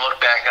we can look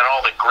back at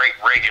all the great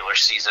regular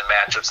season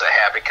matchups that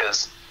have,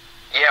 because,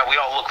 yeah, we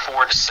all look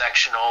forward to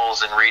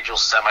sectionals and regional,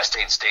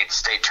 semi-state,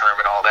 state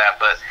tournament, all that,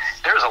 but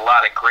there's a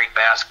lot of great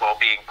basketball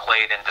being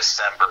played in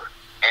December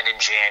and in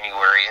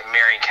January, and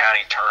Marion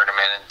County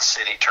tournament and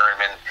city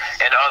tournament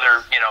and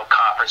other,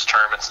 conference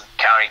tournaments and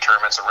county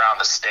tournaments around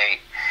the state.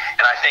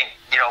 And I think,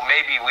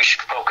 maybe we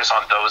should focus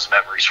on those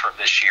memories from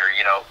this year,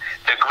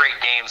 the great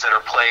games that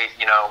are played,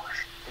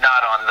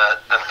 not on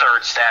the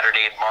third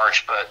Saturday in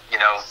March, but,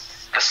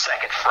 the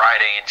second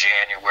Friday in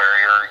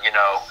January, or,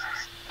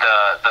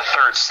 the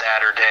third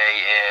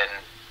Saturday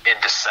in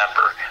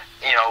December.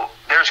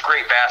 There's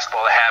great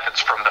basketball that happens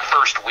from the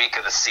first week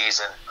of the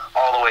season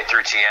all the way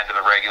through to the end of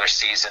the regular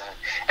season.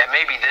 And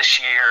maybe this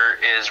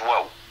year is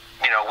what,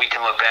 we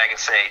can look back and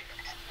say,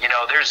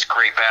 there's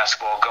great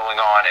basketball going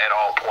on at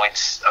all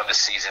points of the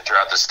season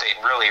throughout the state,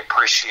 and really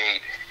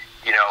appreciate,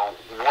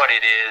 what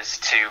it is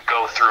to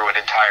go through an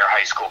entire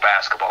high school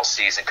basketball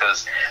season,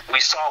 because we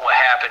saw what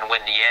happened when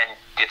the end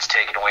gets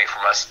taken away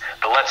from us.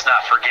 But let's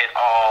not forget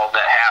all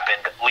that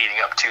happened leading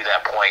up to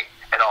that point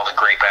and all the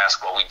great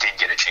basketball we did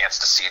get a chance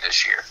to see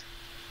this year.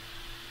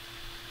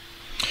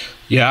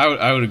 Yeah,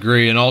 I would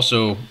agree, and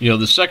also,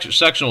 the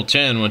sectional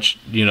 10, which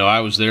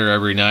I was there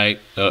every night,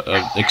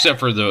 except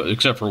for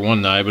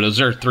one night, but I was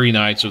there 3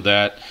 nights of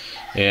that,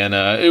 and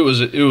it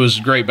was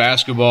great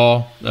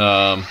basketball.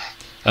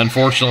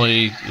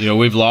 Unfortunately,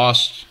 we've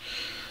lost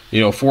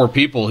 4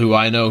 people who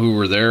I know who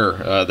were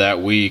there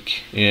that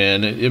week,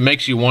 and it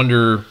makes you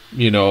wonder,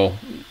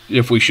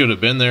 if we should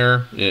have been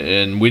there,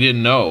 and we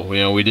didn't know.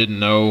 We didn't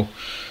know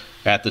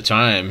at the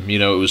time, it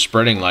was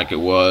spreading like it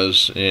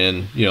was,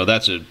 and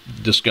that's a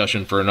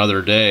discussion for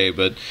another day.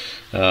 But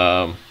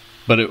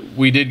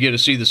we did get to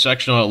see the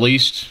sectional at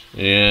least,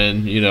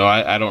 and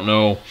I don't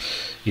know,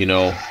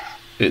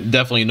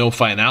 definitely no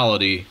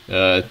finality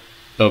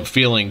of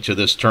feeling to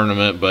this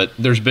tournament, but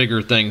there's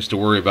bigger things to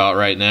worry about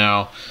right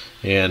now.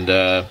 And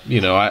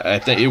I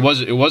think it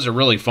was a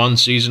really fun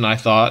season, I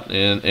thought,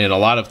 and a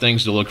lot of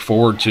things to look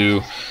forward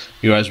to,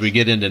 as we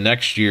get into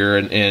next year.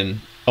 And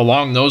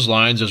along those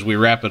lines, as we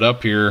wrap it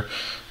up here,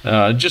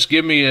 just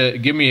give me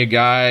a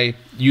guy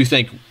you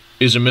think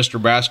is a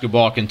Mr.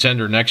 Basketball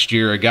contender next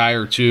year, a guy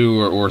or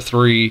 2 or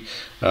 3,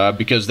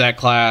 because that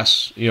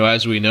class,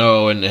 as we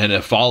know and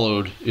have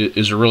followed,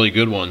 is a really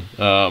good one.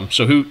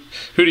 So who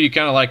do you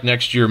kind of like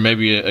next year?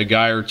 Maybe a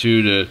guy or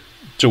 2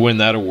 to win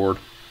that award.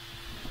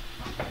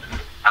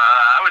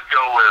 I would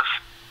go with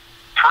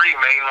 3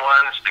 main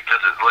ones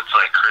because it looks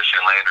like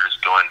Christian Lander is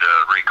going to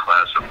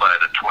reclassify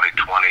to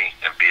 2020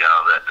 and be out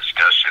of that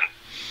discussion.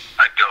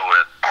 I'd go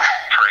with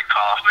Trey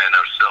Kaufman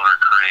of Silver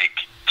Creek,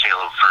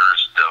 Caleb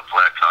First of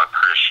Blackhawk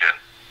Christian,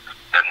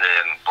 and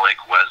then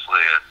Blake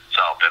Wesley at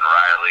South Bend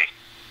Riley.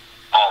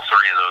 All 3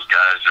 of those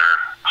guys are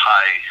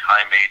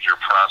high major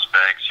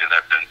prospects and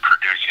have been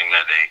producing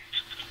at a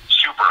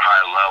super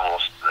high level,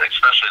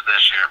 especially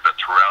this year, but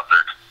throughout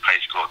their high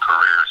school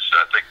careers.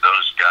 So I think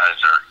those guys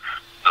are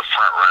the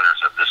front runners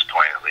at this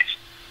point, at least.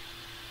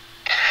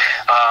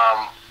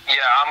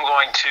 I'm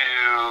going to.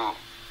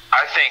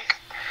 I think,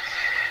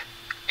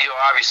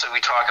 obviously we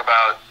talk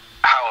about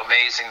how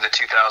amazing the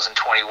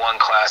 2021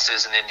 class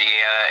is in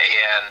Indiana,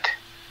 and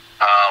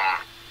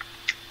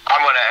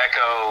I'm going to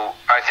echo.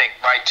 I think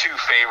my 2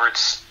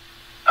 favorites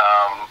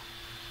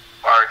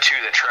are 2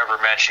 that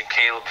Trevor mentioned,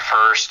 Caleb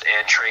First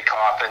and Trey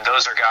Kaufman.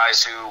 Those are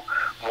guys who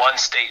won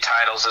state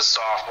titles as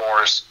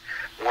sophomores,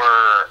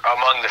 were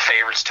among the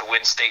favorites to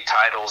win state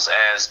titles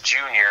as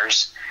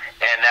juniors,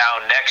 and now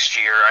next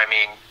year,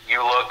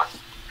 you look,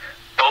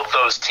 both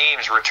those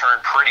teams return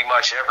pretty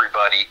much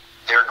everybody.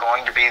 They're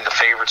going to be the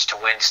favorites to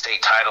win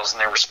state titles in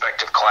their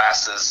respective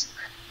classes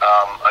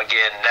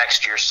again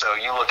next year. So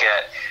you look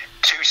at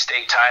 2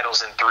 state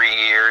titles in 3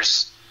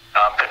 years,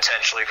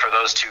 potentially for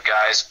those 2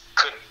 guys.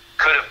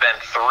 Could have been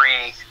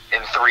 3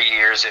 in 3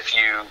 years if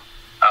you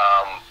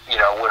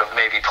would have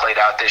maybe played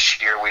out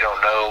this year. We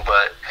don't know,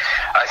 but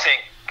I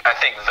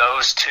think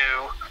those 2.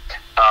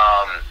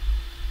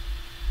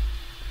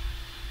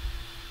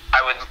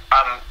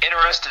 I'm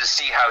interested to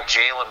see how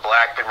Jalen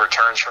Blackman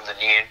returns from the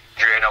knee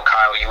injury. I know,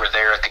 Kyle, you were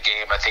there at the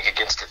game, I think,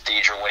 against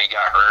Cathedral when he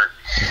got hurt.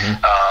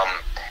 Mm-hmm.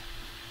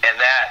 And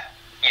that,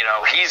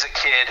 he's a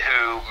kid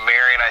who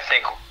Marion, I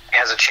think,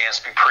 has a chance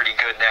to be pretty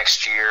good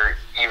next year,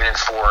 even in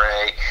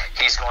 4A.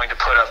 He's going to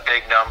put up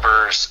big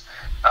numbers.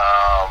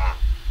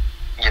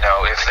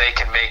 If they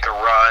can make a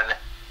run,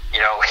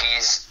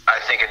 he's, I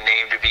think, a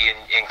name to be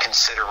in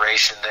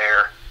consideration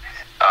there.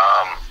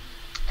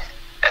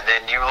 And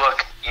then you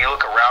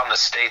look around the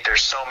state,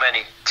 there's so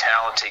many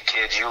talented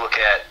kids. You look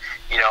at,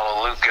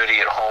 Luke Goody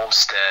at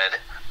Homestead.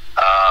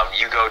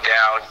 You go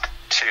down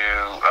to,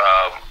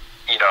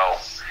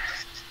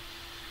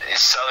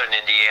 Southern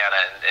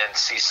Indiana and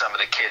see some of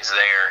the kids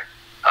there.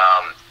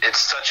 It's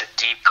such a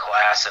deep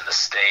class in the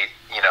state.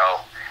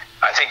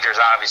 I think there's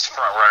obvious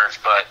front runners,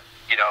 but,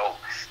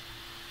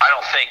 I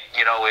don't think,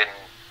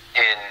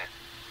 in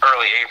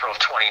early April of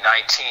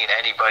 2019,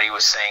 anybody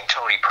was saying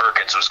Tony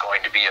Perkins was going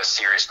to be a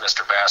serious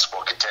Mr.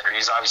 Basketball contender.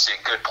 He's obviously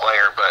a good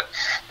player, but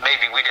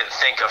maybe we didn't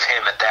think of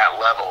him at that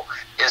level.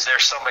 Is there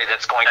somebody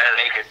that's going to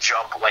make a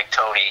jump like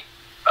Tony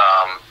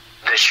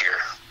this year?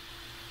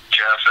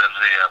 Jeff, as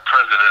the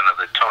president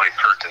of the Tony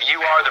Perkins, you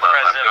are the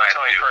president of the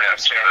Tony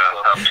Perkins fan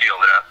club. Appeal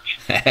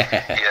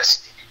that.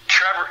 Yes,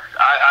 Trevor.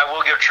 I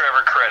will give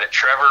Trevor credit.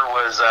 Trevor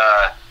was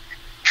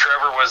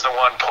the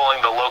one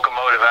pulling the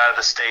locomotive out of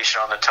the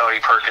station on the Tony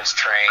Perkins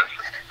train.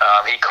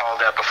 He called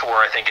that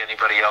before I think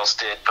anybody else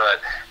did. But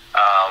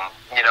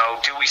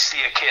do we see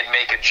a kid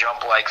make a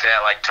jump like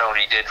that, like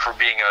Tony did, from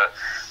being a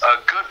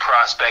good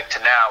prospect to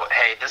now,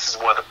 hey, this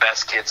is one of the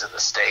best kids in the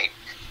state?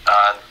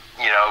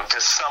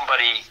 Does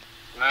somebody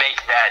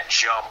make that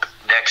jump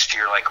next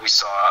year like we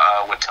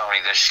saw with Tony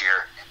this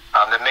year?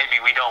 That maybe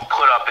we don't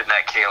put up in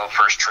that Caleb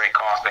First, Trey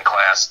Kaufman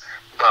class,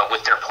 but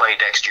with their play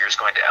next year is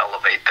going to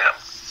elevate them.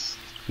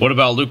 What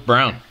about Luke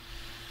Brown?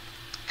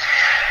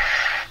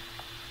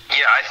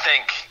 Yeah, I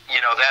think,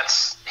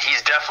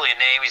 he's definitely a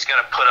name. He's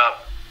going to put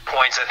up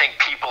points. I think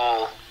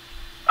people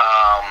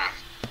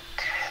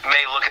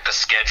may look at the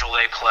schedule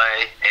they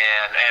play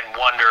and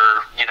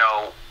wonder,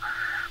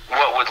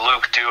 what would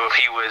Luke do if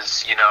he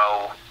was,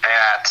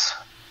 at,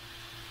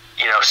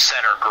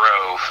 Center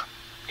Grove,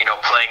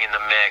 playing in the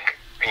MIC,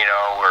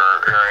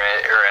 or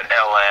at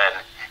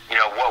LN,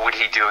 what would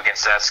he do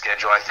against that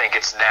schedule? I think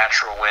it's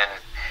natural when,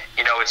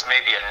 it's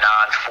maybe a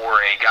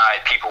non-4A guy.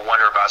 People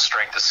wonder about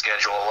strength of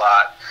schedule a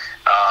lot.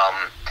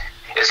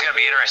 It's going to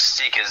be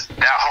interesting to see because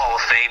that Hall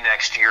of Fame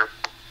next year,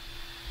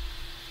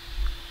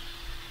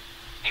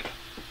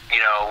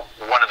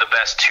 one of the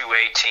best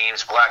 2A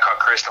teams. Blackhawk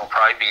Christian will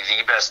probably be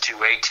the best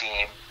 2A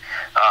team.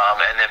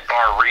 And then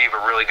Bar Reeve,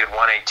 a really good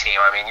 1A team.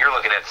 I mean, you're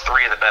looking at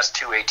 3 of the best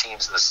 2A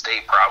teams in the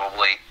state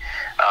probably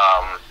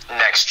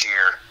next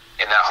year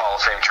in that Hall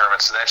of Fame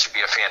tournament. So that should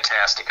be a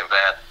fantastic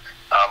event.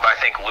 But I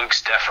think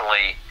Luke's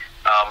definitely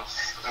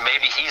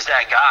maybe he's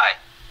that guy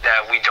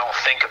that we don't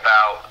think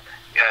about.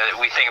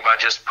 We think about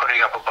just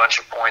putting up a bunch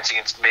of points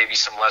against maybe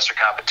some lesser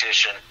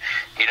competition.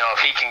 If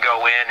he can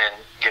go in and,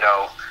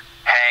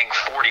 hang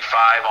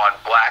 45 on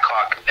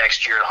Blackhawk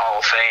next year at Hall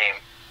of Fame,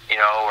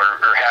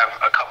 or have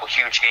a couple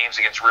huge games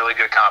against really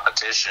good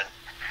competition,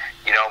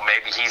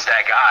 maybe he's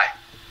that guy.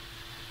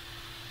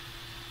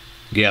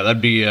 Yeah,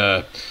 that'd be.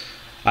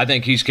 I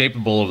think he's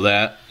capable of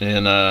that,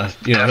 and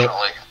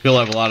he'll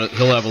have a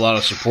lot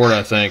of support.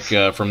 I think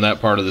from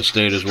that part of the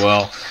state as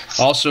well.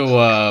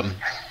 Also,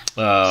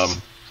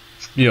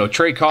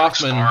 Trey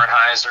Kaufman.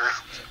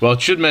 Well,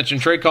 it should mention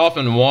Trey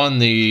Kaufman won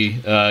the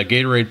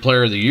Gatorade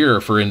Player of the Year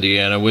for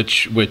Indiana,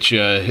 which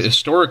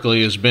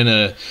historically has been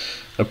a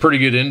pretty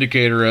good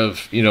indicator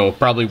of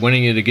probably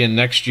winning it again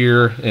next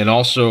year, and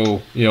also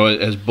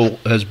has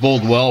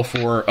bowled well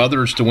for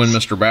others to win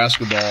Mr.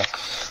 Basketball.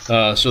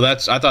 So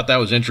I thought that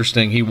was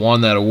interesting. He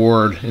won that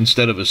award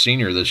instead of a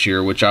senior this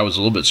year, which I was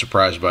a little bit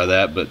surprised by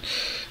that, but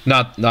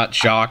not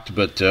shocked.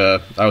 But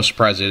I was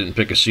surprised they didn't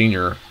pick a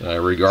senior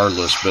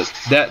regardless. But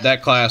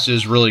that class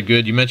is really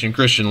good. You mentioned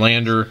Christian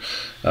Lander.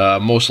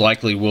 Most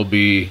likely will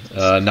be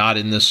not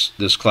in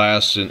this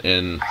class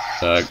and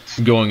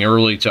going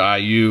early to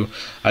IU.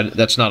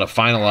 That's not a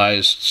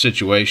finalized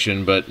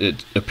situation, but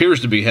it appears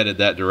to be headed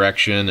that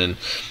direction. And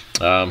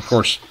of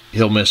course,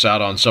 he'll miss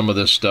out on some of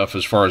this stuff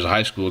as far as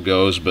high school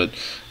goes, but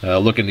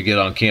looking to get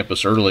on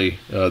campus early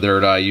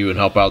there at IU and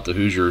help out the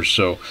Hoosiers.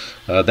 So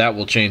that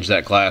will change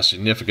that class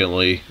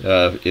significantly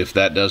if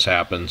that does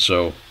happen.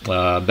 So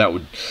that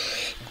would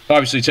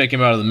obviously take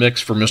him out of the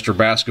mix for Mr.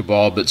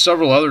 Basketball, but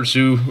several others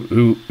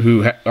who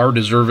are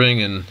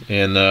deserving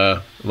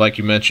and like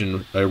you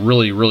mentioned, a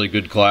really, really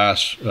good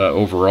class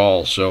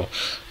overall. So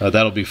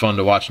that'll be fun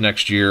to watch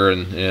next year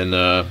and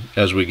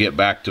as we get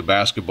back to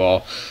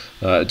basketball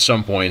at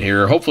some point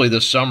here. Hopefully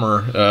this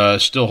summer,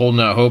 still holding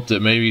out hope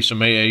that maybe some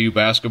AAU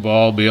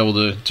basketball will be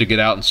able to get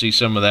out and see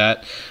some of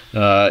that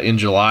in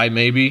July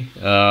maybe.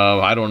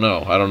 I don't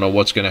know. I don't know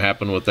what's going to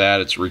happen with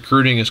that.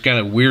 Recruiting is kind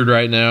of weird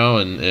right now,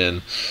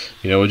 and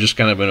we're just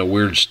kind of in a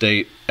weird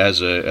state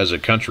as a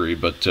country,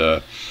 but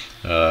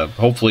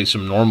hopefully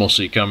some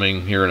normalcy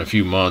coming here in a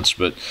few months.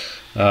 But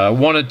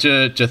wanted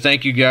to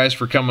thank you guys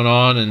for coming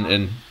on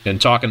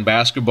and talking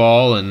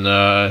basketball, and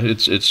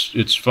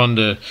it's fun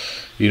to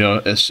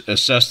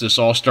assess this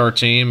all-star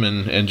team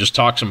and just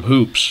talk some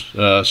hoops.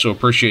 So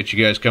appreciate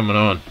you guys coming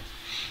on.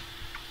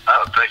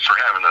 Thanks for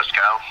having us,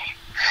 Kyle.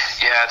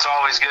 Yeah, it's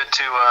always good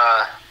to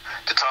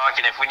talk,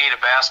 and if we need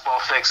a basketball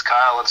fix,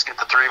 Kyle, let's get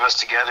the 3 of us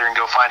together and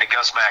go find a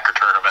Gus Macker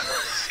tournament.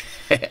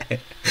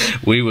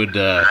 We would.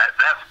 That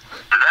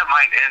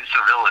might end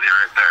civility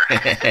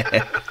right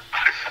there.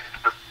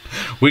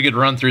 We could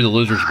run through the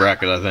losers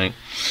bracket, I think.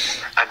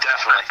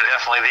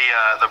 Definitely.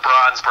 The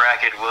bronze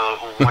bracket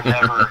would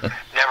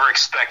never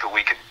expect what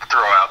we could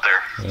throw out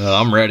there.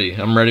 I'm ready.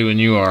 I'm ready when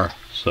you are.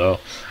 So,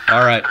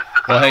 all right.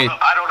 Well, I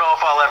don't know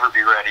if I'll ever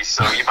be ready,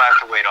 so you might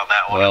have to wait on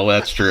that one. Well,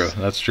 that's true.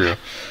 That's true.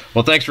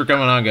 Well, thanks for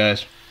coming on,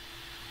 guys.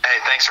 Hey,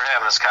 thanks for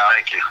having us, Kyle.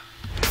 Thank you.